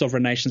lines of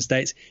sovereign nation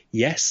states?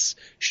 Yes.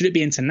 Should it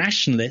be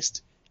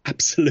internationalist?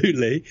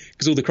 Absolutely,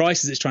 because all the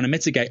crises it's trying to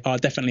mitigate are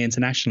definitely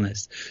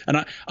internationalist.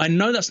 And I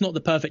know that's not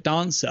the perfect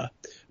answer,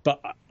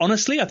 but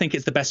honestly, I think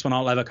it's the best one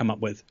I'll ever come up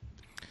with.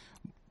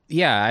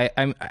 Yeah,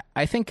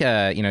 I think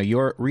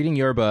you're reading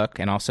your book,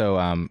 and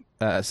also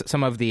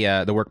some of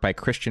the work by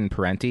Christian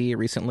Parenti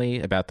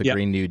recently about the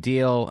Green New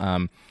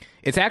Deal.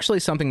 It's actually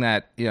something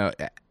that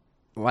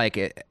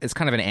it's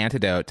kind of an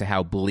antidote to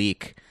how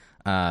bleak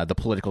the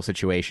political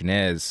situation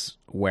is,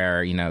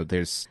 where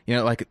there's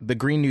like the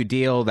Green New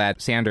Deal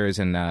that Sanders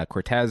and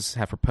Cortez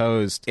have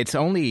proposed. It's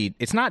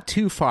not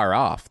too far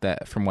off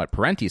from what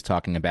Parenti's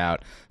talking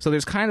about. So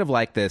there's kind of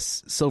like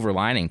this silver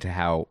lining to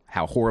how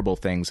horrible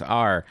things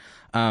are.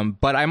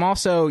 But I'm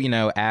also,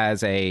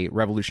 as a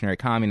revolutionary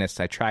communist,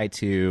 I try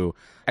to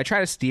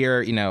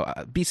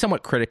steer, be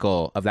somewhat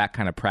critical of that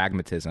kind of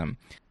pragmatism.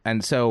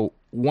 And so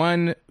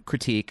one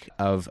critique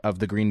of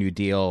the Green New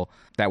Deal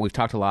that we've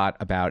talked a lot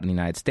about in the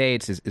United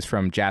States is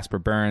from Jasper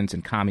Burns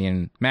in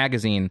Commune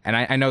Magazine. And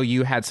I know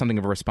you had something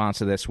of a response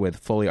to this with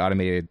Fully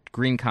Automated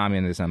Green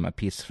Communism, a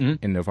piece in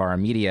Novara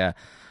Media.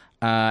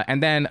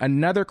 And then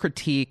another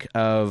critique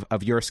of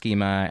your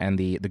schema and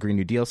the Green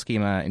New Deal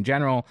schema in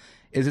general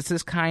is it's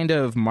this kind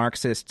of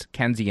Marxist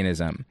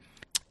Keynesianism.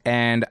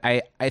 And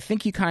I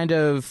think you kind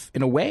of,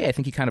 in a way,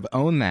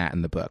 own that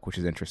in the book, which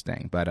is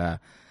interesting. But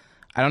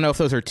I don't know if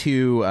those are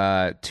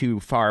too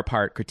far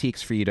apart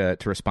critiques for you to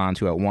respond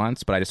to at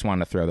once, but I just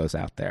wanted to throw those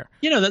out there.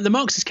 The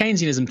Marxist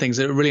Keynesianism thing's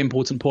a really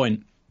important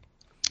point.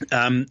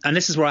 And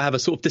this is where I have a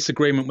sort of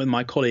disagreement with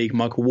my colleague,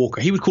 Michael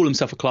Walker. He would call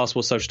himself a class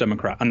war social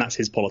democrat, and that's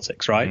his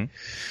politics, right?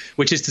 Mm-hmm.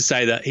 Which is to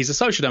say that he's a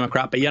social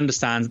democrat, but he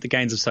understands that the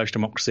gains of social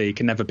democracy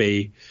can never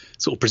be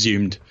sort of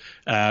presumed,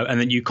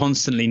 and that you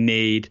constantly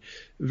need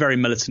very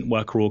militant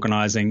worker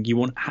organising. You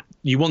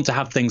want to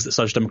have things that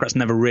social democrats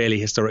never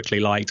really historically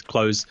liked,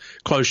 close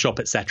shop,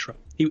 etc.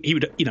 He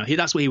would,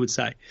 that's what he would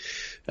say.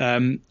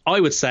 I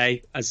would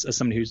say, as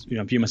somebody who's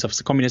view myself as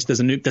a communist,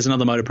 there's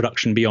another mode of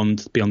production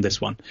beyond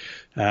this one,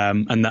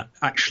 and that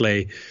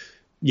actually,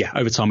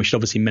 over time we should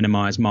obviously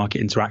minimise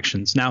market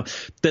interactions. Now,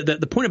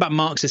 the point about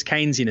Marxist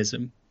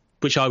Keynesianism,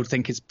 which I would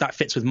think that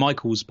fits with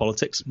Michael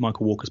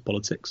Walker's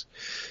politics.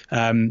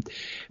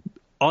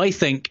 I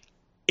think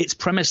it's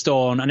premised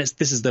on, and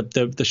this is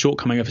the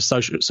shortcoming of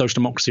social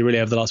democracy really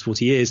over the last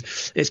 40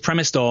 years. It's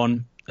premised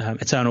on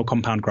eternal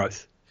compound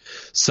growth.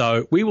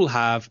 So we will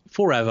have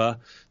forever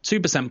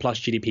 2% plus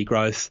GDP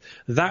growth.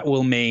 That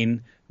will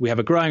mean we have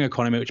a growing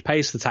economy which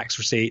pays for the tax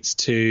receipts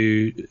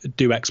to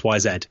do X, Y,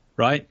 Z,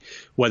 right?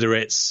 Whether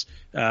it's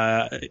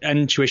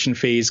tuition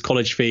fees,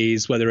 college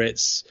fees, whether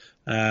it's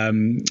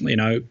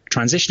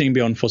transitioning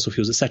beyond fossil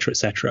fuels, et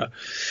cetera.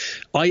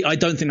 I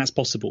don't think that's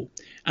possible.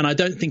 And I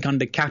don't think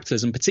under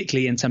capitalism,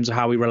 particularly in terms of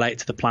how we relate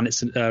to the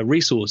planet's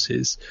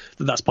resources,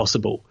 that's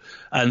possible.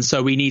 And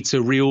so we need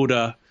to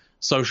reorder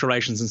social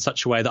relations in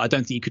such a way that I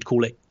don't think you could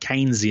call it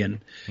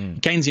Keynesian.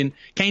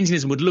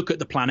 Keynesianism would look at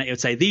the planet, it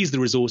would say, these are the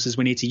resources,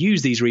 we need to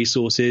use these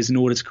resources in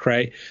order to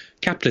create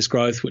capitalist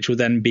growth, which will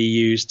then be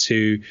used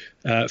to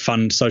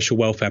fund social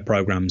welfare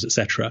programs,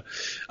 etc.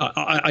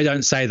 I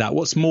don't say that.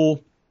 What's more,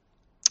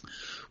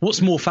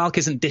 FALC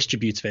isn't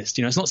distributivist.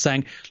 It's not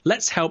saying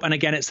let's help. And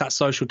again, it's that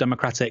social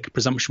democratic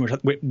presumption,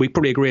 which we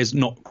probably agree is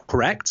not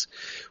correct,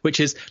 which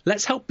is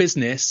let's help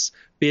business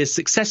be as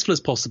successful as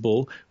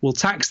possible. We'll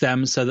tax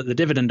them so that the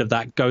dividend of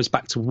that goes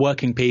back to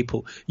working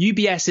people.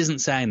 UBS isn't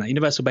saying that.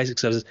 Universal Basic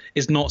Services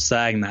is not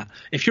saying that.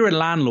 If you're a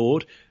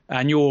landlord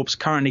and you're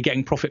currently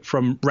getting profit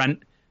from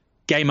rent,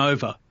 game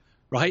over.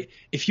 Right.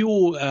 If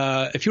you're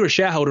a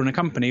shareholder in a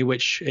company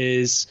which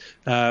owns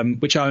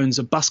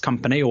a bus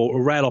company or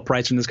a rail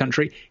operator in this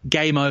country,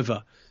 game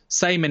over.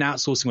 Same in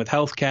outsourcing with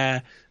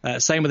healthcare,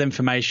 same with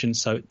information,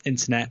 so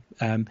internet,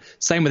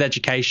 same with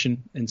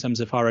education in terms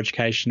of higher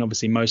education.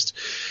 Obviously,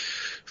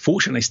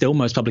 fortunately, still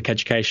most public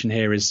education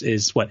here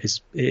is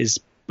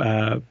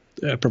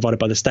provided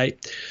by the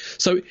state.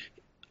 So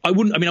I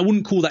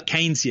wouldn't call that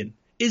Keynesian.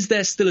 Is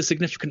there still a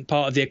significant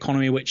part of the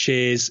economy which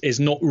is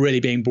not really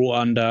being brought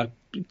under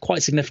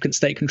quite significant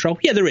state control?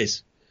 Yeah, there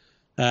is.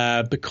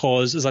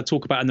 because, as I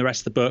talk about in the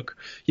rest of the book,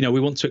 we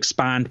want to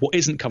expand what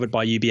isn't covered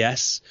by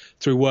UBS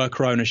through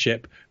worker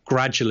ownership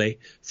gradually,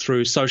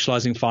 through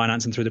socializing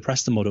finance and through the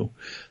Preston model.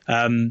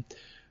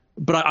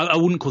 But I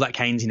wouldn't call that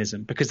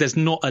Keynesianism, because there's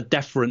not a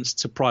deference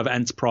to private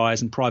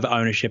enterprise and private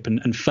ownership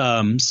and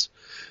firms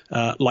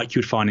like you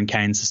would find in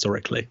Keynes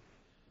historically,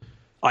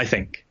 I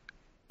think.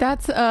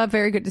 That's a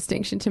very good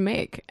distinction to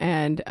make,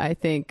 and I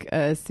think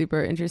a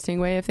super interesting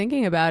way of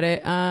thinking about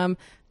it. I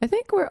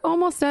think we're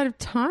almost out of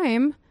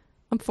time,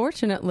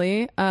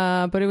 unfortunately,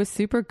 but it was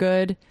super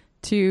good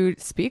to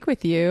speak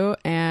with you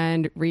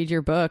and read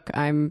your book.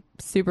 I'm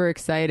super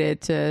excited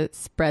to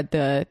spread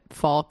the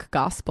FALC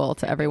gospel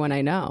to everyone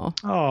I know.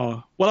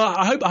 Oh, well,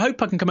 I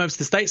hope I can come over to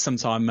the States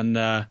sometime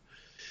and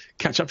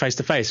catch up face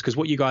to face, because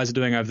what you guys are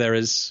doing over there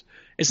is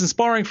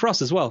inspiring for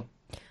us as well.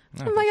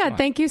 Oh my God!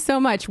 Thank you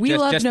so much. We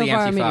love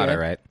Novara Media,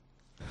 right?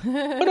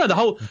 Well, no, the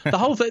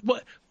whole thing.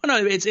 Well,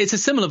 no, it's a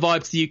similar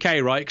vibe to the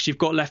UK, right? Because you've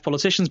got left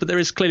politicians, but there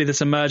is clearly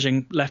this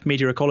emerging left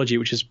media ecology,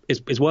 which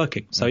is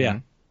working. So yeah,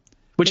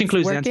 which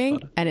includes working, the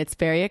Antifada. And it's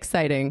very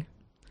exciting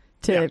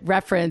to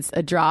reference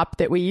a drop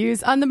that we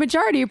use on the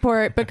Majority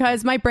Report,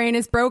 because my brain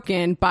is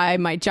broken by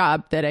my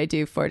job that I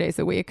do 4 days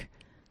a week.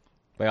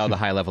 By all the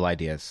high level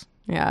ideas.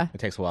 Yeah, it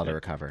takes a while to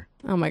recover.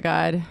 Oh my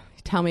God,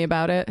 tell me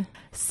about it.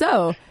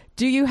 So,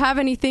 do you have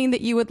anything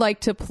that you would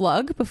like to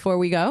plug before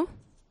we go?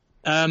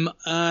 Well,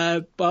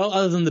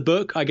 other than the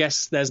book, I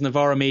guess there's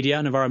Novara Media,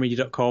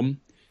 novaramedia.com.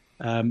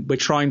 We're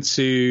trying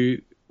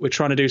to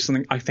do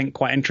something I think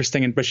quite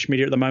interesting in British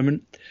media at the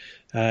moment.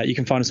 You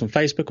can find us on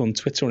Facebook, on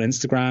Twitter, on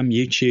Instagram,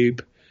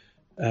 YouTube,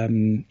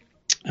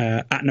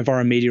 at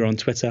Novara Media on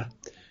Twitter.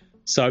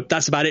 So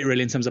that's about it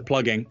really in terms of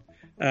plugging.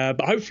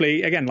 But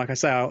hopefully, again, like I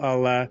say,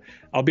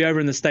 I'll be over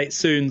in the States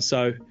soon,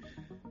 so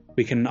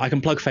I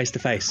can plug face to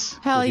face.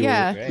 Hell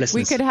yeah.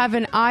 We could have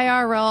an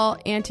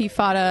IRL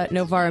Antifada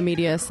Novara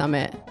Media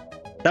Summit.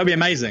 That would be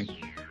amazing.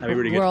 That'd be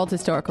really good. World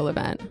historical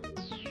event.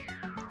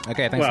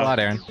 Okay, thanks a lot,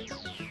 Aaron.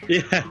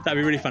 Yeah, that'd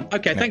be really fun.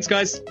 Okay, thanks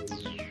guys.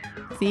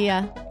 See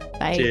ya.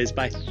 Bye. Cheers,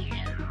 bye.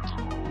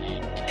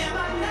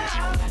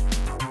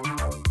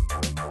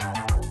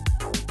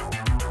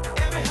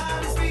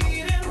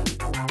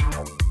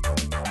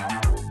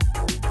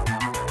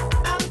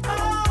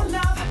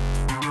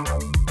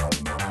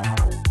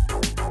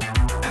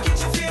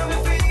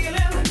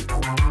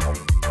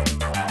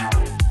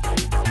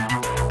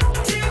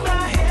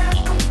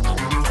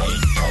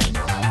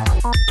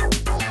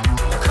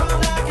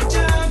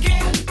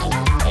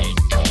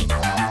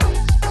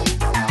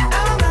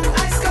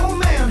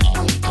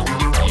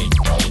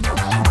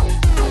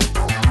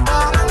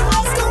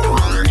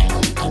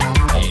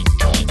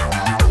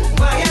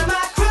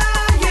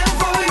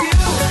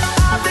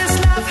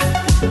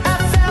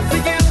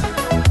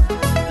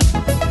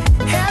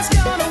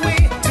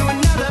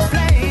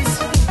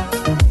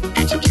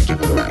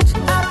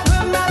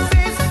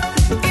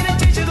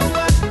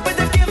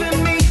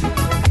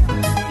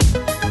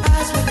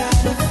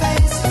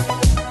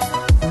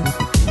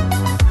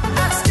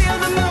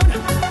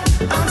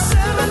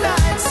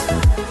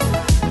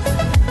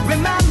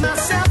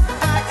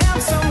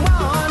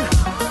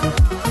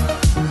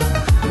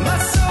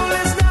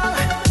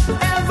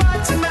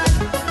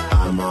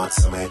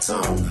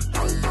 Some